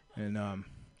 And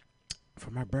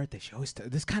for my birthday, she always,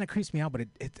 this kind of creeps me out, but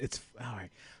it's all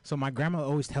right. So my grandma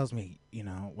always tells me,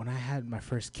 when I had my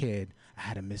first kid, I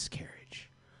had a miscarriage.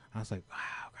 I was like,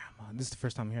 wow, grandma. This is the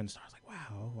first time I'm hearing the story. I was like,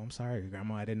 wow, I'm sorry,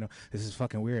 grandma. I didn't know. This is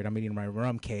fucking weird. I'm eating my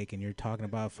rum cake, and you're talking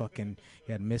about fucking,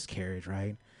 you had a miscarriage,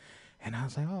 right? And I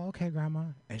was like, oh, okay, grandma.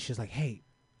 And she's like, hey,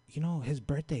 his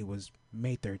birthday was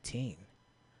May 13.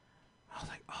 I was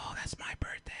like, oh, that's my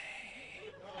birthday.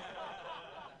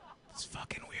 It's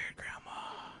fucking weird, grandma.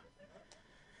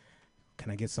 Can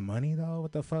I get some money, though?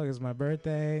 What the fuck is my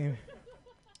birthday?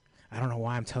 I don't know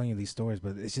why I'm telling you these stories,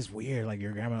 but it's just weird. Like,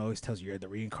 your grandma always tells you you're the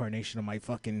reincarnation of my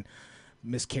fucking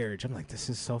miscarriage. I'm like, this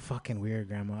is so fucking weird,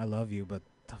 grandma. I love you, but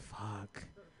the fuck?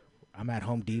 I'm at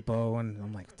Home Depot, and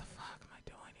I'm like, what the fuck am I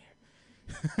doing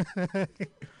here?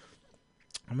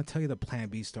 I'm going to tell you the Plan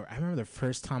B story. I remember the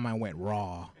first time I went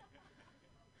raw.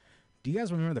 Do you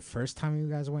guys remember the first time you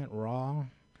guys went raw?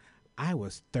 I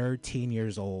was 13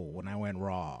 years old when I went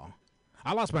raw.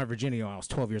 I lost my virginity when I was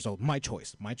 12 years old. My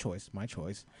choice.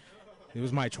 It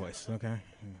was my choice, okay?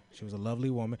 She was a lovely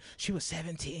woman. She was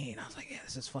 17. I was like, yeah,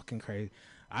 this is fucking crazy.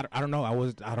 I don't know. I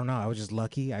was just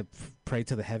lucky. I prayed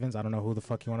to the heavens. I don't know who the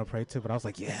fuck you want to pray to, but I was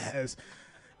like, yes.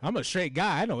 I'm a straight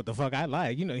guy. I know what the fuck I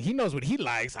like. He knows what he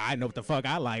likes. I know what the fuck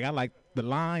I like. I like the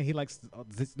line. He likes,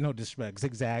 no disrespect,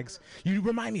 zigzags. You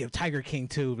remind me of Tiger King,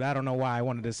 too, but I don't know why I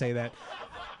wanted to say that.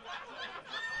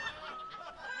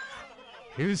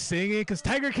 He was singing because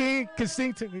Tiger King can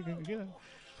sing to me.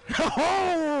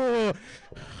 Oh!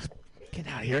 Get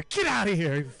out of here. Get out of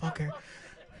here, you fucker.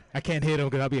 I can't hit him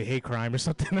because that'll be a hate crime or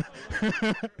something.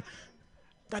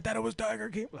 I thought it was Tiger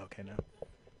King. Okay, no.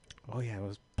 Oh, yeah, it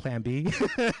was Plan B.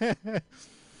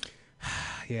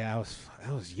 Yeah,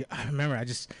 I remember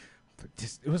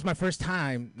it was my first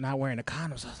time not wearing a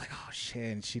condom, so I was like, oh,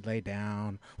 shit, and she laid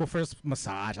down. Well, first,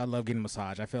 massage. I love getting a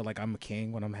massage. I feel like I'm a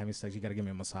king when I'm having sex. You got to give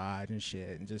me a massage and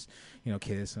shit and just,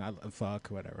 kiss and fuck,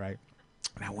 whatever, right?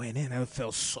 And I went in, and it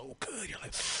felt so good. You're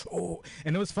like, oh.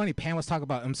 And it was funny. Pam was talking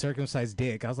about uncircumcised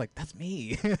dick. I was like, that's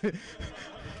me.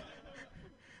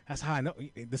 That's how I know.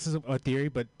 This is a theory,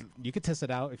 but you could test it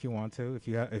out if you want to, if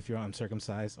you're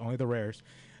uncircumcised. Only the rares.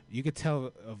 You could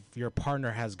tell if your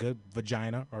partner has good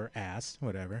vagina or ass,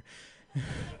 whatever.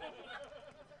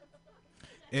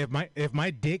 If my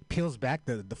dick peels back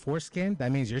the foreskin,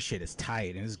 that means your shit is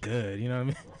tight and it's good. You know what I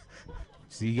mean?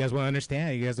 So you guys want to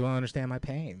understand? You guys want to understand my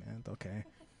pain, man? Okay.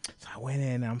 So I went in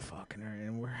and I'm fucking her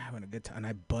and we're having a good time. And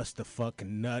I bust the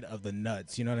fucking nut of the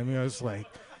nuts. You know what I mean? I was like,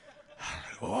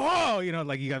 oh,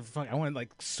 like you got fuck. I went like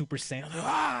Super Saiyan. Like,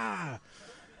 ah.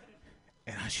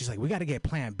 And she's like, we got to get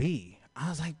Plan B. I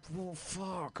was like, well,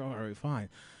 fuck. All right, fine.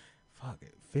 Fuck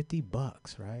it.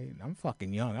 $50, right? I'm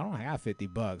fucking young. I don't have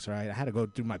 $50, right? I had to go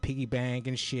through my piggy bank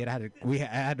and shit. I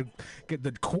had to get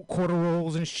the quarter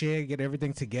rolls and shit, get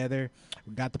everything together.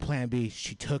 We got the Plan B.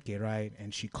 She took it, right?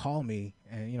 And she called me,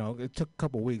 and it took a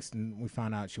couple weeks, and we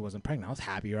found out she wasn't pregnant. I was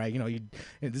happy, right?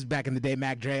 This is back in the day,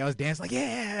 Mac Dre. I was dancing like,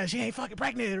 yeah, she ain't fucking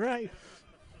pregnant, right?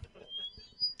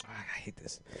 I hate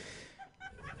this.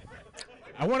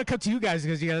 I want to come to you guys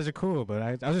because you guys are cool, but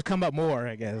I'll just come up more,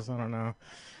 I guess. I don't know.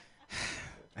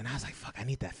 And I was like, fuck, I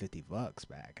need that $50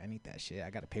 back. I need that shit. I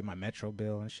got to pay my Metro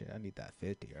bill and shit. I need that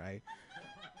 50, right?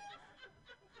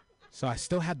 So I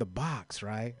still had the box,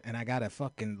 right? And I got a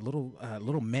fucking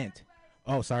little mint.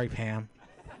 Oh, sorry, Pam.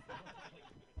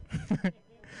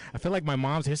 I feel like my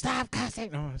mom's here. Stop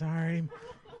cussing. No, sorry.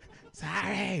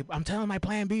 Sorry. I'm telling my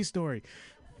Plan B story.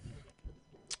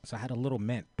 So I had a little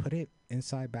mint. Put it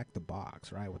inside back the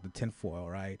box, right, with the tinfoil,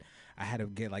 right? I had to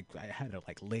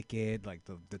lick it, like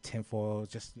the tinfoil.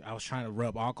 Just I was trying to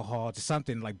rub alcohol, just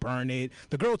something like burn it.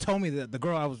 The girl told me that the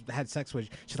girl had sex with,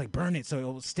 she's like, burn it so it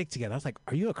will stick together. I was like,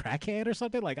 are you a crackhead or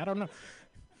something? Like, I don't know.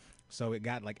 So it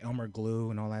got like Elmer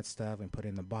glue and all that stuff and put it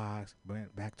in the box,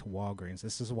 went back to Walgreens.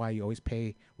 This is why you always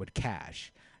pay with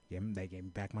cash. They gave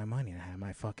me back my money, and I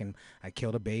had I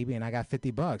killed a baby, and I got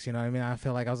 $50. You know what I mean? I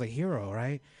feel like I was a hero,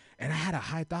 right? And I had a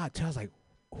high thought, too. I was like,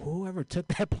 whoever took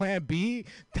that Plan B,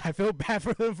 I feel bad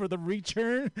for them for the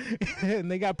return, and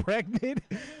they got pregnant.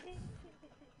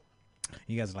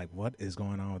 You guys are like, what is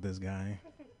going on with this guy?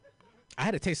 I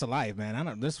had a taste of life,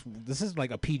 man. This is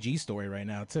like a PG story right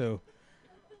now, too.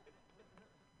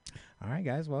 All right,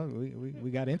 guys. Well,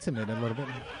 we got intimate a little bit.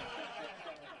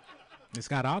 It's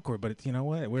got awkward, but you know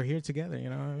what? We're here together, you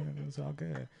know? It's all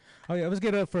good. Oh, yeah, let's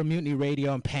get up for Mutiny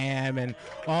Radio and Pam and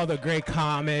all the great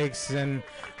comics and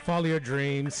follow your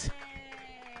dreams.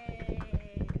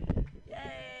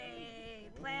 Yay!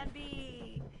 Plan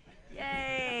B!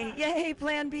 Yay! Yay,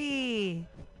 Plan B!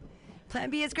 Plan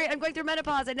B is great. I'm going through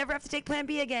menopause. I never have to take Plan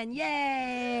B again.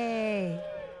 Yay!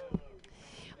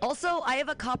 Also, I have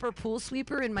a copper pool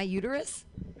sweeper in my uterus.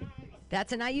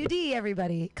 That's an IUD,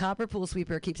 everybody. Copper pool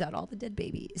sweeper keeps out all the dead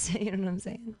babies. You know what I'm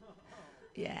saying?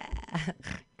 Yeah.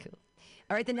 Cool.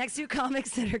 All right, the next two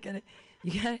comics that are gonna,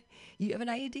 you have an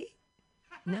IUD?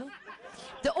 No?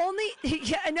 The only,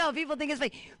 yeah, I know, people think it's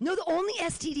fake. No, the only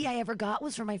STD I ever got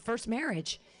was from my first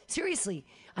marriage. Seriously,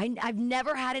 I've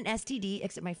never had an STD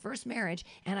except my first marriage,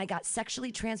 and I got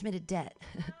sexually transmitted debt.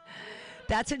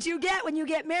 That's what you get when you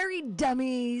get married,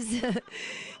 dummies.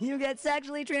 You get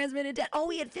sexually transmitted debt. Oh,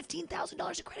 he had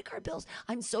 $15,000 of credit card bills.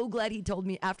 I'm so glad he told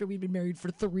me after we'd been married for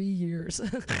 3 years.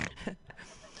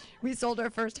 We sold our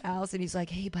first house, and he's like,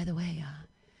 hey, by the way,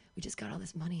 we just got all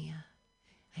this money.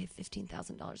 I have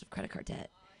 $15,000 of credit card debt.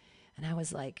 And I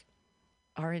was like,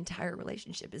 our entire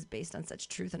relationship is based on such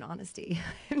truth and honesty.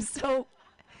 I'm so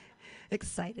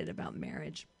excited about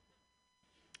marriage.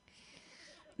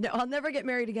 No, I'll never get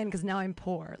married again because now I'm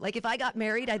poor. Like, if I got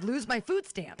married, I'd lose my food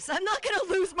stamps. I'm not going to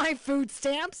lose my food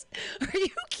stamps. Are you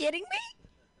kidding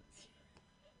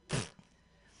me?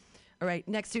 All right,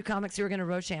 next two comics who are going to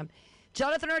Rosham.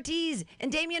 Jonathan Ortiz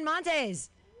and Damian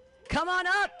Montes. Come on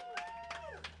up.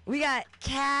 We got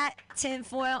Cat,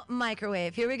 Tinfoil,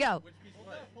 Microwave. Here we go.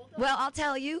 Well, I'll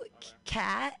tell you.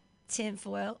 Cat,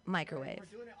 Tinfoil, Microwave. We're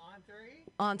doing it on three?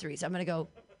 On three. So I'm going to go.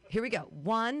 Here we go.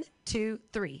 1, 2,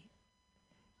 3.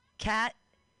 Cat,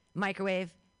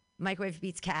 microwave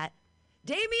beats cat.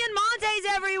 Damian Montes,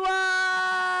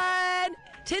 everyone!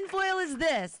 Tinfoil is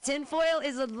this. Tinfoil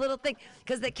is a little thing,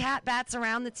 because the cat bats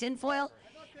around the tinfoil,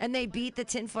 and they beat the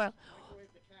tinfoil.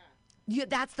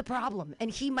 That's the problem.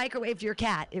 And he microwaved your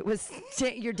cat. It was,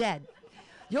 you're dead.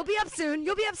 You'll be up soon.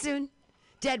 You'll be up soon.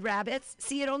 Dead rabbits.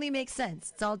 See, it only makes sense.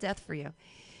 It's all death for you.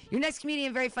 Your next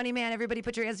comedian, very funny man. Everybody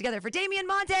put your hands together for Damian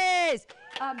Montes.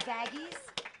 Baggies.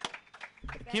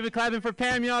 Keep it clapping for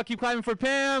Pam, y'all. Keep clapping for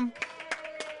Pam.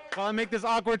 While I make this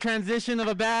awkward transition of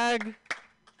a bag.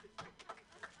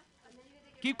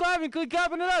 Keep clapping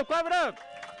it up, clap it up.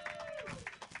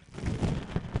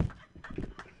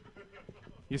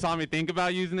 You saw me think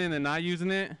about using it and then not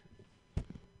using it.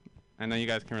 I know you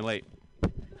guys can relate.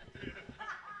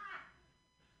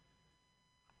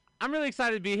 I'm really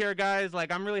excited to be here, guys.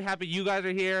 Like, I'm really happy you guys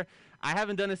are here. I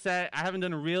haven't done a set. I haven't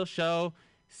done a real show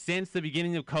since the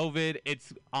beginning of COVID.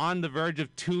 It's on the verge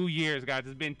of 2 years, guys.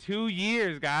 It's been 2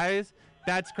 years, guys.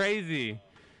 That's crazy.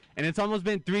 And it's almost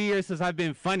been 3 years since I've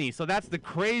been funny. So that's the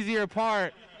crazier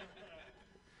part.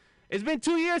 It's been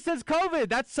 2 years since COVID.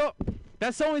 That's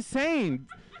so insane.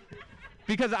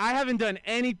 Because I haven't done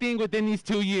anything within these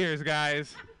 2 years,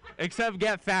 guys, except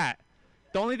get fat.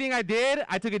 The only thing I did,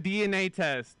 I took a DNA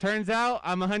test. Turns out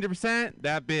I'm 100%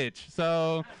 that bitch.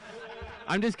 So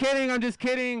I'm just kidding.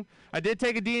 I did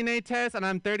take a DNA test, and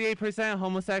I'm 38%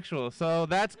 homosexual, so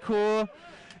that's cool.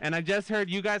 And I just heard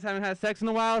you guys haven't had sex in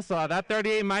a while, so that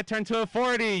 38 might turn to a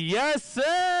 40. Yes,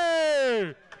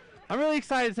 sir! I'm really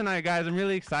excited tonight, guys. I'm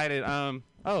really excited.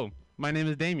 Oh, my name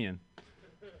is Damien.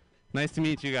 Nice to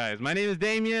meet you guys. My name is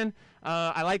Damien.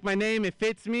 I like my name. It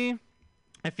fits me.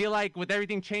 I feel like with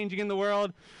everything changing in the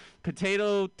world,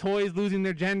 potato toys losing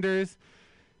their genders,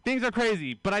 things are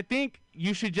crazy, but I think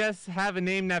you should just have a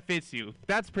name that fits you.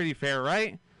 That's pretty fair,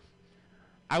 right?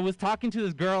 I was talking to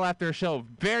this girl after a show,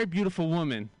 very beautiful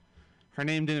woman. Her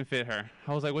name didn't fit her.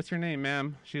 I was like, what's your name,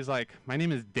 ma'am? She's like, my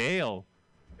name is Dale.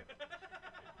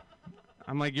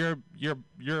 I'm like, you're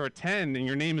a 10 and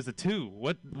your name is a 2.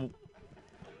 What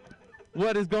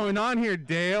is going on here,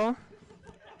 Dale?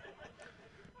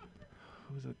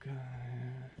 Who's a guy?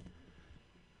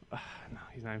 No,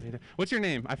 he's not even here. What's your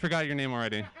name? I forgot your name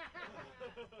already.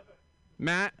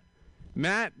 Matt,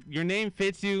 your name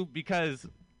fits you because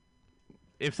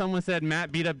if someone said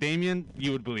Matt beat up Damien,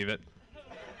 you would believe it.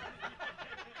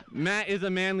 Matt is a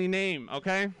manly name,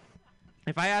 okay?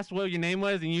 if I asked what your name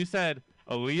was and you said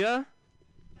Aaliyah,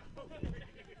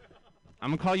 I'm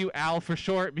going to call you Al for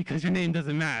short because your name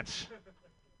doesn't match.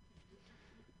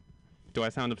 Do I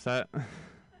sound upset?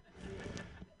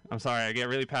 I'm sorry, I get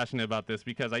really passionate about this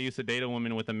because I used to date a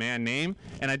woman with a man name,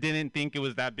 and I didn't think it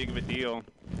was that big of a deal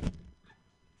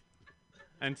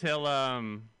until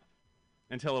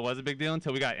it was a big deal,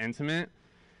 until we got intimate.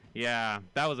 Yeah,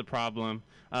 that was a problem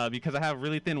because I have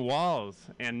really thin walls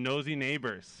and nosy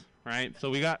neighbors, right? So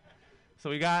we got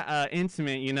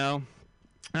intimate, you know.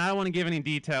 And I don't want to give any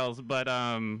details, but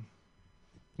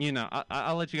you know,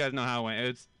 I'll let you guys know how it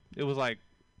went. It was like.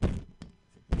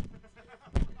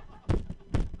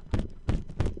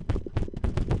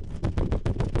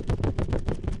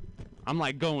 I'm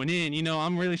like going in, you know,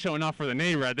 I'm really showing off for the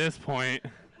neighbor at this point.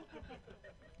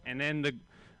 And then the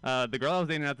girl I was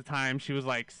dating at the time, she was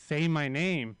like, say my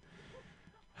name.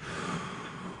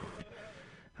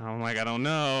 I'm like, I don't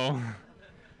know.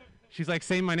 She's like,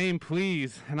 say my name,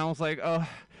 please. And I was like,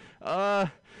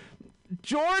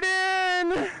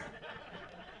 Jordan!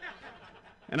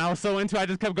 And I was so into it, I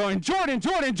just kept going, Jordan,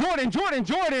 Jordan, Jordan, Jordan,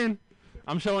 Jordan.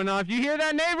 I'm showing off. You hear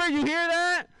that, neighbor? You hear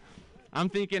that? I'm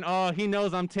thinking, oh, he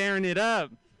knows I'm tearing it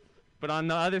up. But on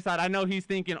the other side, I know he's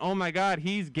thinking, oh, my God,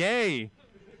 he's gay.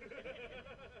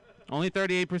 Only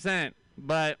 38%.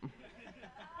 But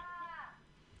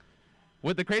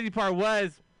what the crazy part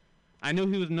was, I knew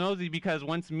he was nosy because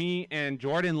once me and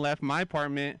Jordan left my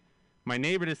apartment, my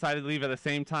neighbor decided to leave at the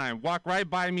same time. Walked right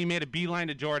by me, made a beeline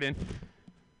to Jordan.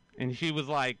 And she was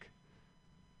like,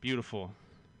 beautiful.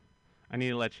 I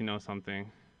need to let you know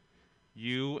something.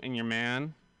 You and your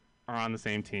man are on the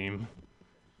same team.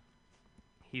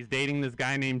 He's dating this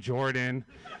guy named Jordan.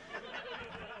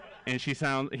 And he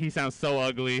sounds so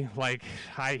ugly. Like,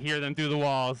 I hear them through the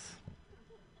walls.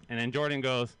 And then Jordan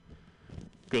goes,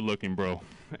 good looking, bro.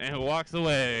 And walks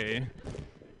away.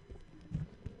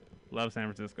 Love San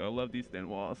Francisco. Love these thin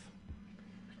walls.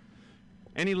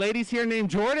 Any ladies here named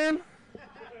Jordan?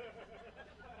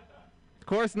 Of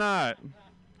course not.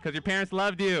 Because your parents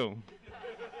loved you.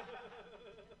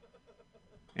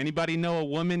 Anybody know a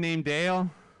woman named Dale?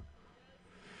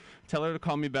 Tell her to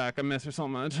call me back. I miss her so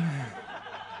much.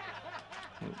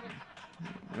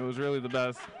 It was really the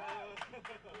best.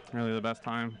 Really the best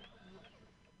time.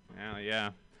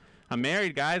 Yeah. I'm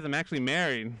married, guys. I'm actually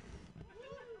married.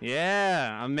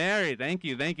 Yeah, I'm married. Thank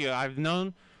you. I've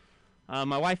known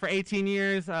my wife for 18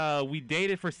 years. We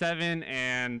dated for 7,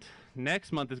 and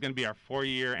next month is going to be our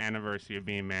 4-year anniversary of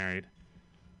being married.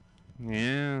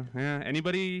 Yeah.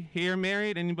 Anybody here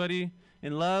married? Anybody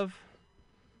in love?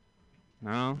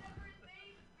 No?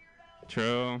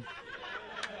 True.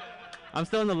 I'm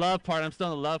still in the love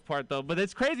part, though. But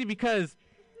it's crazy because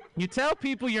you tell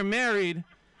people you're married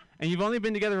and you've only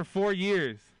been together for 4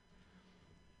 years.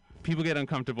 People get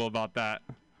uncomfortable about that.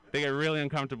 They get really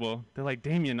uncomfortable. They're like,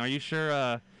 Damien, are you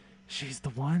sure she's the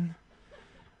one?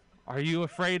 Are you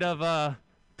afraid of the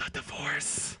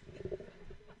divorce?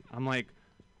 I'm like,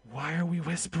 why are we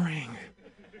whispering?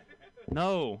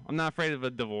 No, I'm not afraid of a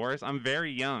divorce. I'm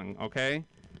very young, okay?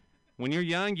 When you're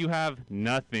young, you have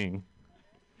nothing.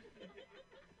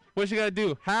 What you gotta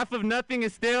do? Half of nothing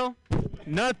is still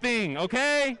nothing,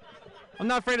 okay? I'm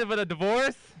not afraid of a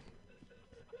divorce.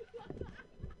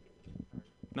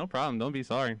 No problem, don't be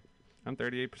sorry. I'm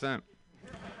 38%.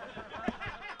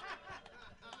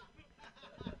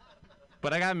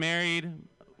 But I got married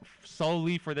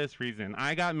solely for this reason.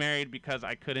 I got married because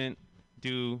I couldn't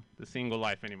do the single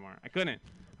life anymore. I couldn't.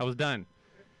 I was done.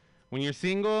 When you're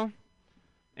single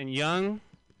and young,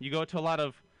 you go to a lot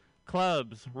of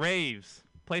clubs, raves,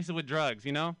 places with drugs,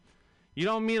 you know? You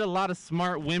don't meet a lot of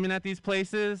smart women at these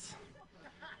places.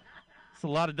 It's a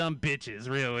lot of dumb bitches,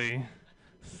 really.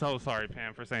 So sorry,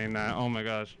 Pam, for saying that. Oh, my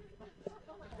gosh.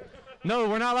 No,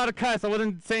 we're not allowed to cuss. I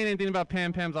wasn't saying anything about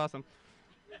Pam. Pam's awesome.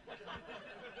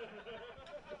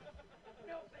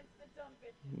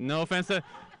 No offense to,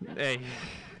 hey.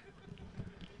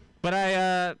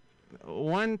 But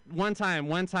one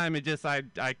time it just, I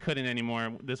couldn't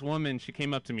anymore. This woman, she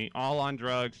came up to me all on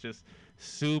drugs, just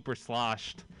super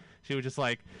sloshed. She was just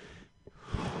like,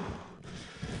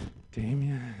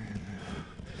 Damien,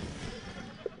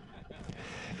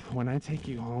 when I take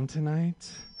you home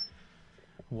tonight,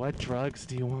 what drugs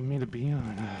do you want me to be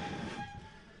on?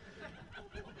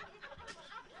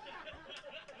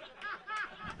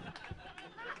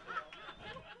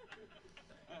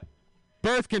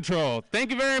 Birth control.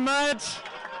 Thank you very much.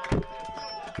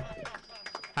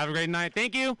 Have a great night.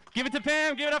 Thank you. Give it to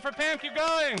Pam. Give it up for Pam. Keep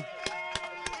going.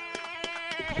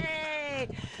 Yay!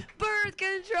 Birth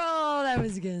control. That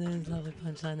was good. That was a lovely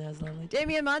punchline. That was lovely.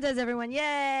 Damien Montez, everyone.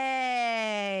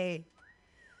 Yay!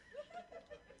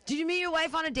 Did you meet your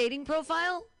wife on a dating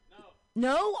profile?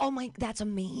 No? Oh my, that's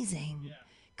amazing. Yeah.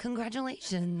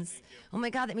 Congratulations. Oh my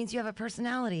God, that means you have a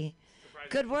personality.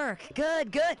 Good work.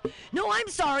 Good. No, I'm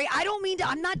sorry. I don't mean to.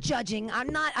 I'm not judging.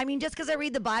 I mean, just because I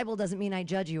read the Bible doesn't mean I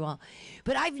judge you all.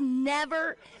 But I've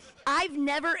never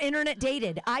internet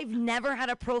dated. I've never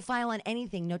had a profile on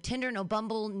anything. No Tinder, no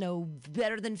Bumble, no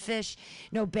Better Than Fish,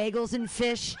 no Bagels and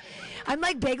Fish. I'm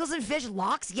like, bagels and fish,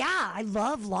 lox? Yeah, I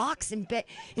love lox.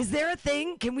 Is there a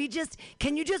thing? Can you just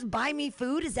buy me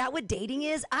food? Is that what dating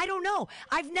is? I don't know.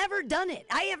 I've never done it.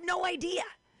 I have no idea.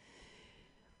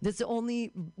 There's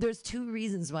two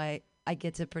reasons why I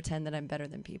get to pretend that I'm better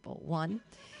than people. One,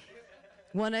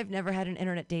 I've never had an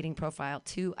internet dating profile.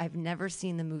 Two, I've never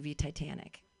seen the movie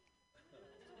Titanic.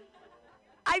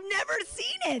 I've never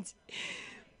seen it.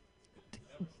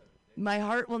 My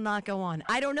heart will not go on.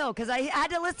 I don't know, because I had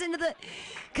to listen to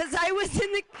because I was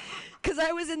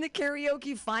in the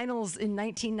karaoke finals in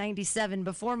 1997,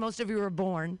 before most of you were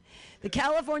born. The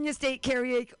California State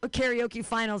karaoke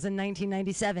finals in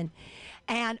 1997.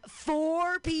 And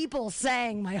 4 people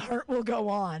sang My Heart Will Go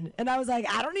On. And I was like,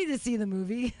 I don't need to see the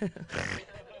movie.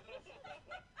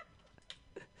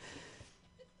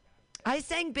 I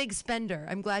sang Big Spender.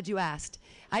 I'm glad you asked.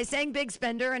 I sang Big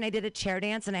Spender, and I did a chair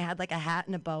dance, and I had like a hat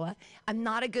and a boa. I'm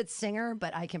not a good singer,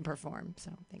 but I can perform. So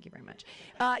thank you very much.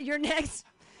 You're next.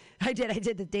 I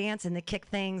did the dance and the kick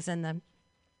things, and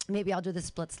maybe I'll do the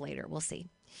splits later. We'll see.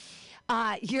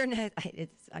 You're next.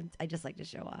 I just like to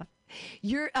show off.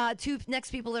 Your 2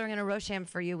 next people that are going to Rosham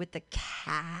for you with the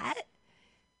cat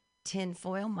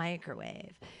tinfoil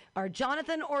microwave are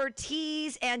Jonathan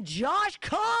Ortiz and Josh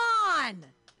Kahn.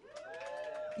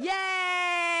 Yay!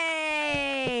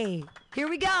 Here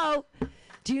we go.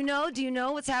 Do you know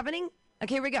what's happening?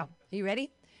 Okay, here we go. Are you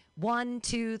ready? 1,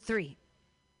 2, 3.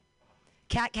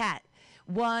 Cat.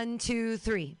 1, 2,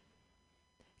 3.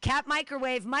 Cat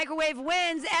microwave. Microwave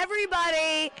wins.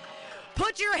 Everybody,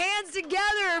 put your hands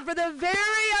together for the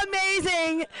very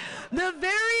amazing, the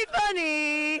very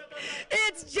funny,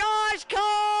 it's Josh Kahn!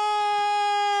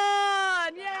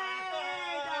 Yay!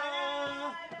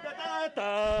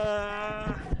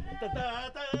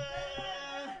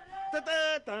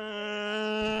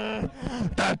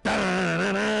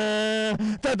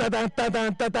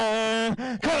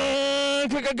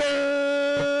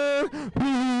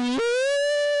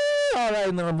 All right,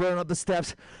 and then I'm running up the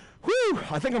steps. Whew,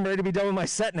 I think I'm ready to be done with my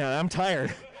set now. I'm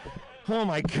tired. Oh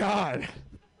my God.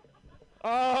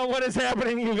 Oh, what is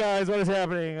happening, you guys? What is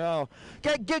happening? Oh,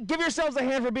 give yourselves a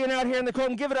hand for being out here in the cold,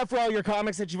 and give it up for all your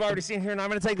comics that you've already seen here. And I'm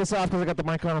going to take this off because I got the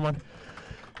mic on.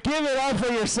 Give it up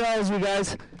for yourselves, you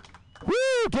guys. Woo!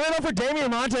 Give it up for Damian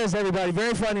Montez, everybody.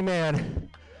 Very funny man.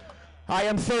 I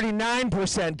am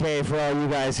 39% gay for all you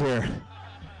guys here.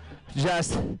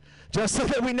 Just so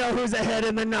that we know who's ahead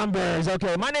in the numbers.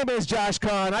 Okay, my name is Josh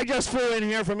Kahn. I just flew in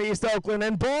here from East Oakland,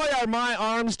 and boy, are my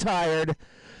arms tired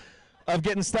of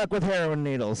getting stuck with heroin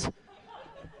needles.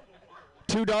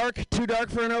 Too dark? Too dark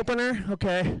for an opener?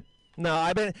 Okay. No,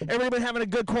 everybody been having a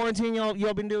good quarantine.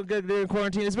 Y'all been doing good during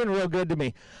quarantine. It's been real good to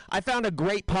me. I found a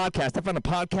great podcast. I found a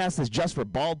podcast that's just for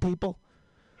bald people.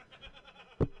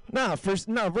 No,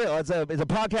 real. It's a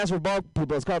podcast for bald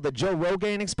people. It's called the Joe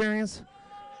Rogan Experience.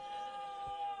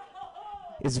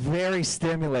 It's very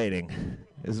stimulating.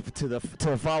 To the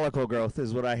follicle growth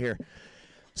is what I hear.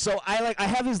 So I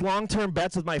have these long-term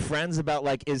bets with my friends about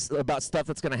stuff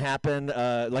that's going to happen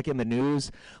like in the news.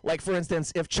 Like, for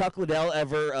instance, if Chuck Liddell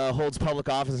ever holds public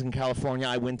office in California,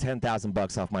 I win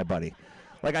 $10,000 off my buddy.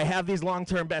 Like, I have these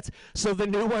long-term bets. So the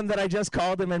new one that I just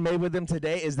called him and made with him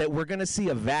today is that we're going to see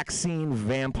a vaccine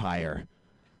vampire.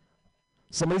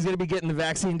 Somebody's going to be getting the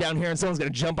vaccine down here, and someone's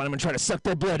going to jump on them and try to suck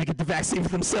their blood to get the vaccine for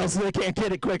themselves so they can't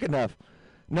get it quick enough.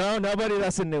 No, nobody.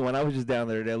 That's a new one. I was just down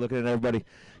there today looking at everybody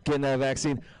getting that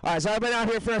vaccine. All right, so I've been out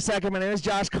here for a second. My name is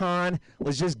Josh Kahn.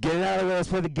 Let's just get it out of the way. Let's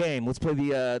play the game. Let's play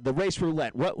the race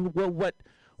roulette. What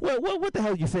the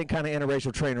hell do you think kind of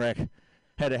interracial train wreck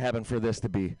had to happen for this to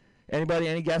be? Anybody?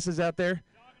 Any guesses out there?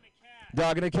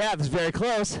 Dog and a cat. That's very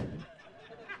close.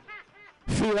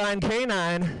 Feline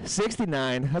canine,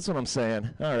 69. That's what I'm saying.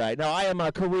 All right. No, I am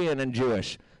Korean and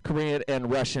Jewish. Korean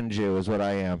and Russian Jew is what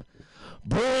I am.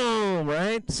 Boom,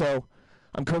 right? So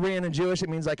I'm Korean and Jewish. It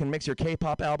means I can mix your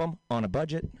K-pop album on a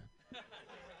budget.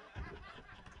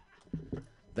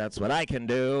 That's what I can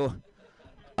do.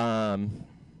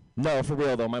 No, for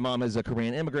real, though. My mom is a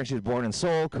Korean immigrant. She was born in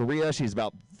Seoul, Korea. She's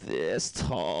about this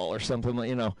tall or something,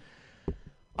 you know.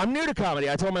 I'm new to comedy.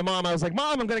 I told my mom, I was like,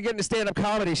 Mom, I'm going to get into stand-up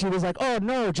comedy. She was like, oh,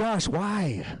 no, Josh,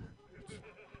 why?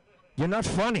 You're not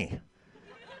funny.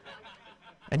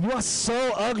 And you are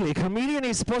so ugly. Comedian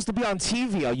is supposed to be on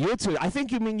TV or YouTube. I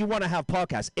think you mean you want to have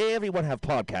podcasts. Everyone have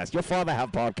podcasts. Your father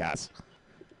have podcasts.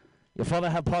 Your father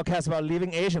have podcasts about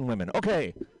leaving Asian women.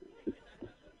 Okay.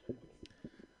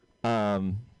 Her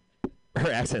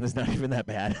accent is not even that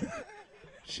bad.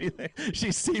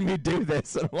 She's seen me do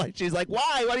this, and I'm like, she's like,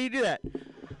 why? Why do you do that?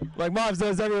 Like, Mom, so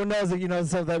everyone knows that, you know,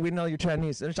 so that we know you're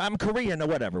Chinese. I'm Korean or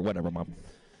whatever, Mom.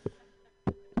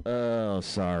 Oh,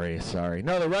 sorry.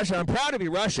 No, the Russian. I'm proud to be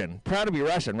Russian.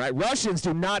 Right? Russians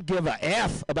do not give a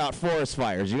F about forest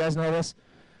fires. You guys know this?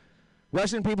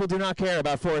 Russian people do not care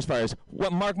about forest fires.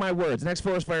 Mark my words. Next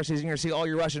forest fire season, you're going to see all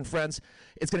your Russian friends.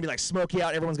 It's going to be like smoky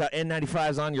out. Everyone's got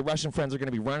N95s on. Your Russian friends are going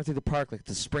to be running through the park like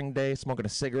it's a spring day, smoking a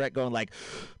cigarette, going like,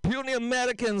 puny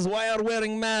Americans, why are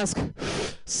wearing masks?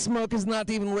 Smoke is not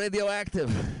even radioactive.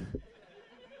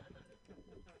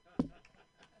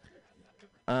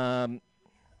 My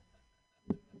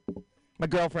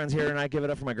girlfriend's here, and I give it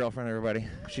up for my girlfriend, everybody.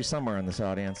 She's somewhere in this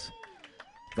audience.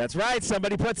 That's right.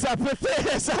 Somebody puts up with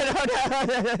this. I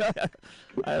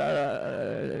don't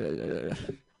know.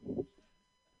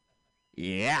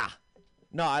 Yeah.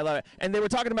 No, I love it. And they were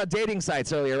talking about dating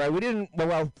sites earlier, right? We didn't.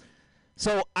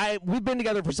 We've been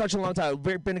together for such a long time.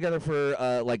 We've been together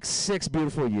for like 6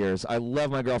 beautiful years. I love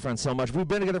my girlfriend so much. We've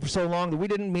been together for so long that we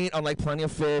didn't meet on like Plenty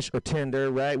of Fish or Tinder,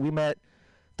 right? We met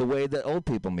the way that old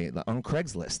people meet, on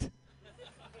Craigslist.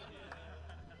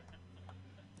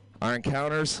 Our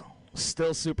encounters.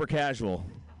 Still super casual.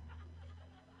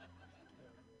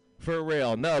 For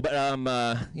real. No, but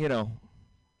you know,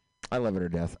 I love her to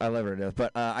death.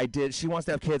 But she wants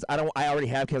to have kids. I already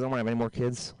have kids. I don't want to have any more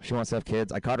kids. She wants to have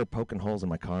kids. I caught her poking holes in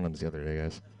my condoms the other day,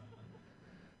 guys.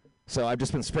 So I've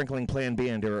just been sprinkling Plan B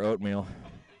into her oatmeal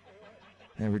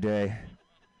every day.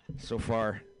 So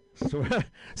far so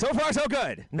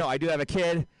good. No, I do have a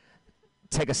kid.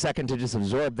 Take a second to just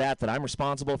absorb that I'm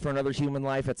responsible for another human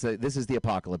life. This is the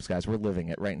apocalypse, guys. We're living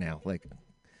it right now. Like,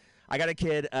 I got a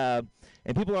kid, and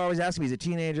people are always asking me, he's a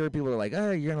teenager. People are like,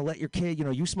 oh, you're going to let your kid, you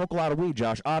know, you smoke a lot of weed,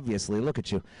 Josh, obviously. Look at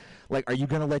you. Like, are you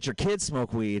going to let your kid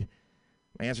smoke weed?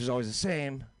 My answer is always the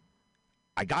same.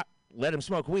 Let him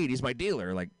smoke weed. He's my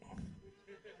dealer. Like,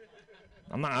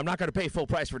 I'm not going to pay full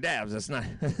price for dabs. That's not.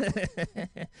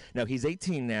 No, he's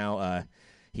 18 now.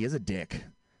 He is a dick.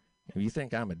 You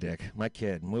think I'm a dick. My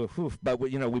kid.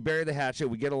 But, you know, we bury the hatchet.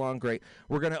 We get along great.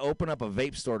 We're going to open up a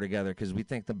vape store together because we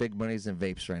think the big money's in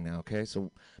vapes right now, okay?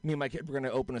 So me and my kid, we're going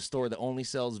to open a store that only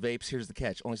sells vapes. Here's the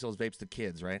catch. Only sells vapes to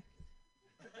kids, right?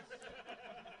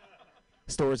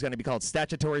 Store is going to be called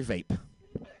Statutory Vape.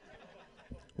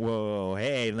 Whoa,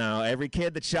 hey, now, every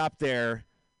kid that shopped there,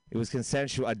 it was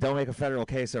consensual. Don't make a federal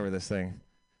case over this thing.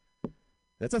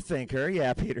 That's a thinker.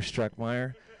 Yeah, Peter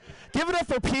Struckmeyer. Give it up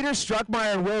for Peter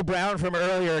Struckmeyer and Will Brown from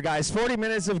earlier, guys. 40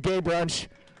 minutes of gay brunch,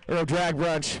 or drag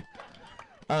brunch.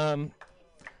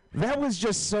 That was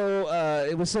just so,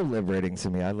 it was so liberating to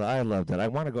me. I loved it. I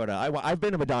want to go to, I've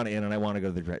been to Madonna Inn, and I want to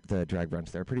go to the drag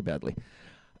brunch there pretty badly.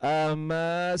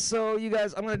 So, you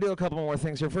guys, I'm going to do a couple more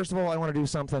things here. First of all, I want to do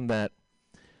something that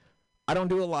I don't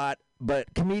do a lot.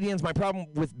 But comedians, my problem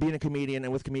with being a comedian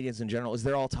and with comedians in general is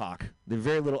they're all talk. There's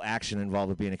very little action involved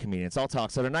with being a comedian. It's all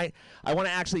talk. So tonight, I want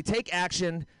to actually take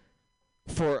action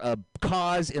for a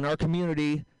cause in our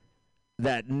community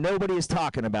that nobody is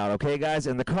talking about, okay, guys?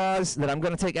 And the cause that I'm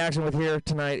going to take action with here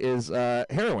tonight is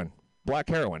heroin, black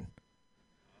heroin.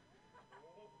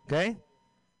 Okay?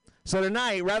 So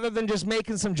tonight, rather than just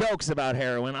making some jokes about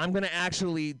heroin, I'm going to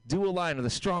actually do a line of the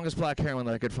strongest black heroin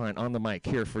that I could find on the mic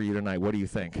here for you tonight. What do you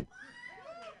think?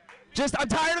 I'm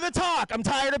tired of the talk. I'm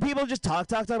tired of people just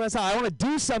talk. I want to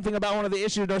do something about one of the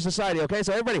issues in our society, okay?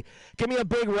 So everybody, give me a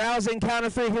big rousing count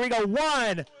of 3. Here we go.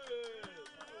 1.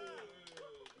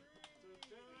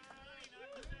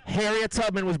 Harriet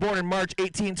Tubman was born in March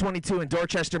 1822 in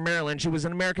Dorchester, Maryland. She was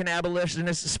an American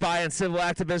abolitionist, spy, and civil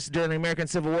activist during the American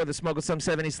Civil War that smuggled some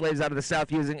 70 slaves out of the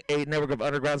South using a network of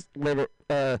underground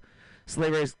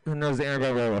slavery known as the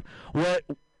Underground Railroad.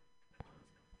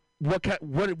 What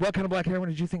kind of black heroin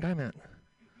did you think I meant?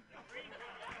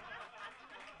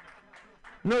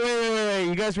 No, wait.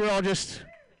 You guys were all just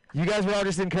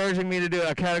encouraging me to do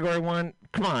a category 1.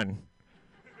 Come on.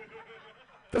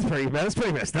 That's pretty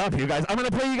messed up, you guys. I'm going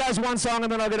to play you guys one song,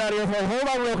 and then I'll get out of here. Hold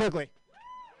on real quickly.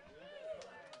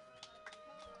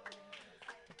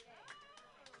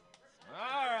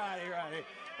 Alrighty.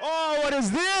 Oh, what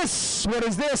is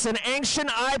this? An ancient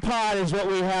iPod is what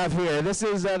we have here. This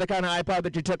is the kind of iPod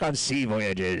that you took on sea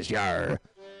voyages, yar.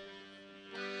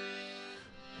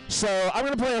 So I'm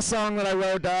going to play a song that I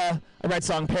wrote. I write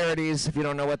song parodies. If you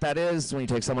don't know what that is, when you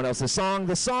take someone else's song.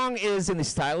 The song is in the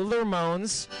style of the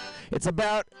Ramones. It's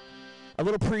about a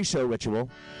little pre-show ritual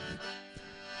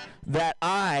that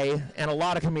I and a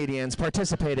lot of comedians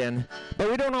participate in, but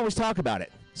we don't always talk about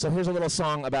it. So here's a little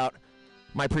song about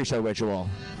my pre-show ritual.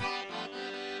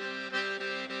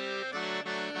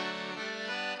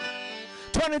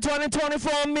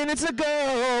 24 minutes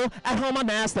ago, at home I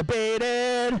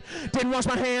masturbated. Didn't wash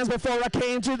my hands before I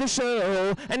came to the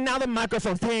show, and now the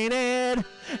microphone's tainted.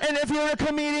 And if you're a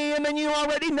comedian, then you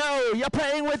already know you're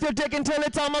playing with your dick until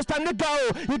it's almost time to go.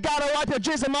 You gotta wipe your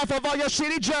jism off of all your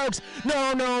shitty jokes.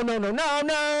 No, no, no, no, no,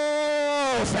 no.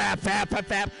 Fap, fap, fap,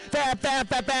 fap, fap, fap,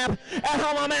 fap, fap. At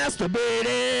home I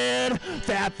masturbated.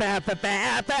 Fap, fap, fap,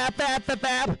 fap, fap, fap, fap,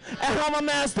 fap. At home I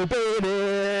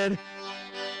masturbated.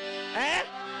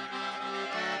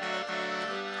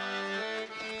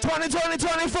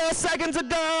 24 seconds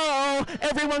ago,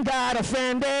 everyone got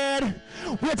offended.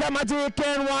 Whipped out my dick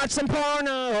and watched some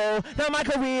porno. Now my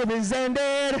career is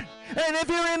ended. And if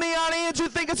you're in the audience, you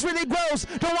think it's really gross.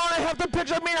 Don't want to have to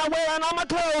picture me not wearing all my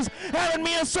clothes. Having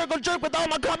me a circle jerk with all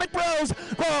my comic bros.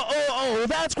 Oh,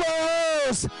 that's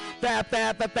gross. Fap,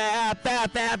 fap, fap, fap, fap,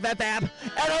 fap, fap, fap.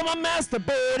 And I'm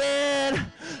masturbated.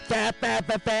 Fap, fap,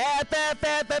 fap, fap, fap,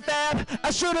 fap, fap, fap.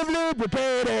 I should have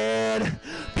lubricated.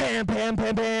 Pam, pam,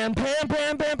 pam, pam, pam,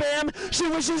 pam, pam, pam. She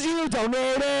wishes you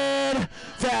donated.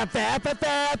 Fap, fap, fap,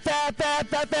 fap, fap, fap,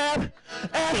 fap, fap.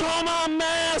 At home I'm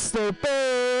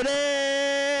masturbated.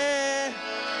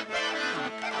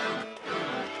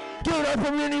 Give it up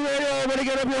for MutinyRadio. Everybody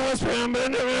get up your host, Pam. That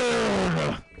was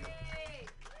amazing,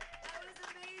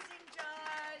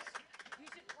 Josh. You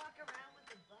should walk around with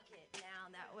the bucket now.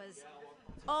 That was,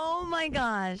 oh my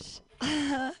gosh.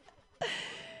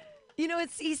 You know,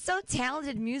 he's so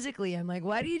talented musically. I'm like,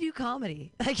 why do you do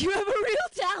comedy? Like, you have a real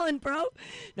talent, bro.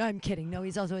 No, I'm kidding. No,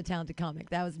 he's also a talented comic.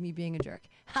 That was me being a jerk.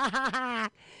 Ha ha ha.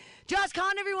 Josh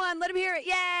Kahn, everyone. Let him hear it.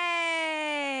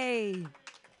 Yay!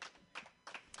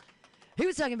 He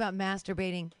was talking about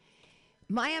masturbating.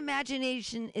 My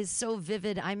imagination is so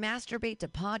vivid, I masturbate to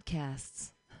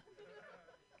podcasts.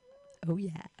 Oh,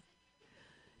 yeah.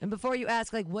 And before you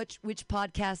ask, like, which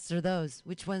podcasts are those?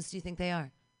 Which ones do you think they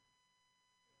are?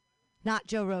 Not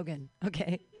Joe Rogan,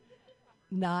 okay?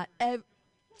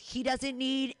 He doesn't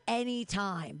need any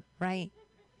time, right?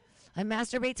 I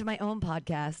masturbate to my own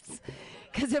podcasts.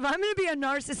 Because if I'm going to be a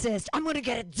narcissist, I'm going to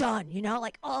get it done, you know?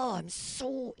 Like, oh, I'm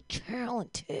so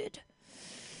talented.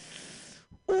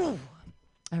 Ooh.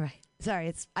 All right.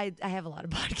 Sorry, I have a lot of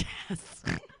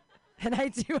podcasts. And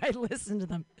I listen to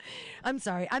them. I'm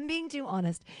sorry. I'm being too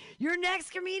honest. Your next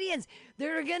comedians,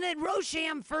 they're going to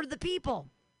Rosham for the people.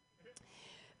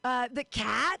 The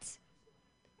Cat,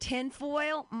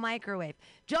 Tinfoil, Microwave.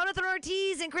 Jonathan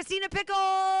Ortiz and Christina Pickles.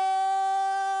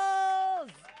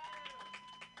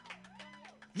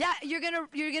 Yeah, you're gonna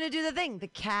do the thing. The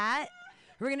Cat.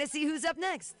 We're gonna see who's up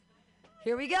next.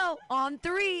 Here we go. On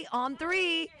three.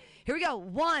 Here we go.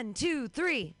 1, 2,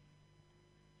 3.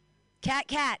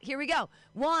 Cat. Here we go.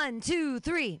 1, 2,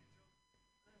 3.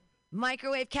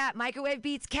 Microwave Cat. Microwave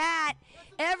beats Cat.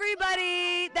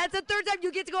 Everybody, that's the third time.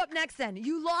 You get to go up next then.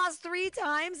 You lost 3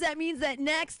 times. That means that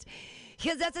next,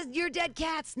 because you're dead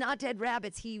cats, not dead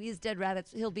rabbits. He is dead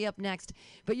rabbits. He'll be up next.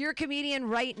 But your comedian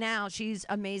right now, she's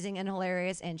amazing and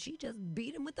hilarious, and she just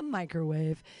beat him with the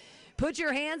microwave. Put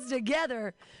your hands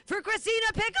together for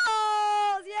Christina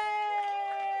Pickles! Yay!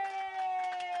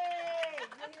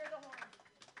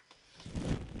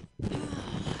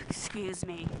 Excuse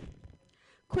me.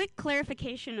 Quick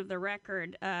clarification of the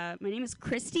record. My name is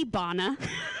Christy Bonna.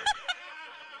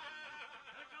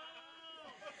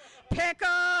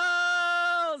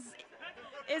 Pickles!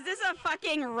 Is this a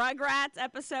fucking Rugrats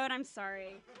episode? I'm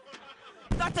sorry.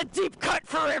 That's a deep cut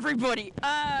for everybody.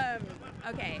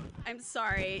 Okay, I'm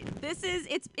sorry.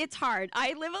 It's hard.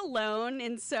 I live alone,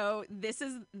 and so this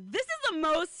is the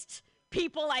most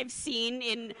people I've seen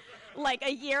in like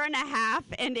a year and a half,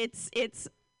 and it's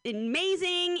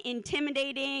amazing,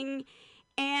 intimidating,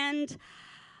 and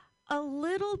a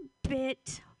little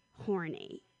bit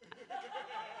horny.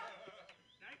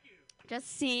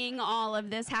 Just seeing all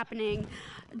of this happening.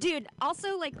 Dude,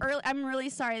 also, like, I'm really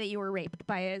sorry that you were raped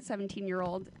by a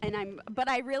 17-year-old, but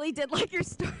I really did like your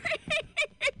story.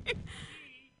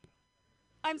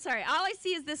 I'm sorry. All I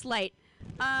see is this light.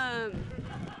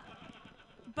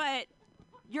 But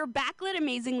you're backlit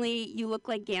amazingly. You look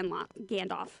like Gandalf.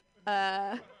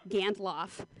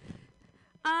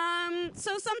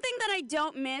 So something that I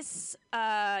don't miss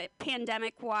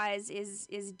pandemic-wise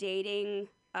is dating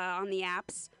on the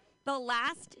apps. The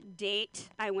last date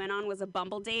I went on was a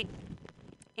Bumble date,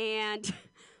 and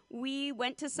we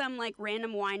went to some like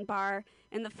random wine bar,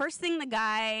 and the first thing the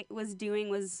guy was doing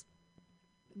was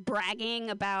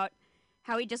bragging about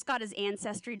how he just got his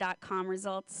Ancestry.com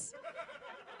results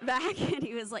back, and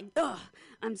he was like, ugh,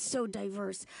 I'm so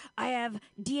diverse. I have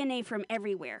DNA from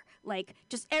everywhere. Like,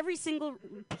 just every single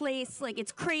place. Like,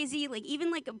 it's crazy. Like,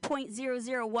 even like a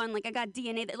 .001, like, I got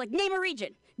DNA that, like, name a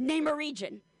region. Name a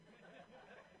region.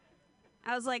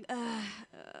 I was like,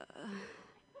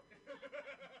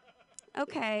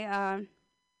 okay,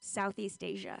 Southeast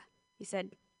Asia. He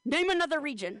said, name another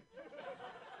region.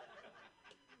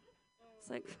 It's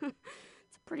like,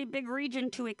 it's a pretty big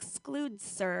region to exclude,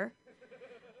 sir.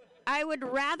 I would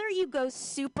rather you go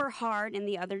super hard in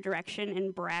the other direction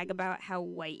and brag about how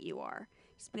white you are.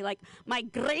 Just be like, my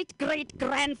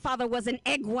great-great-grandfather was an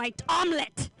egg white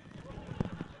omelet.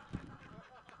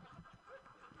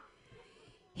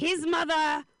 His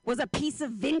mother was a piece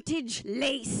of vintage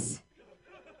lace.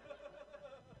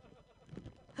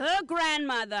 Her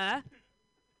grandmother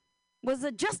was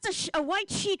just a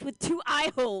white sheet with 2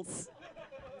 eye holes.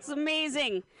 It's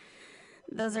amazing.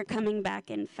 Those are coming back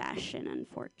in fashion,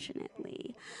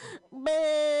 unfortunately. Boo!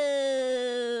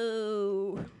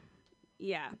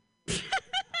 Yeah.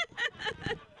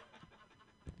 I'm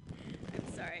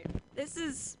sorry. This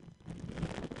is...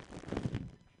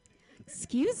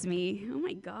 Excuse me. Oh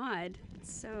my God.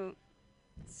 It's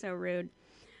so rude.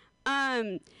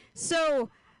 So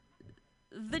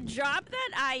the job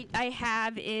that I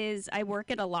have is I work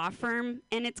at a law firm,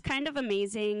 and it's kind of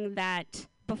amazing that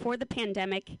before the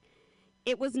pandemic,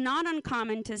 it was not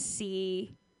uncommon to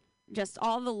see just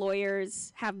all the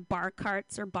lawyers have bar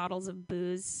carts or bottles of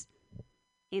booze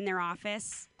in their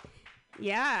office.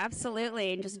 Yeah,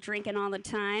 absolutely, and just drinking all the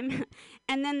time.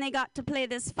 And then they got to play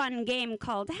this fun game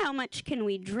called How Much Can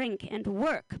We Drink and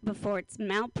Work Before It's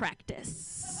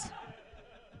Malpractice?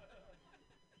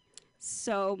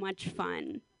 So much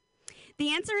fun.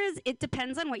 The answer is it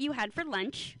depends on what you had for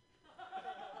lunch,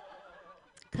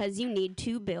 because you need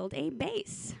to build a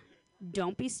base.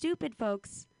 Don't be stupid,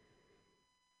 folks.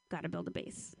 Gotta build a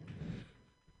base.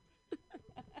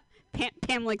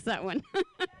 Pam likes that one.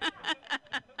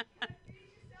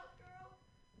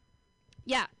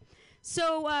 Yeah.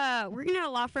 So working at a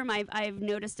law firm, I've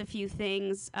noticed a few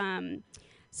things.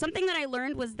 Something that I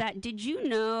learned was that, did you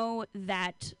know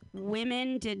that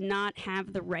women did not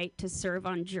have the right to serve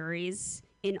on juries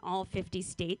in all 50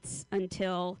 states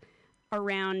until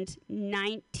around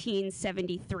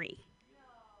 1973?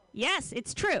 Yes,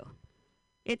 it's true.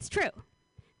 It's true.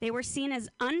 They were seen as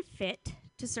unfit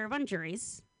to serve on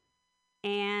juries,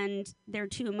 and they're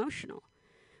too emotional,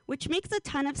 which makes a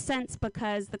ton of sense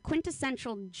because the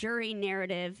quintessential jury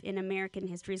narrative in American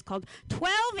history is called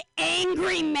 12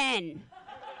 Angry Men.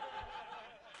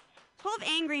 12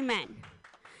 Angry Men.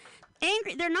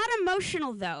 Angry. They're not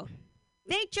emotional, though.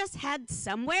 They just had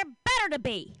somewhere better to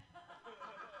be.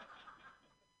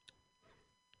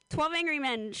 12 Angry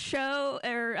Men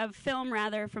a film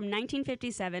rather, from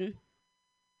 1957.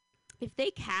 If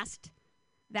they cast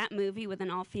that movie with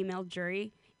an all-female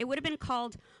jury, it would have been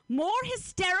called More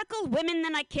Hysterical Women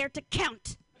Than I Care to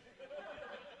Count.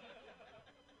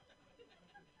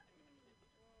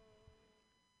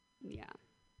 Yeah.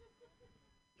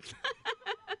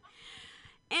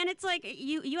 And it's like,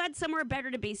 you had somewhere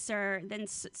better to be, sir, than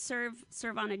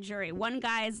serve on a jury. One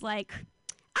guy is like,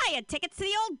 I had tickets to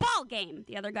the old ball game.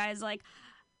 The other guy is like,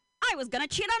 I was going to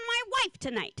cheat on my wife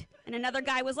tonight. And another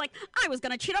guy was like, I was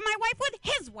going to cheat on my wife with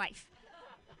his wife.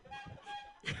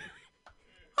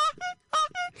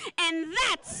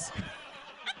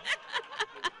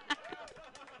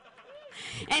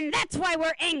 And that's why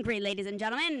we're angry, ladies and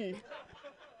gentlemen.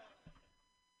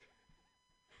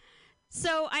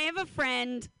 So I have a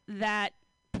friend that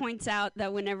points out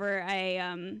that whenever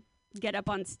I get up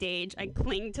on stage, I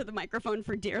cling to the microphone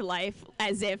for dear life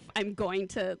as if I'm going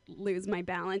to lose my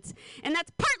balance. And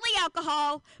that's partly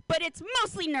alcohol, but it's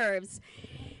mostly nerves.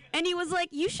 And he was like,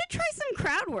 you should try some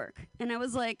crowd work. And I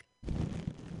was like,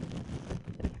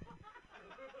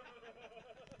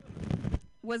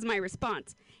 was my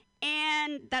response.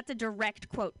 And that's a direct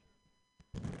quote.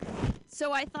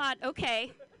 So I thought,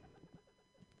 okay,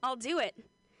 I'll do it.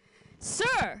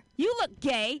 Sir, you look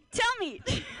gay. Tell me.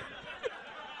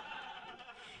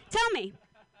 Tell me.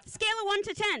 Scale of 1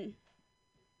 to 10.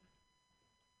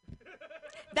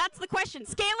 That's the question.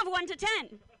 Scale of 1 to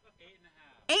 10.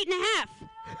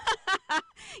 8.5.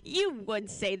 You would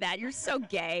say that. You're so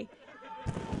gay.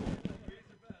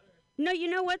 No, you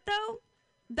know what, though?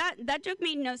 That joke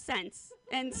made no sense.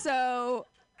 And so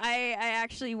I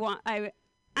actually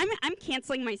I'm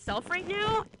canceling myself right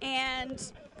now, and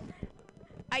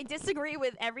I disagree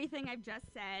with everything I've just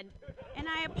said, and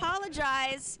I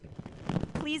apologize.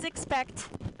 Please expect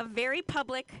a very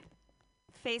public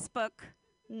Facebook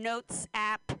notes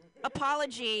app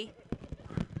apology.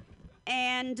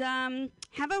 And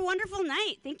have a wonderful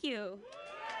night. Thank you.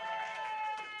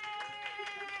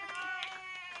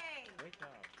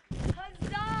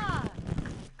 Huzzah!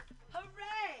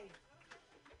 Hooray!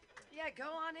 Yeah, go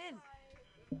on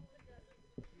in.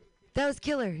 That was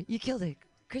killer. You killed it.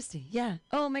 Christy, yeah.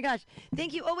 Oh my gosh.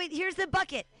 Thank you. Oh wait, here's the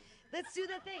bucket. Let's do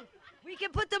the thing. We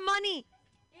can put the money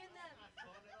in the...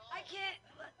 I can't...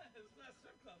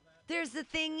 There's the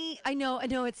thingy. I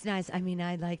know it's nice. I mean,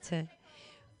 I'd like to...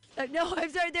 no, I'm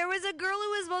sorry. There was a girl who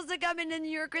was supposed to come in New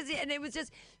York, Christy, and it was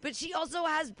just... But she also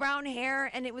has brown hair,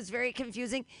 and it was very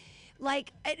confusing.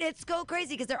 Like, it's so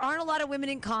crazy because there aren't a lot of women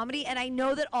in comedy, and I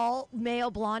know that all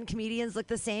male blonde comedians look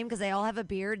the same because they all have a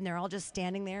beard, and they're all just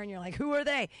standing there, and you're like, who are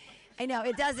they? I know,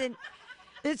 it doesn't...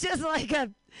 It's just like a...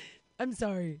 I'm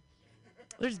sorry.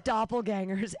 There's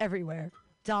doppelgangers everywhere.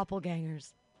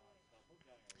 Doppelgangers.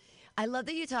 I love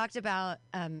that you talked about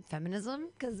feminism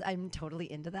because I'm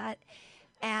totally into that.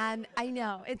 And I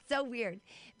know, it's so weird.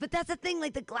 But that's the thing,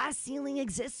 like the glass ceiling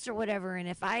exists or whatever. And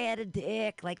if I had a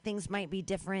dick, like things might be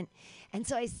different. And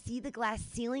so I see the glass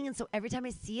ceiling. And so every time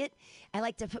I see it, I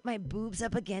like to put my boobs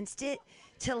up against it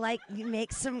to like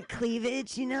make some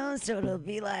cleavage, you know? So it'll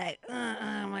be like,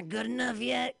 am I good enough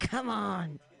yet? Come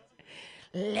on.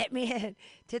 Let me hit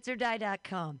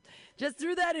titsordie.com. Just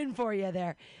threw that in for you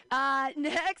there.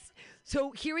 Next.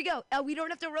 So here we go. We don't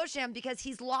have to roast him because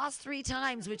he's lost 3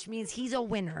 times, which means he's a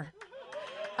winner.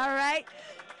 All right.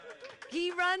 He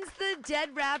runs the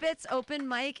Dead Rabbits open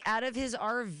mic out of his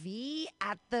RV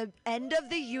at the end of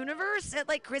the universe at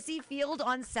like Chrissy Field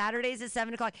on Saturdays at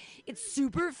 7 o'clock. It's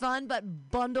super fun, but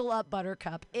bundle up,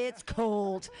 Buttercup. It's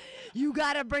cold. You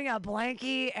got to bring a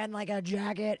blankie and like a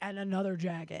jacket and another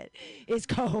jacket. It's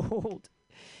cold.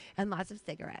 And lots of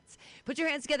cigarettes. Put your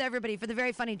hands together, everybody, for the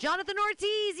very funny Jonathan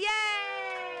Ortiz. Yay!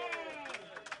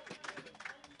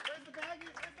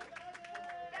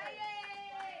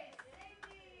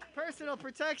 Personal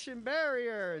protection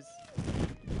barriers.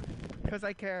 Because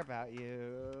I care about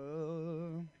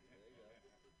you.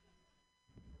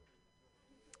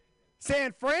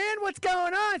 San Fran, what's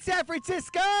going on? San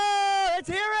Francisco, let's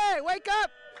hear it. Wake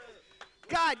up.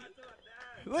 God,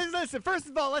 listen, first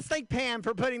of all, let's thank Pam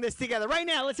for putting this together. Right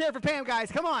now, let's hear it for Pam,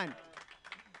 guys. Come on.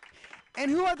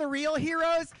 And who are the real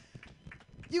heroes?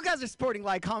 You guys are supporting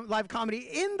live comedy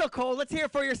in the cold. Let's hear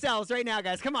it for yourselves right now,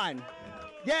 guys. Come on.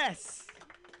 Yes.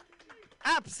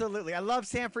 Absolutely. I love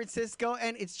San Francisco,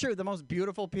 and it's true, the most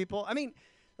beautiful people. I mean,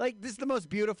 like, this is the most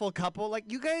beautiful couple.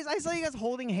 Like, you guys, I saw you guys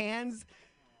holding hands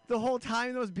the whole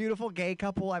time, the most beautiful gay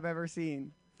couple I've ever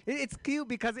seen. It's cute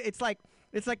because it's like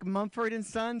Mumford and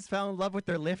Sons fell in love with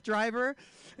their Lyft driver.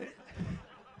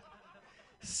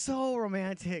 So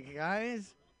romantic,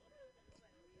 guys.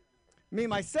 Me,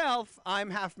 myself,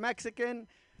 I'm half Mexican,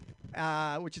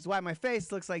 which is why my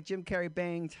face looks like Jim Carrey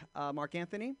banged Mark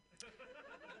Anthony.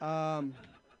 I'm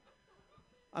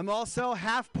also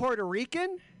half Puerto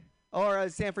Rican, or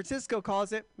as San Francisco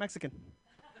calls it, Mexican.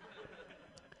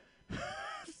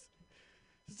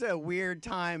 It's a weird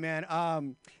time,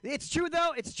 man. It's true,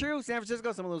 though. It's true. San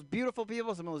Francisco, some of those beautiful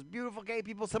people, some of those beautiful gay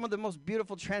people, some of the most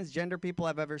beautiful transgender people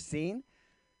I've ever seen.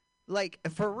 Like,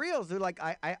 for reals, they're like,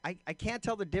 I can't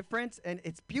tell the difference, and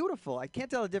it's beautiful. I can't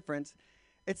tell the difference.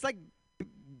 It's like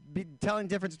telling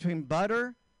the difference between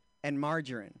butter and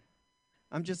margarine.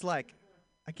 I'm just like,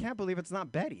 I can't believe it's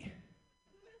not Betty.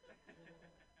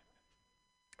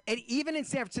 And even in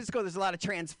San Francisco, there's a lot of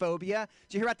transphobia.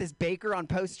 Did you hear about this baker on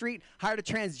Post Street hired a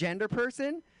transgender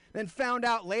person, then found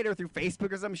out later through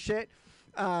Facebook or some shit,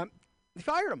 they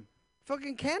fired him,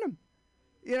 fucking can him.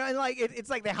 You know, and like it's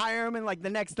like they hire him, and like the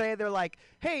next day they're like,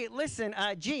 "Hey, listen,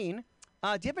 Gene, do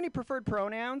you have any preferred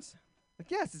pronouns?"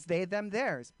 Like, yes, it's they, them,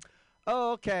 theirs.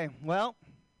 Oh, okay. Well,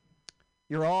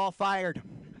 you're all fired.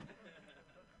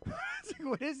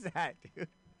 What is that, dude?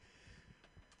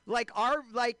 Like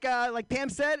Pam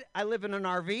said, I live in an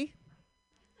RV,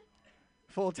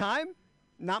 full time.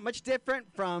 Not much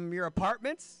different from your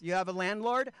apartments. You have a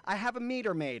landlord. I have a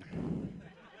meter maid.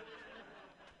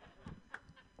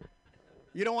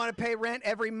 You don't want to pay rent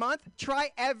every month?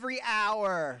 Try every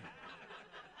hour.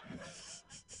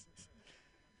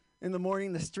 In the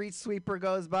morning, the street sweeper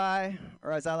goes by,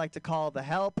 or as I like to call, the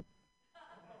help.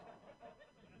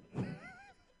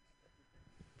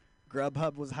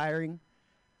 Grubhub was hiring.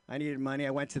 I needed money.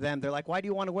 I went to them. They're like, "Why do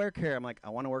you want to work here?" I'm like, "I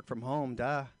want to work from home,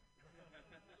 duh."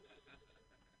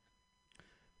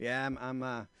 Yeah,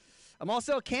 I'm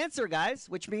also a Cancer, guys,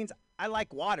 which means I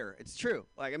like water. It's true.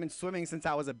 Like, I've been swimming since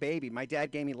I was a baby. My dad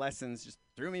gave me lessons, just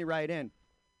threw me right in.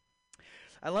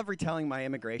 I love retelling my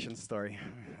immigration story.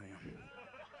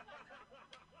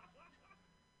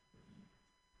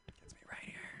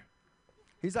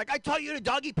 He's like, I taught you to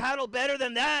doggy paddle better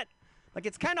than that. Like,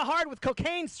 it's kind of hard with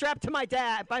cocaine strapped to my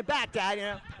back, Dad, you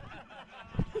know?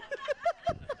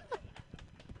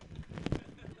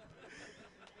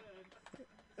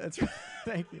 That's right.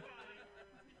 Thank you.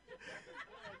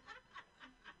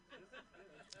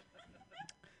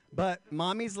 But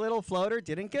Mommy's little floater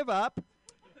didn't give up.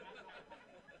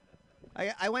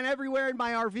 I went everywhere in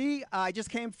my RV. I just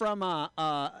came from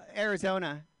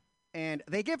Arizona, and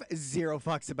they give 0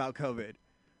 fucks about COVID.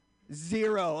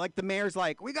 0. Like, the mayor's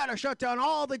like, we got to shut down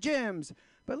all the gyms,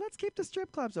 but let's keep the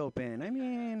strip clubs open. I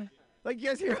mean, like, you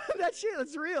guys hear that shit?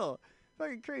 That's real.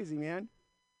 Fucking crazy, man.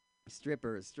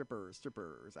 Strippers.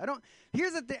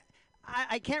 Here's the thing.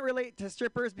 I can't relate to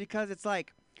strippers because it's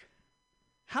like,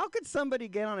 how could somebody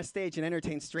get on a stage and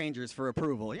entertain strangers for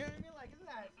approval? You know what I mean? Like,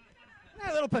 isn't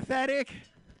that a little pathetic?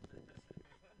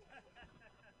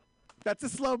 That's a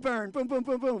slow burn. Boom, boom,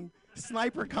 boom, boom.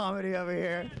 Sniper comedy over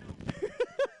here.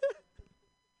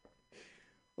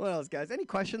 What else, guys? Any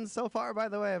questions so far, by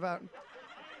the way, about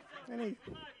any?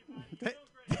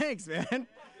 Thanks, man.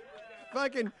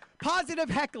 Fucking positive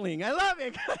heckling. I love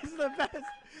it, guys. It's the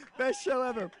best show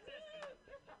ever.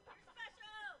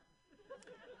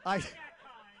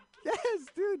 Yes,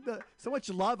 dude. So much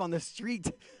love on the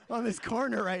street, on this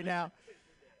corner right now.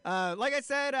 Like I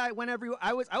said, I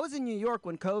was in New York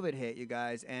when COVID hit, you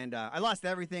guys, and I lost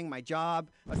everything. My job.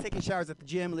 I was taking showers at the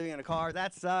gym, living in a car.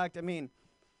 That sucked. I mean,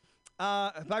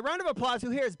 by round of applause,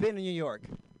 who here has been in New York?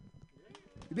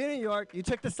 You've been in New York. You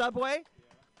took the subway.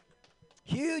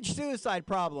 Huge suicide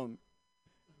problem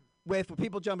with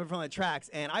people jumping from the tracks,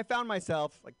 and I found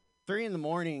myself like 3 in the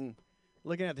morning,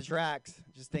 looking at the tracks,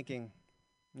 just thinking,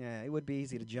 yeah, it would be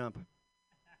easy to jump.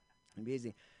 It'd be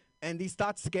easy. And these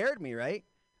thoughts scared me, right?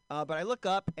 But I look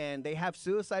up, and they have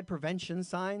suicide prevention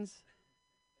signs.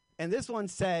 And this one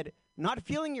said, not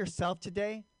feeling yourself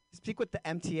today? Speak with the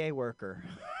MTA worker.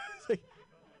 It's like,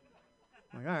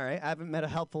 all right, I haven't met a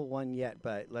helpful one yet,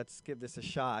 but let's give this a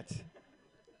shot.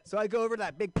 So I go over to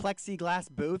that big plexiglass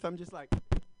booth. I'm just like,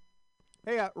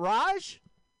 hey, Raj?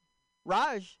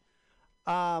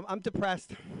 I'm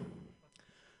depressed.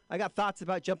 I got thoughts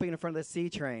about jumping in front of the C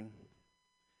train.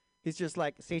 He's just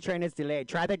like, C train is delayed.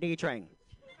 Try the D train.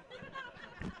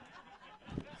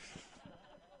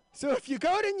 So if you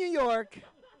go to New York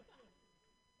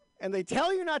and they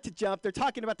tell you not to jump, they're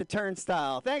talking about the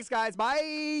turnstile. Thanks, guys.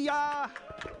 Bye.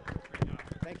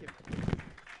 Thank you.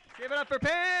 Give it up for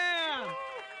Pam.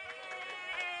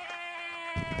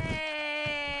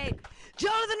 Hey,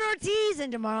 Jonathan Ortiz,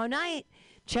 and tomorrow night,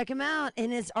 check him out in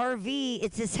his RV.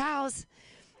 It's his house.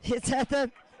 It's at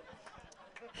the.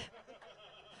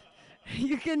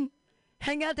 You can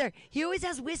hang out there. He always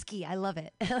has whiskey. I love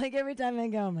it. Like every time I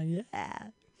go, I'm like, yeah.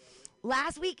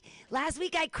 Last week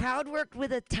I crowd worked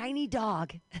with a tiny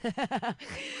dog.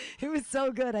 It was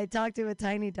so good. I talked to a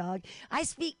tiny dog. I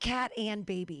speak cat and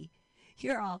baby.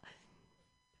 You're all.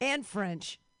 And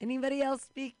French. Anybody else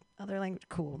speak other language?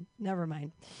 Cool. Never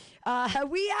mind.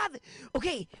 We have.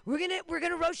 Okay, we're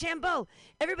gonna Rochambeau.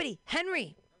 Everybody,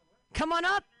 Henry, come on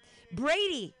up.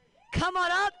 Brady, come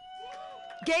on up.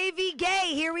 Gay v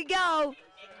gay. Here we go.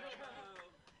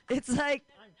 It's like.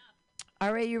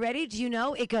 All right, you ready? Do you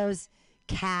know? It goes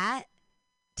cat,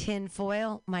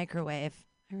 tinfoil, microwave.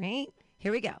 All right,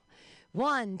 here we go.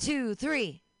 1, 2,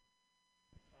 3.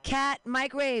 Cat,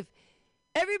 microwave.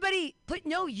 Everybody put,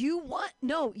 you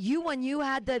won. You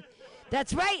had the,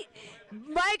 that's right.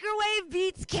 Microwave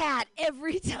beats cat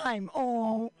every time.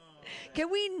 Oh. Can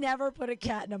we never put a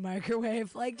cat in a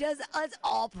microwave? Like, just let's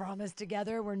all promise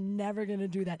together we're never going to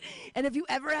do that. And if you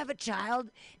ever have a child,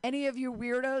 any of you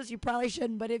weirdos, you probably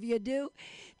shouldn't, but if you do,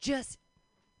 just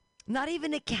not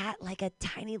even a cat, like a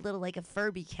tiny little, like a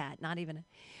Furby cat. Not even a.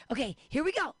 Okay, here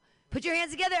we go. Put your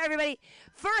hands together, everybody.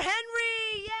 For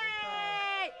Henry!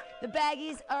 Yay! The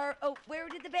baggies are, where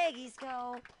did the baggies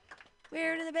go?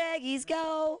 Where did the baggies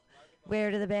go?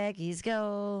 Where do the baggies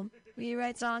go? We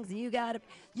write songs and you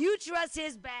trust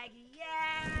his baggie.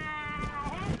 Yeah!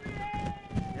 Henry!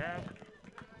 Yeah.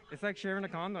 It's like sharing a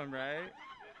condom, right?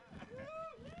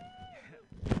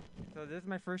 So this is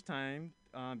my first time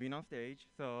being on stage.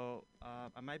 So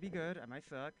I might be good, I might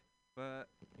suck, but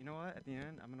you know what? At the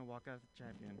end, I'm going to walk out as a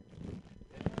champion.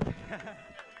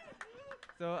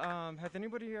 So has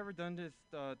anybody here ever done this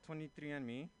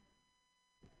 23andMe?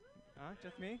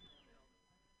 Just me?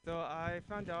 So I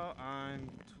found out I'm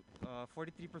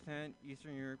 43%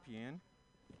 Eastern European,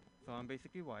 so I'm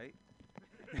basically white.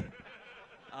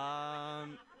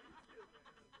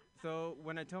 So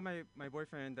when I tell my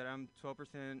boyfriend that I'm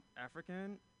 12%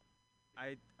 African,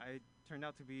 I turned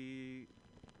out to be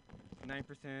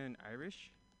 9%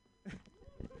 Irish.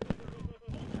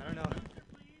 I don't know.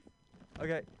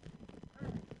 Okay.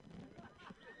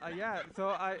 Yeah, so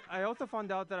I also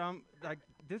found out that I'm like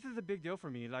this is a big deal for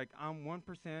me. Like I'm 1%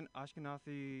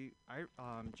 Ashkenazi,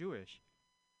 Jewish.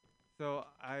 So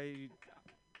I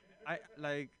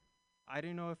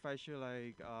didn't know if I should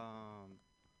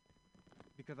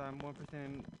because I'm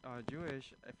 1%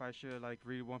 Jewish, if I should like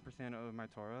read 1% of my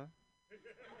Torah,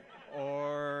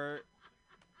 or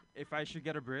if I should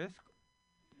get a brisk.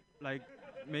 Like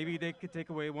maybe they could take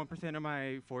away 1% of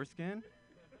my foreskin,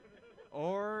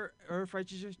 or if I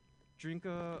should just drink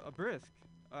a brisk,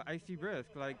 icy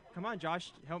brisk. Like, come on,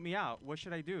 Josh, help me out. What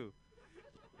should I do?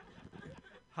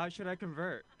 How should I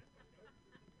convert?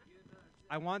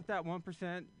 I want that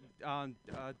 1%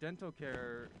 dental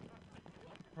care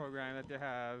program that they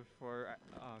have for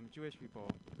Jewish people.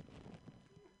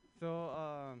 So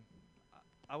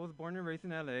I was born and raised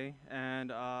in LA,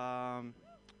 and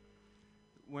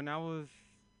when I was,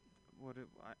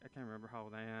 I can't remember how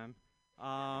old I am.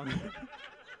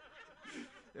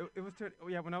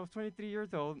 When I was 23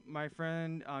 years old, my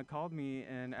friend called me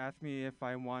and asked me if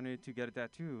I wanted to get a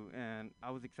tattoo, and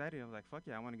I was excited. I was like, "Fuck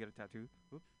yeah, I want to get a tattoo."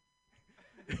 Oops.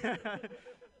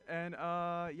 And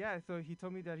so he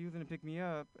told me that he was gonna pick me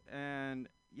up, and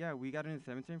yeah, we got in the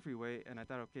 17 freeway, and I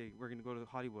thought, okay, we're gonna go to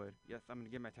Hollywood. Yes, I'm gonna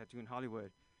get my tattoo in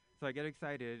Hollywood. So I get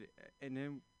excited, and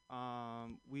then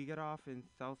we get off in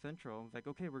South Central. I was like,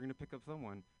 okay, we're gonna pick up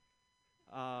someone.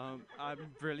 I'm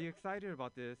really excited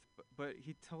about this, but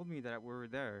he told me that we were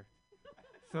there.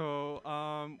 So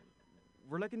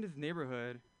we're like in this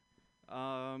neighborhood.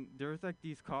 There's like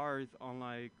these cars on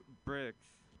like bricks,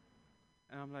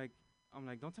 and I'm like,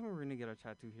 don't tell me we're gonna get a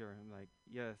tattoo here. I'm like,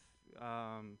 yes.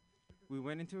 We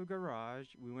went into a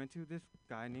garage. We went to this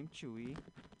guy named Chewy,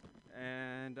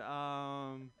 and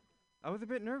I was a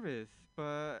bit nervous,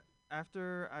 but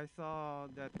after I saw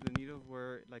that the needles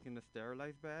were like in a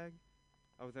sterilized bag,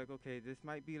 I was like, okay, this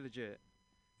might be legit.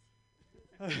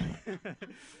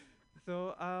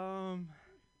 So I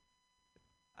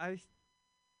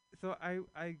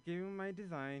gave him my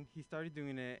design. He started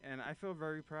doing it, and I feel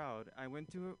very proud. I went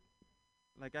to,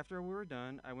 like after we were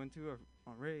done, I went to a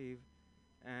rave,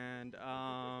 and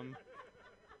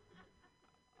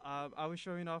I was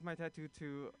showing off my tattoo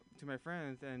to my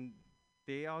friends, and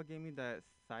they all gave me that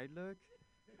side look.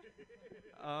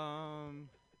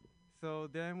 So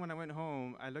then when I went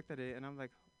home, I looked at it, and I'm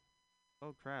like,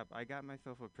 oh crap, I got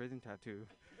myself a prison tattoo.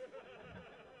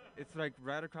 It's like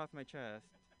right across my chest.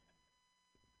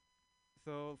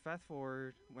 So fast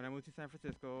forward, when I moved to San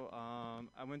Francisco,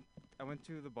 I went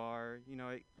to the bar. You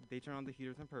know, they turn on the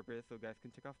heaters on purpose so guys can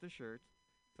take off their shirts.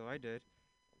 So I did,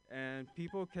 and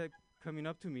people kept coming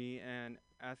up to me and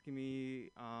asking me,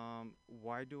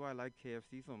 why do I like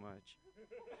KFC so much?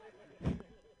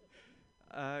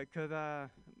 'Cause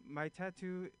my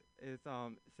tattoo is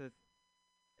says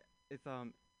it's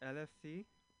LFC.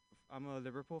 I'm a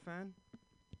Liverpool fan,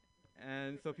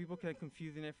 and so people kept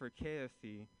confusing it for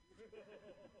KFC.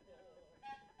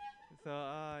 So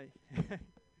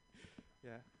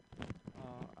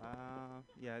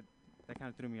yeah, that kind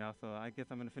of threw me off. So I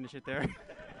guess I'm gonna finish it there.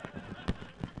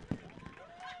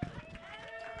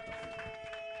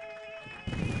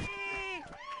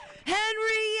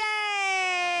 Henry,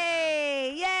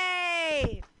 yay!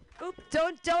 Yay! Oop,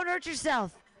 don't hurt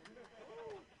yourself.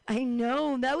 I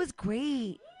know, that was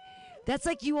great. That's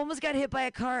like you almost got hit by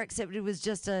a car, except it was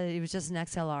just an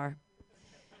XLR.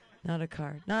 Not a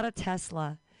car, not a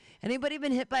Tesla. Anybody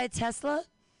been hit by a Tesla?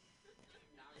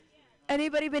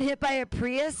 Anybody been hit by a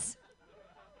Prius?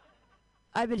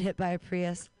 I've been hit by a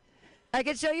Prius. I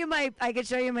could show you my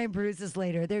bruises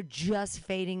later. They're just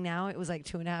fading now. It was like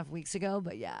 2.5 weeks ago,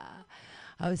 but yeah,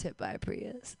 I was hit by a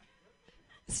Prius.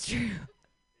 It's true.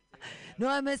 No,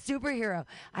 I'm a superhero.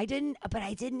 I didn't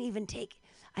even take.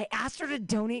 I asked her to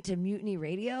donate to Mutiny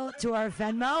Radio, to our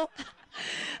Venmo.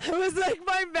 I was like,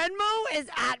 my Venmo is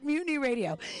at Mutiny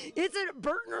Radio. It's a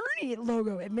Bert and Ernie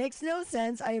logo. It makes no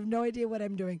sense. I have no idea what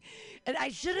I'm doing. And I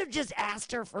should have just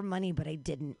asked her for money, but I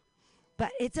didn't.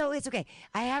 But it's okay.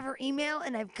 I have her email,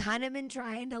 and I've kind of been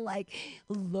trying to like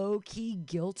low-key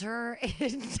guilt her.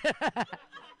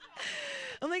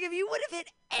 I'm like, if you would have hit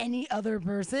any other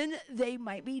person, they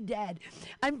might be dead.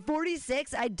 I'm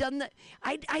 46. I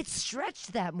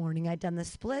stretched that morning. I'd done the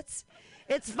splits.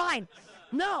 It's fine.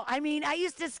 No, I mean, I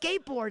used to skateboard.